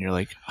 and you're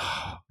like,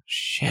 oh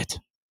shit,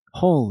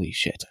 holy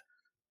shit.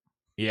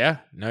 Yeah,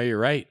 no, you're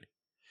right.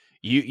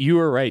 You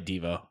were right,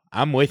 Devo.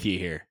 I'm with you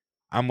here.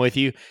 I'm with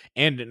you.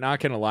 And not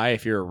gonna lie,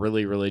 if you're a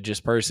really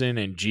religious person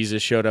and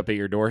Jesus showed up at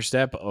your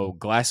doorstep, a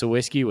glass of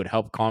whiskey would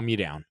help calm you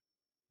down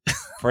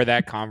for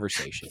that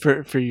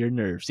conversation. for your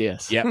nerves,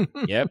 yes. Yep.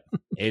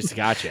 It's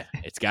got you.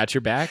 It's got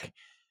your back.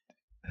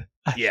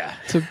 Yeah.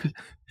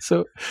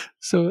 So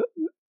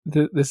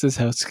this is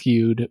how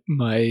skewed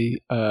my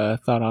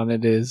thought on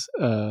it is.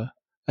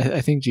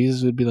 I think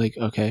Jesus would be like,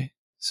 okay,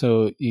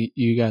 so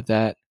you got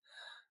that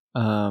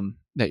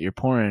that you're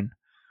pouring.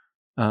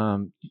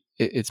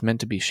 It's meant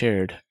to be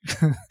shared.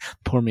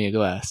 Pour me a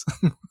glass.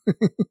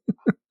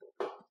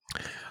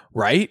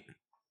 Right?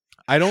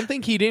 I don't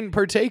think he didn't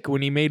partake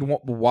when he made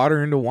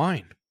water into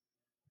wine.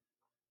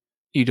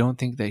 You don't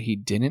think that he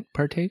didn't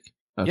partake?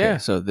 Okay, yeah.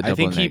 So the double I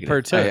think negative. He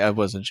partook. I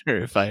wasn't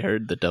sure if I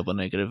heard the double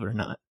negative or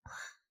not.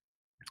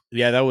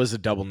 Yeah, that was a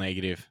double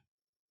negative.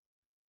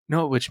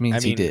 No, which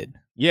means he did.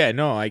 Yeah,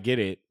 no, I get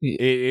it.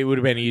 It would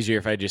have been easier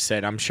if I just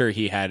said, I'm sure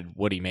he had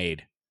what he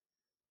made.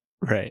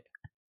 Right.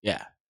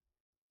 Yeah.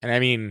 And I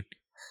mean,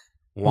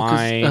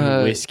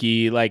 wine,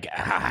 whiskey, like,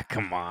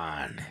 come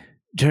on.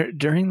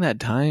 During that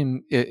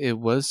time, it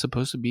was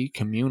supposed to be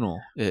communal.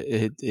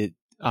 It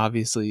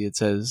obviously, it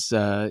says,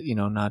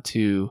 not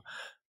to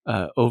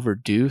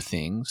overdo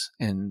things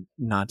and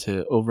not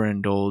to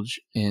overindulge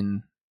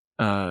in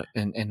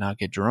and not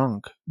get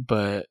drunk.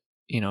 But,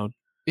 you know,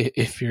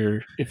 if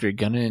you're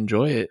gonna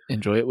enjoy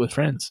it with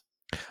friends.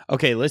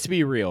 Okay, let's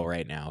be real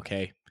right now.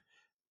 Okay.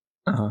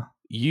 Uh-huh.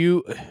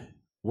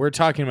 We're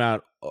talking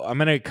about, I'm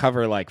going to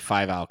cover like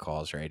 5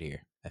 alcohols right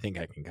here. I think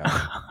I can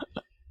cover.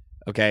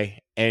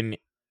 Okay. And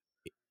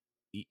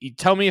you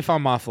tell me if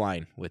I'm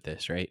offline with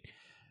this, right?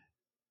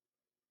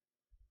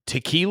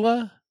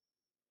 Tequila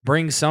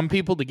brings some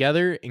people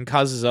together and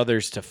causes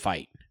others to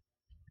fight.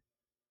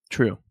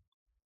 True.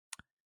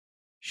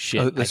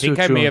 Shit. I think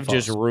I may have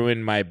just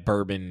ruined my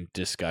bourbon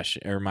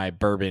discussion or my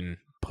bourbon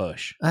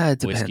push.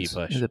 Whiskey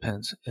push. It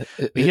depends.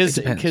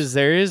 Because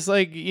there is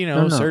like, you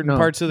know, certain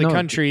parts of the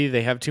country,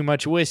 they have too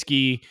much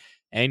whiskey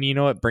and, you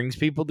know, it brings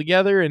people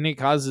together and it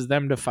causes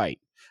them to fight.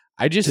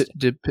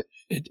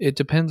 It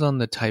depends on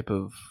the type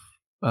of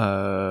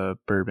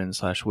bourbon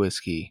 /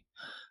 whiskey.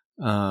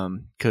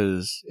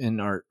 Because in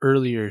our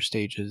earlier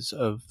stages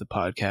of the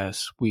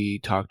podcast, we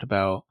talked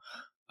about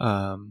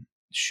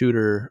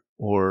shooter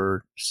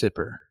or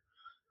sipper.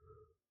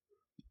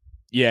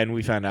 Yeah, and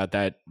we found out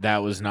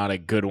that was not a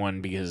good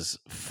one because,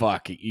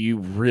 fuck, you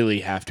really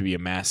have to be a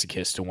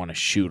masochist to want to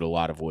shoot a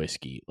lot of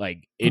whiskey.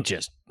 Like, it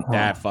just,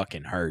 that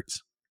fucking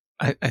hurts.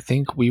 I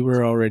think we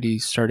were already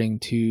starting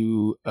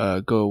to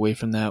go away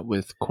from that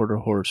with quarter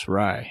horse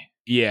rye.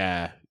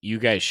 Yeah, you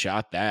guys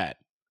shot that.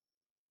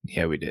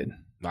 Yeah, we did.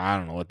 I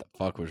don't know what the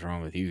fuck was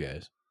wrong with you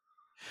guys.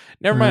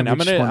 Never mind. We I'm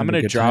just wanted a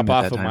gonna good drop time at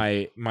off that of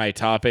time. my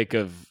topic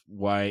of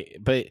why,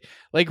 but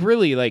like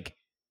really, like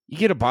you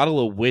get a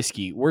bottle of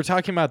whiskey. We're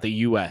talking about the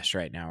U.S.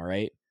 right now,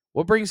 right?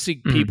 What brings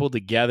people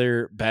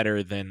together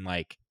better than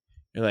like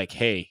you're like,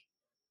 hey,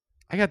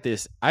 I got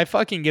this. I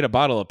fucking get a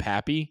bottle of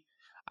Pappy.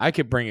 I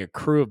could bring a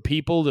crew of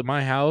people to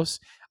my house.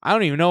 I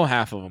don't even know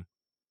half of them.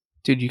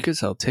 Dude, you could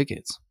sell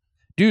tickets.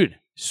 Dude,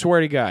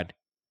 swear to God.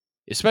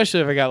 Especially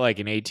if I got like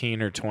an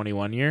 18 or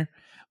 21 year.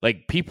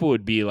 Like people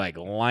would be like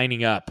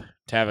lining up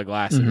to have a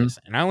glass of this.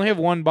 And I only have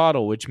one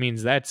bottle, which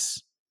means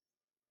that's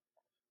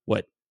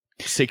what,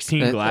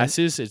 16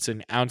 glasses? It's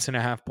an ounce and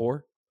a half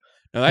pour.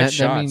 No, that's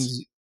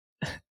shots.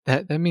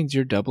 That means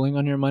you're doubling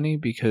on your money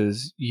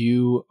because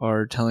you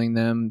are telling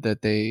them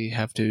that they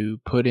have to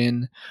put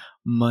in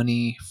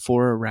money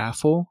for a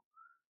raffle,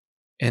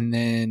 and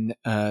then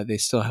they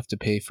still have to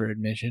pay for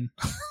admission.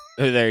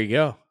 There you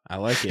go. I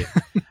like it.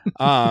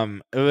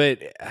 But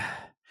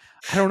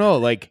I don't know.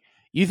 Like,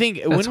 you think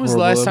That's when was the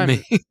last time?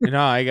 me.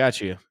 No, I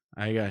got you.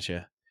 When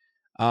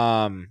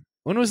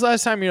was the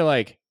last time you're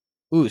like,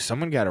 ooh,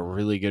 someone got a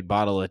really good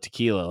bottle of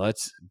tequila.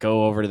 Let's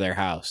go over to their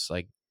house.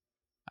 Like,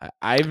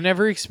 I've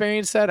never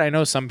experienced that. I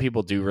know some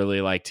people do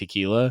really like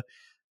tequila.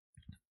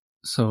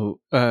 So,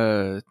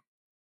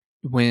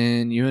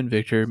 when you and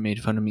Victor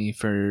made fun of me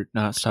for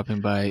not stopping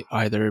by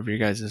either of your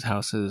guys'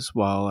 houses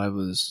while I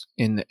was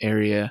in the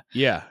area,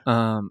 yeah,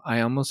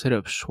 I almost hit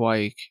up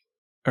Schweik,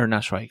 or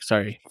not Schweik,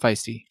 sorry,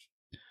 Feisty.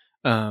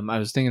 I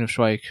was thinking of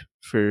Schweik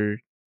for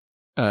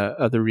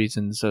other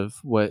reasons of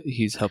what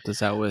he's helped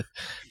us out with,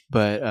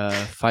 but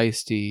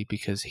Feisty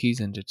because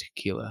he's into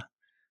tequila.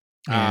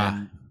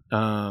 And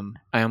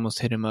I almost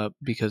hit him up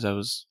because I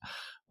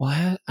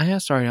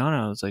asked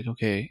Ariana, I was like,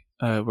 okay,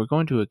 we're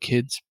going to a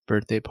kid's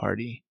birthday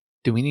party.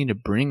 Do we need to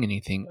bring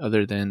anything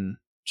other than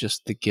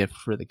just the gift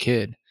for the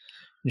kid?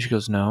 And she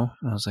goes, no.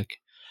 And I was like,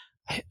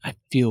 I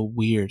feel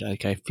weird.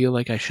 Like, I feel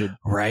like I should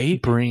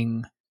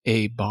bring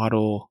a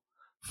bottle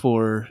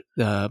for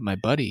my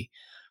buddy.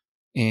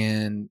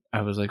 And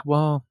I was like,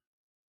 well,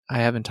 I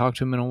haven't talked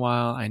to him in a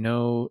while. I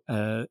know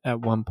at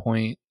one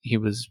point he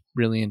was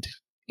really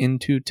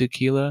into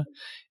tequila,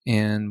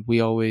 and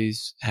we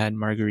always had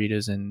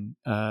margaritas and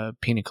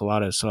pina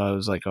coladas. So I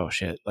was like, oh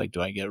shit, like,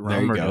 do I get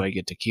rum or do I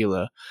get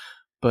tequila?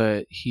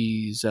 But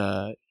he's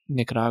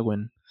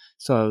Nicaraguan,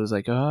 so I was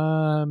like,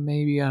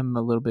 maybe I'm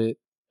a little bit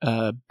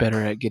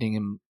better at getting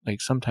him like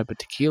some type of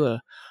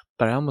tequila.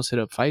 But I almost hit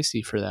up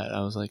Feisty for that.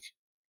 I was like,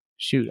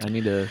 shoot, I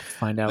need to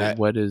find out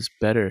what is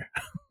better.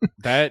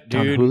 That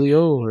dude, Don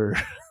Julio, or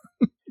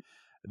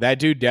that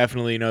dude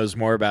definitely knows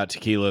more about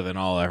tequila than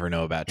I'll ever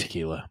know about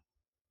tequila.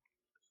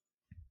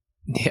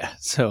 Yeah.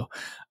 So,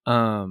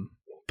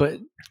 but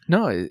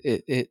no,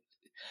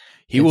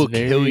 he will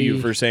kill you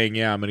for saying,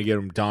 yeah, I'm going to get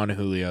him Don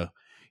Julio.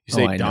 You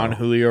say Don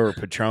Julio or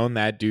Patron,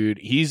 that dude,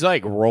 he's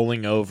like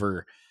rolling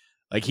over.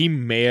 Like he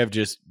may have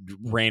just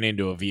ran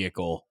into a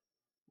vehicle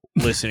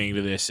listening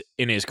to this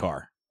in his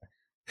car.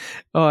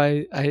 Oh,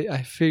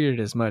 I figured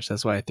as much.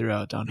 That's why I threw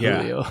out Don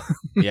Julio.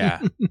 Yeah.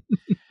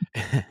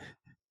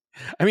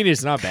 I mean,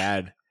 it's not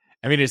bad.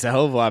 I mean, it's a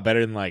hell of a lot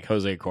better than like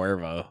Jose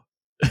Cuervo.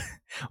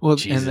 Well,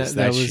 Jesus,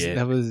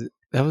 and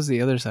that was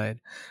the other side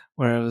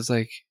where I was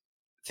like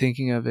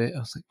thinking of it. I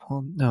was like,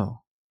 well,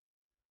 no,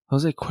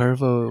 Jose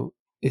Cuervo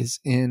is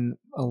in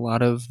a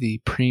lot of the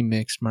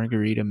pre-mixed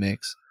margarita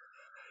mix,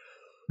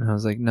 and I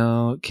was like,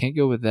 no, can't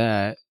go with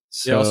that.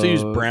 So they also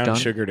use brown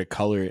sugar to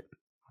color it.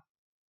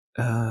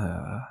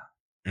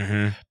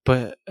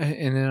 But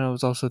and then I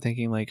was also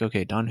thinking like,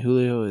 okay, Don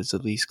Julio is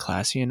at least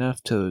classy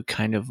enough to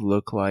kind of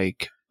look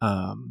like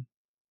the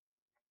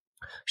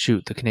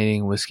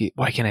Canadian whiskey.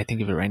 Why can't I think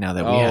of it right now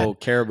that we had?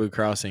 Caribou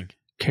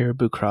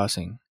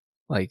Crossing.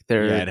 Like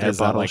their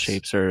bottle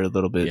shapes are a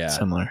little bit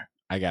similar.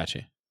 I got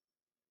you.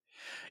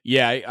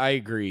 Yeah, I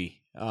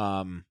agree.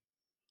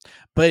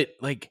 But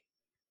like,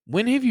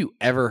 when have you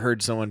ever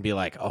heard someone be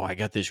like, "Oh, I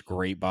got this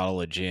great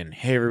bottle of gin.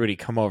 Hey, everybody,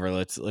 come over.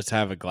 Let's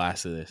have a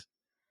glass of this."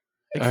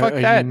 Like, fuck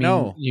that.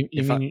 No.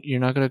 You mean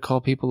you're not going to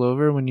call people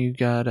over when you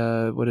got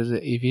what is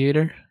it,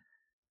 Aviator?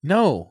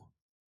 No,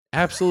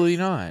 absolutely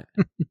not.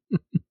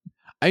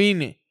 I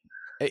mean,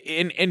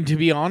 and to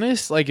be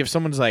honest, like if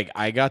someone's like,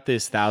 I got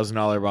this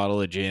 $1,000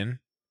 bottle of gin,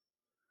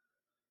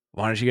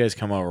 why don't you guys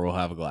come over? We'll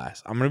have a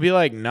glass. I'm going to be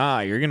like, nah,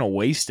 you're going to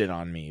waste it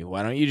on me.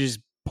 Why don't you just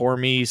pour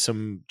me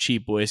some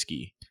cheap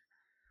whiskey?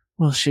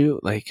 Well,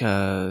 shoot, like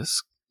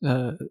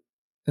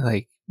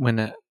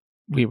when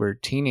we were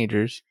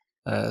teenagers,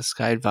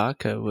 Sky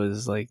Vodka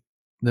was like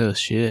the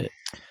shit.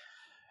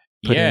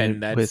 Put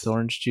in with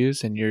orange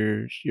juice and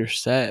you're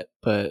set.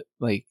 But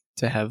like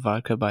to have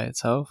vodka by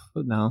itself,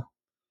 no.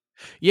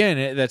 Yeah,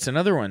 and that's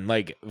another one.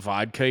 Like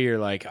vodka, you're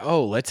like,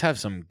 oh, let's have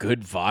some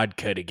good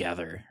vodka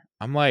together.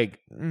 I'm like,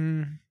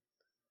 why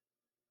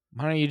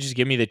don't you just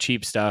give me the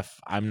cheap stuff?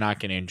 I'm not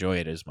going to enjoy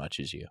it as much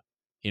as you.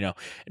 You know,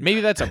 and maybe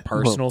that's a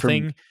personal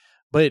thing.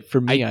 But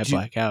For me, I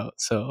black out.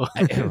 So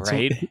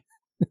right.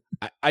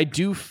 I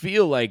do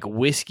feel like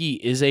whiskey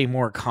is a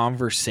more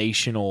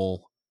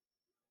conversational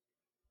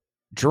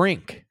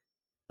drink.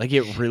 Like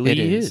it really It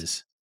is.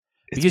 is.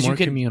 It's Because more you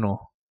can,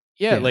 communal.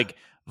 yeah, like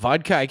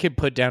vodka, I could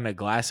put down a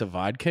glass of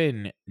vodka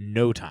in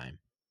no time.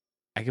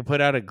 I could put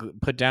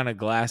down a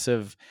glass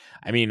of,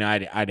 I mean,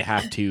 I'd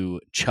have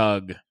to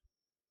chug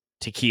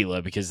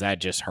tequila because that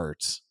just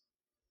hurts.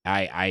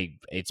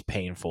 It's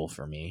painful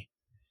for me.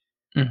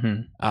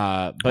 Mm-hmm.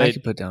 But I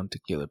could put down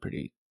tequila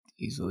pretty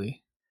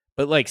easily.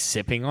 But like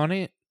sipping on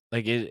it,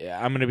 like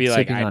I'm gonna be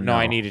Sipping like, on no,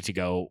 I no. needed to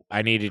go.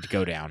 I needed to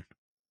go down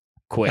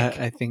quick.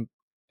 I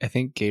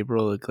think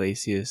Gabriel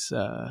Iglesias,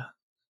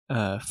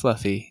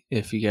 Fluffy,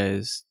 if you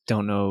guys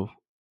don't know,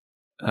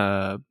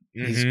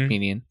 he's a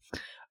comedian.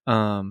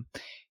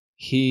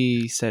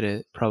 He said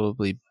it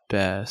probably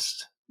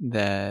best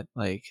that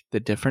like the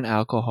different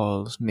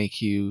alcohols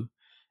make you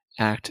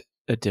act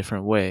a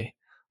different way.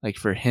 Like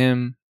for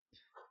him,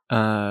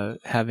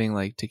 having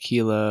like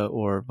tequila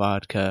or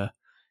vodka,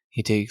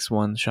 he takes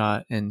one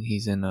shot and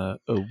he's in a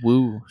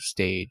woo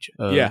stage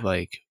of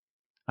like,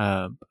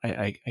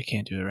 I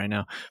can't do it right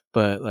now,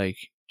 but like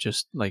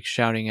just like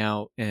shouting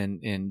out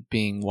and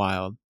being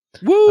wild,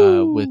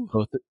 with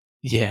both.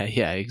 Yeah,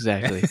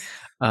 exactly.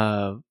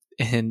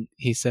 And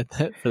he said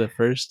that for the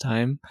first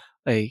time,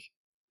 like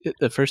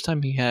the first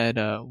time he had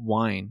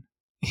wine,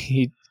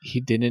 he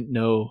didn't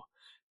know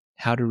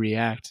how to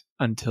react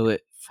until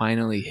it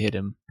finally hit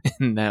him,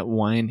 and that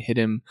wine hit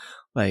him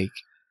like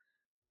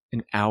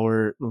an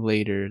hour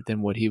later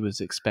than what he was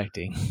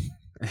expecting,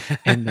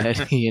 and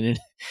that he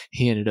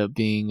ended up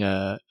being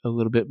a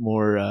little bit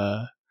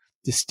more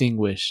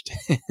distinguished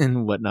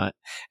and whatnot.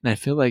 And I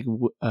feel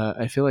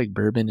like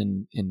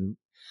bourbon and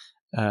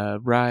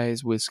rye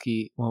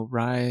whiskey,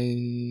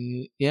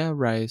 rye,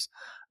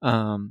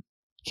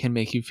 can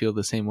make you feel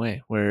the same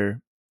way, where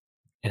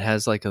it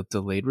has like a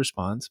delayed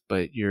response,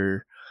 but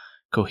you're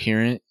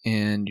coherent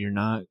and you're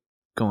not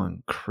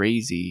going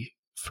crazy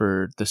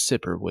for the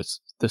sipper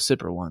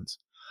ones.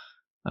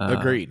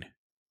 Agreed.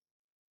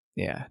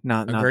 Yeah,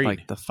 not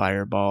like the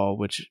Fireball,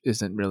 which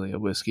isn't really a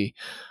whiskey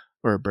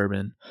or a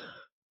bourbon,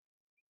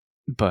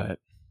 but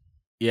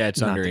yeah, it's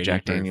not under the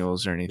Jack 80 proof.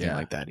 Daniels or anything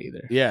like that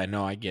either. Yeah,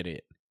 no, I get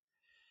it.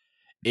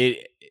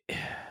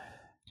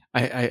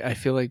 I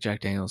feel like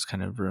Jack Daniels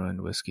kind of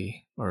ruined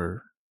whiskey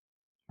or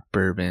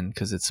bourbon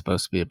because it's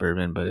supposed to be a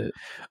bourbon, but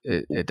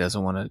it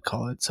doesn't want to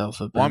call itself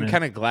a bourbon. Well, I'm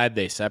kind of glad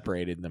they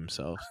separated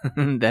themselves.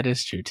 That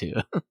is true too.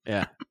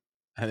 Yeah,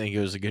 I think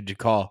it was a good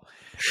call.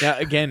 Now,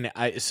 again,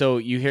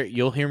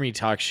 you'll hear me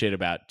talk shit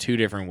about two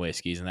different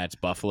whiskeys, and that's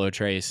Buffalo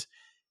Trace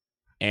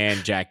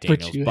and Jack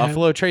Daniels.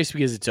 Buffalo Trace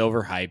because it's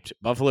overhyped.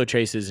 Buffalo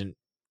Trace isn't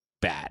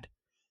bad.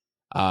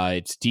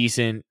 It's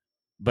decent,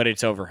 but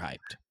it's overhyped.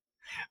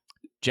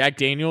 Jack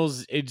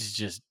Daniels, it's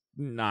just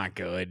not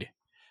good.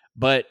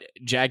 But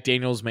Jack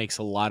Daniels makes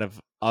a lot of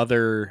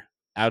other,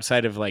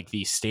 outside of like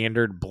the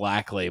standard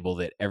black label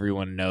that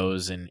everyone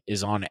knows and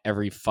is on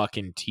every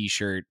fucking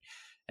t-shirt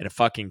at a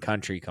fucking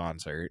country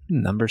concert.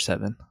 Number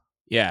 7.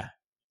 Yeah.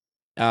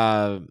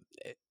 They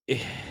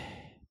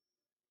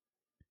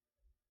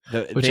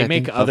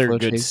make other Buffalo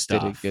good Trace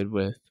stuff. Did it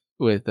good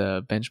with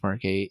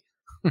Benchmark 8.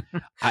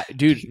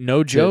 Dude,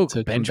 no joke.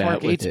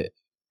 Benchmark 8's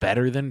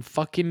better than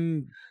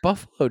fucking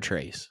Buffalo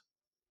Trace.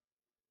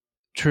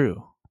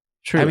 True.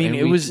 I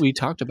mean, we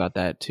talked about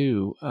that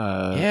too.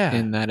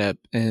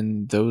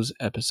 In those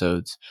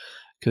episodes,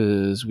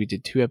 because we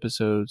did 2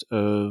 episodes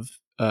of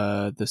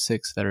the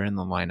 6 that are in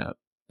the lineup.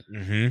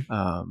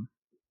 Mm-hmm.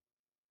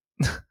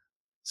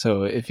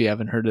 So if you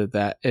haven't heard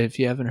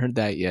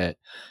that yet,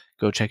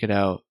 go check it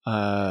out.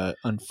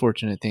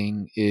 Unfortunate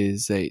thing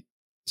is that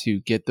to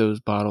get those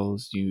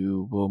bottles,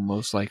 you will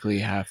most likely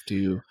have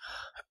to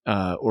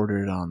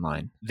order it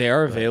online. They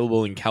are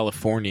available in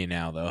California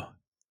now, though.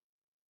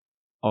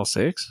 All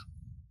 6?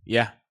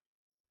 Yeah.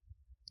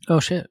 Oh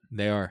shit.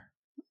 They are.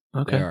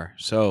 Okay. They are.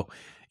 So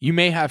you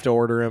may have to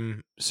order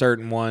them.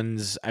 Certain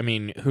ones. I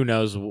mean, who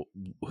knows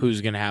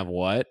who's gonna have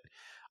what?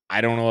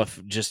 I don't know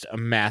if just a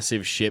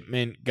massive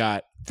shipment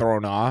got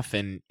thrown off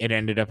and it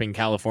ended up in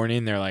California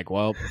and they're like,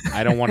 well,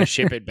 I don't want to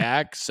ship it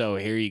back, so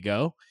here you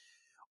go.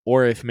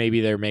 Or if maybe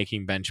they're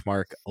making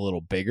Benchmark a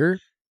little bigger.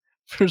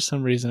 For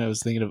some reason, I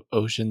was thinking of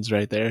Oceans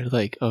right there.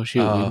 Like, oh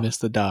shoot, we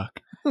missed the dock.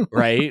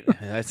 Right?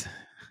 That's.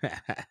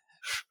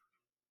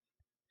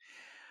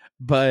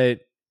 But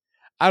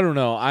I don't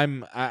know.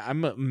 I'm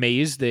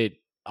amazed that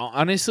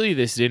honestly,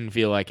 this didn't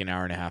feel like an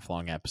hour and a half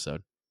long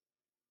episode.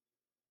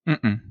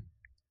 Mm-mm.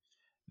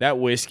 That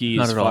whiskey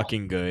is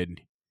fucking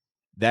good.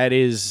 That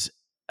is,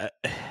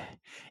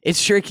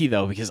 it's tricky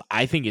though because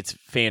I think it's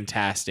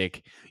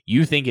fantastic.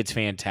 You think it's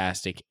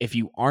fantastic. If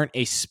you aren't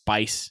a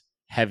spice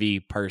heavy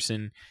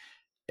person,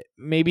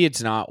 maybe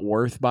it's not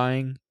worth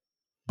buying.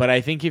 But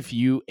I think if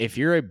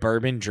you're a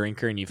bourbon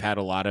drinker and you've had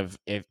a lot of,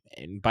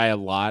 and by a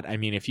lot, I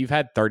mean if you've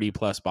had 30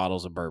 plus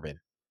bottles of bourbon,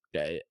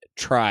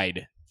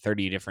 tried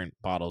 30 different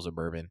bottles of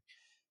bourbon,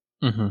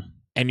 mm-hmm.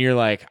 and you're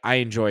like, I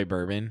enjoy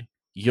bourbon,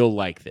 you'll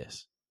like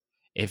this.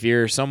 If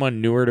you're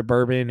someone newer to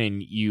bourbon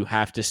and you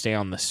have to stay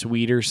on the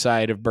sweeter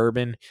side of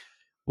bourbon,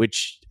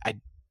 which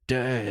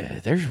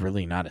there's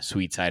really not a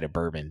sweet side of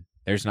bourbon.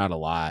 There's not a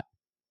lot.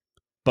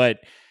 But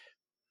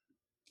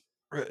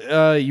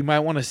you might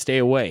want to stay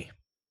away.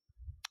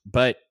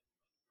 But,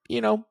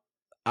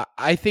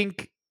 I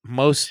think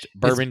most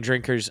bourbon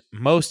drinkers,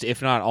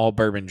 if not all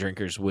bourbon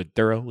drinkers, would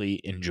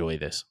thoroughly enjoy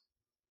this.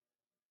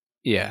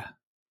 Yeah,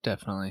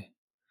 definitely.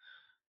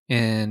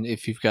 And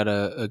if you've got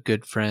a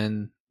good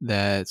friend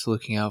that's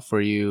looking out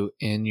for you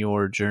in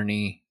your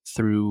journey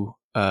through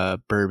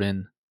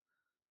bourbon,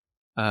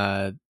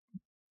 and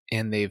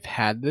they've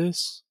had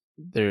this,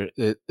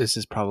 this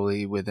is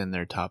probably within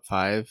their top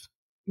 5,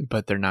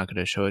 but they're not going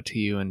to show it to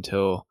you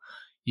until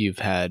you've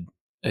had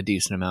a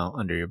decent amount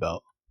under your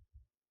belt.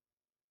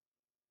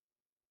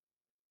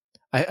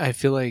 I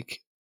feel like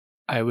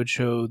I would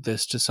show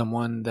this to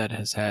someone that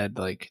has had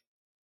like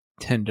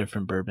 10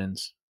 different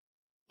bourbons,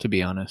 to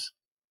be honest.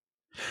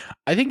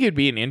 I think it'd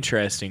be an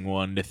interesting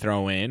one to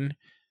throw in.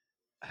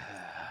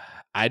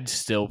 I'd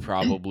still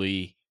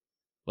probably,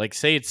 like,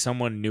 say it's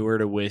someone newer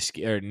to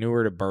whiskey or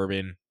newer to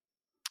bourbon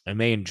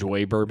and they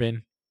enjoy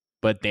bourbon,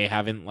 but they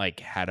haven't like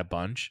had a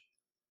bunch.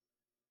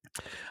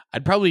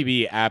 I'd probably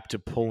be apt to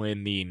pull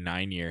in the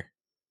 9-year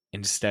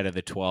instead of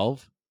the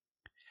 12.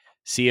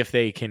 See if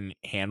they can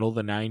handle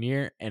the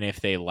 9-year, and if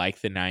they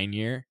like the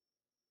 9-year,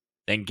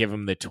 then give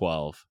them the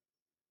 12.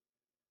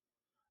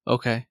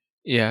 Okay.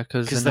 Yeah,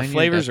 because the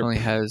flavors definitely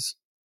has.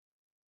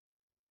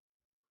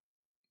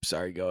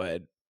 Sorry, go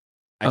ahead.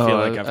 I feel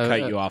like I've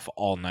cut you off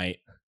all night.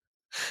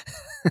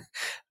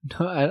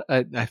 No,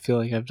 I feel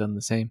like I've done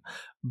the same,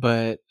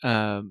 but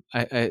the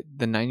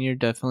 9-year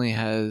definitely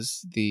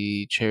has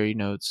the cherry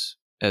notes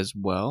as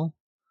well,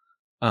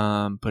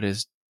 but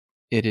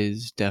it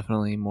is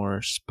definitely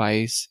more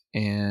spice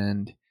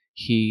and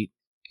heat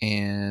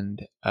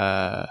and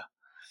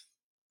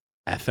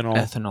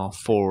ethanol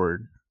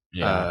forward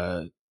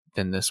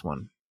than this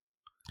one.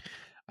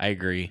 I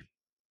agree.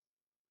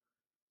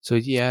 So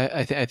yeah,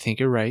 I think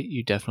you're right.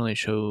 You definitely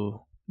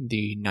show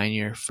the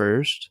 9-year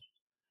first.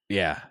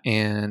 Yeah.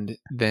 And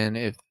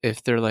then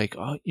if they're like,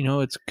 oh,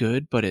 it's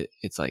good, but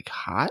it's like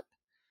hot,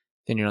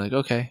 then you're like,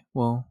 okay,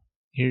 well,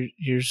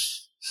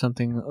 here's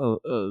something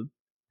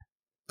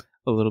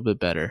a little bit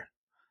better.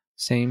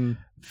 Same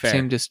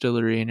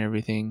distillery and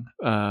everything,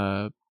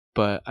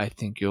 but I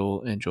think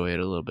you'll enjoy it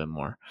a little bit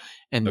more.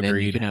 And Agreed.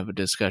 Then you can have a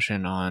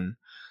discussion on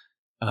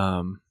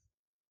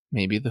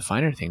maybe the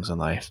finer things in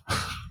life.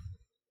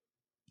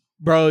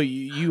 Bro,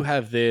 you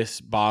have this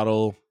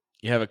bottle,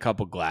 you have a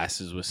couple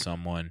glasses with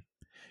someone.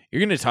 You're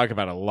going to talk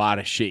about a lot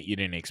of shit you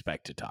didn't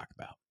expect to talk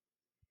about.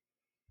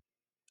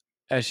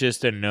 That's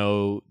just a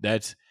no.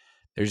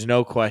 There's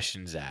no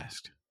questions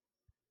asked.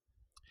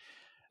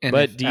 And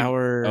but if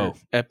our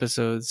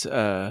episodes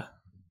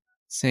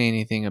say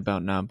anything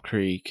about Knob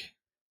Creek,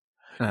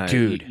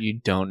 dude, you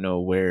don't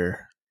know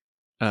where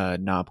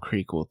Knob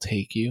Creek will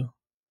take you.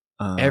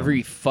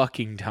 Every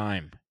fucking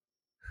time.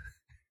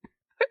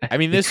 I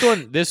mean, this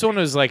one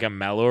was like a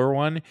mellower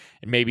one,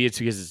 and maybe it's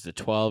because it's the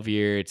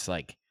 12-year. It's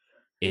like,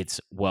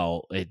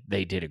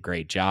 they did a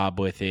great job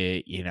with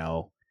it,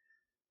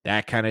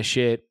 that kind of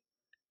shit.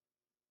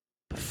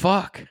 But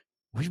fuck,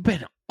 we've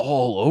been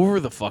all over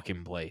the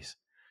fucking place.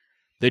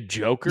 The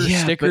Joker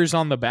stickers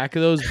on the back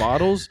of those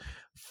bottles,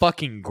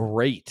 fucking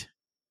great.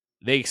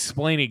 They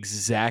explain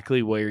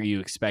exactly where you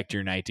expect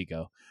your night to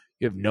go.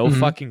 You have no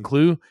fucking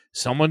clue.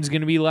 Someone's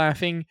going to be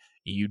laughing.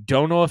 You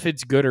don't know if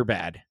it's good or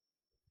bad.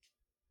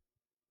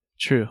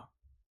 True.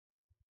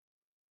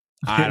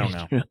 I don't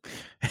know.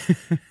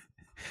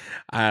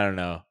 I don't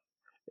know.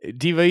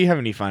 Diva, you have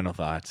any final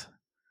thoughts?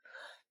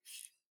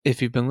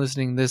 If you've been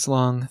listening this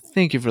long,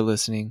 thank you for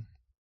listening.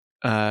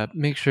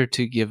 Make sure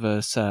to give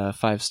us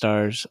 5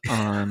 stars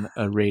on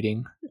a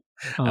rating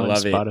on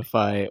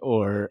Spotify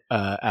or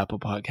Apple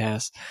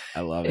Podcasts.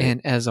 I love it.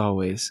 And as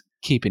always,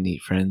 keep it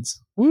neat,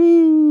 friends.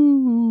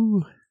 Woo!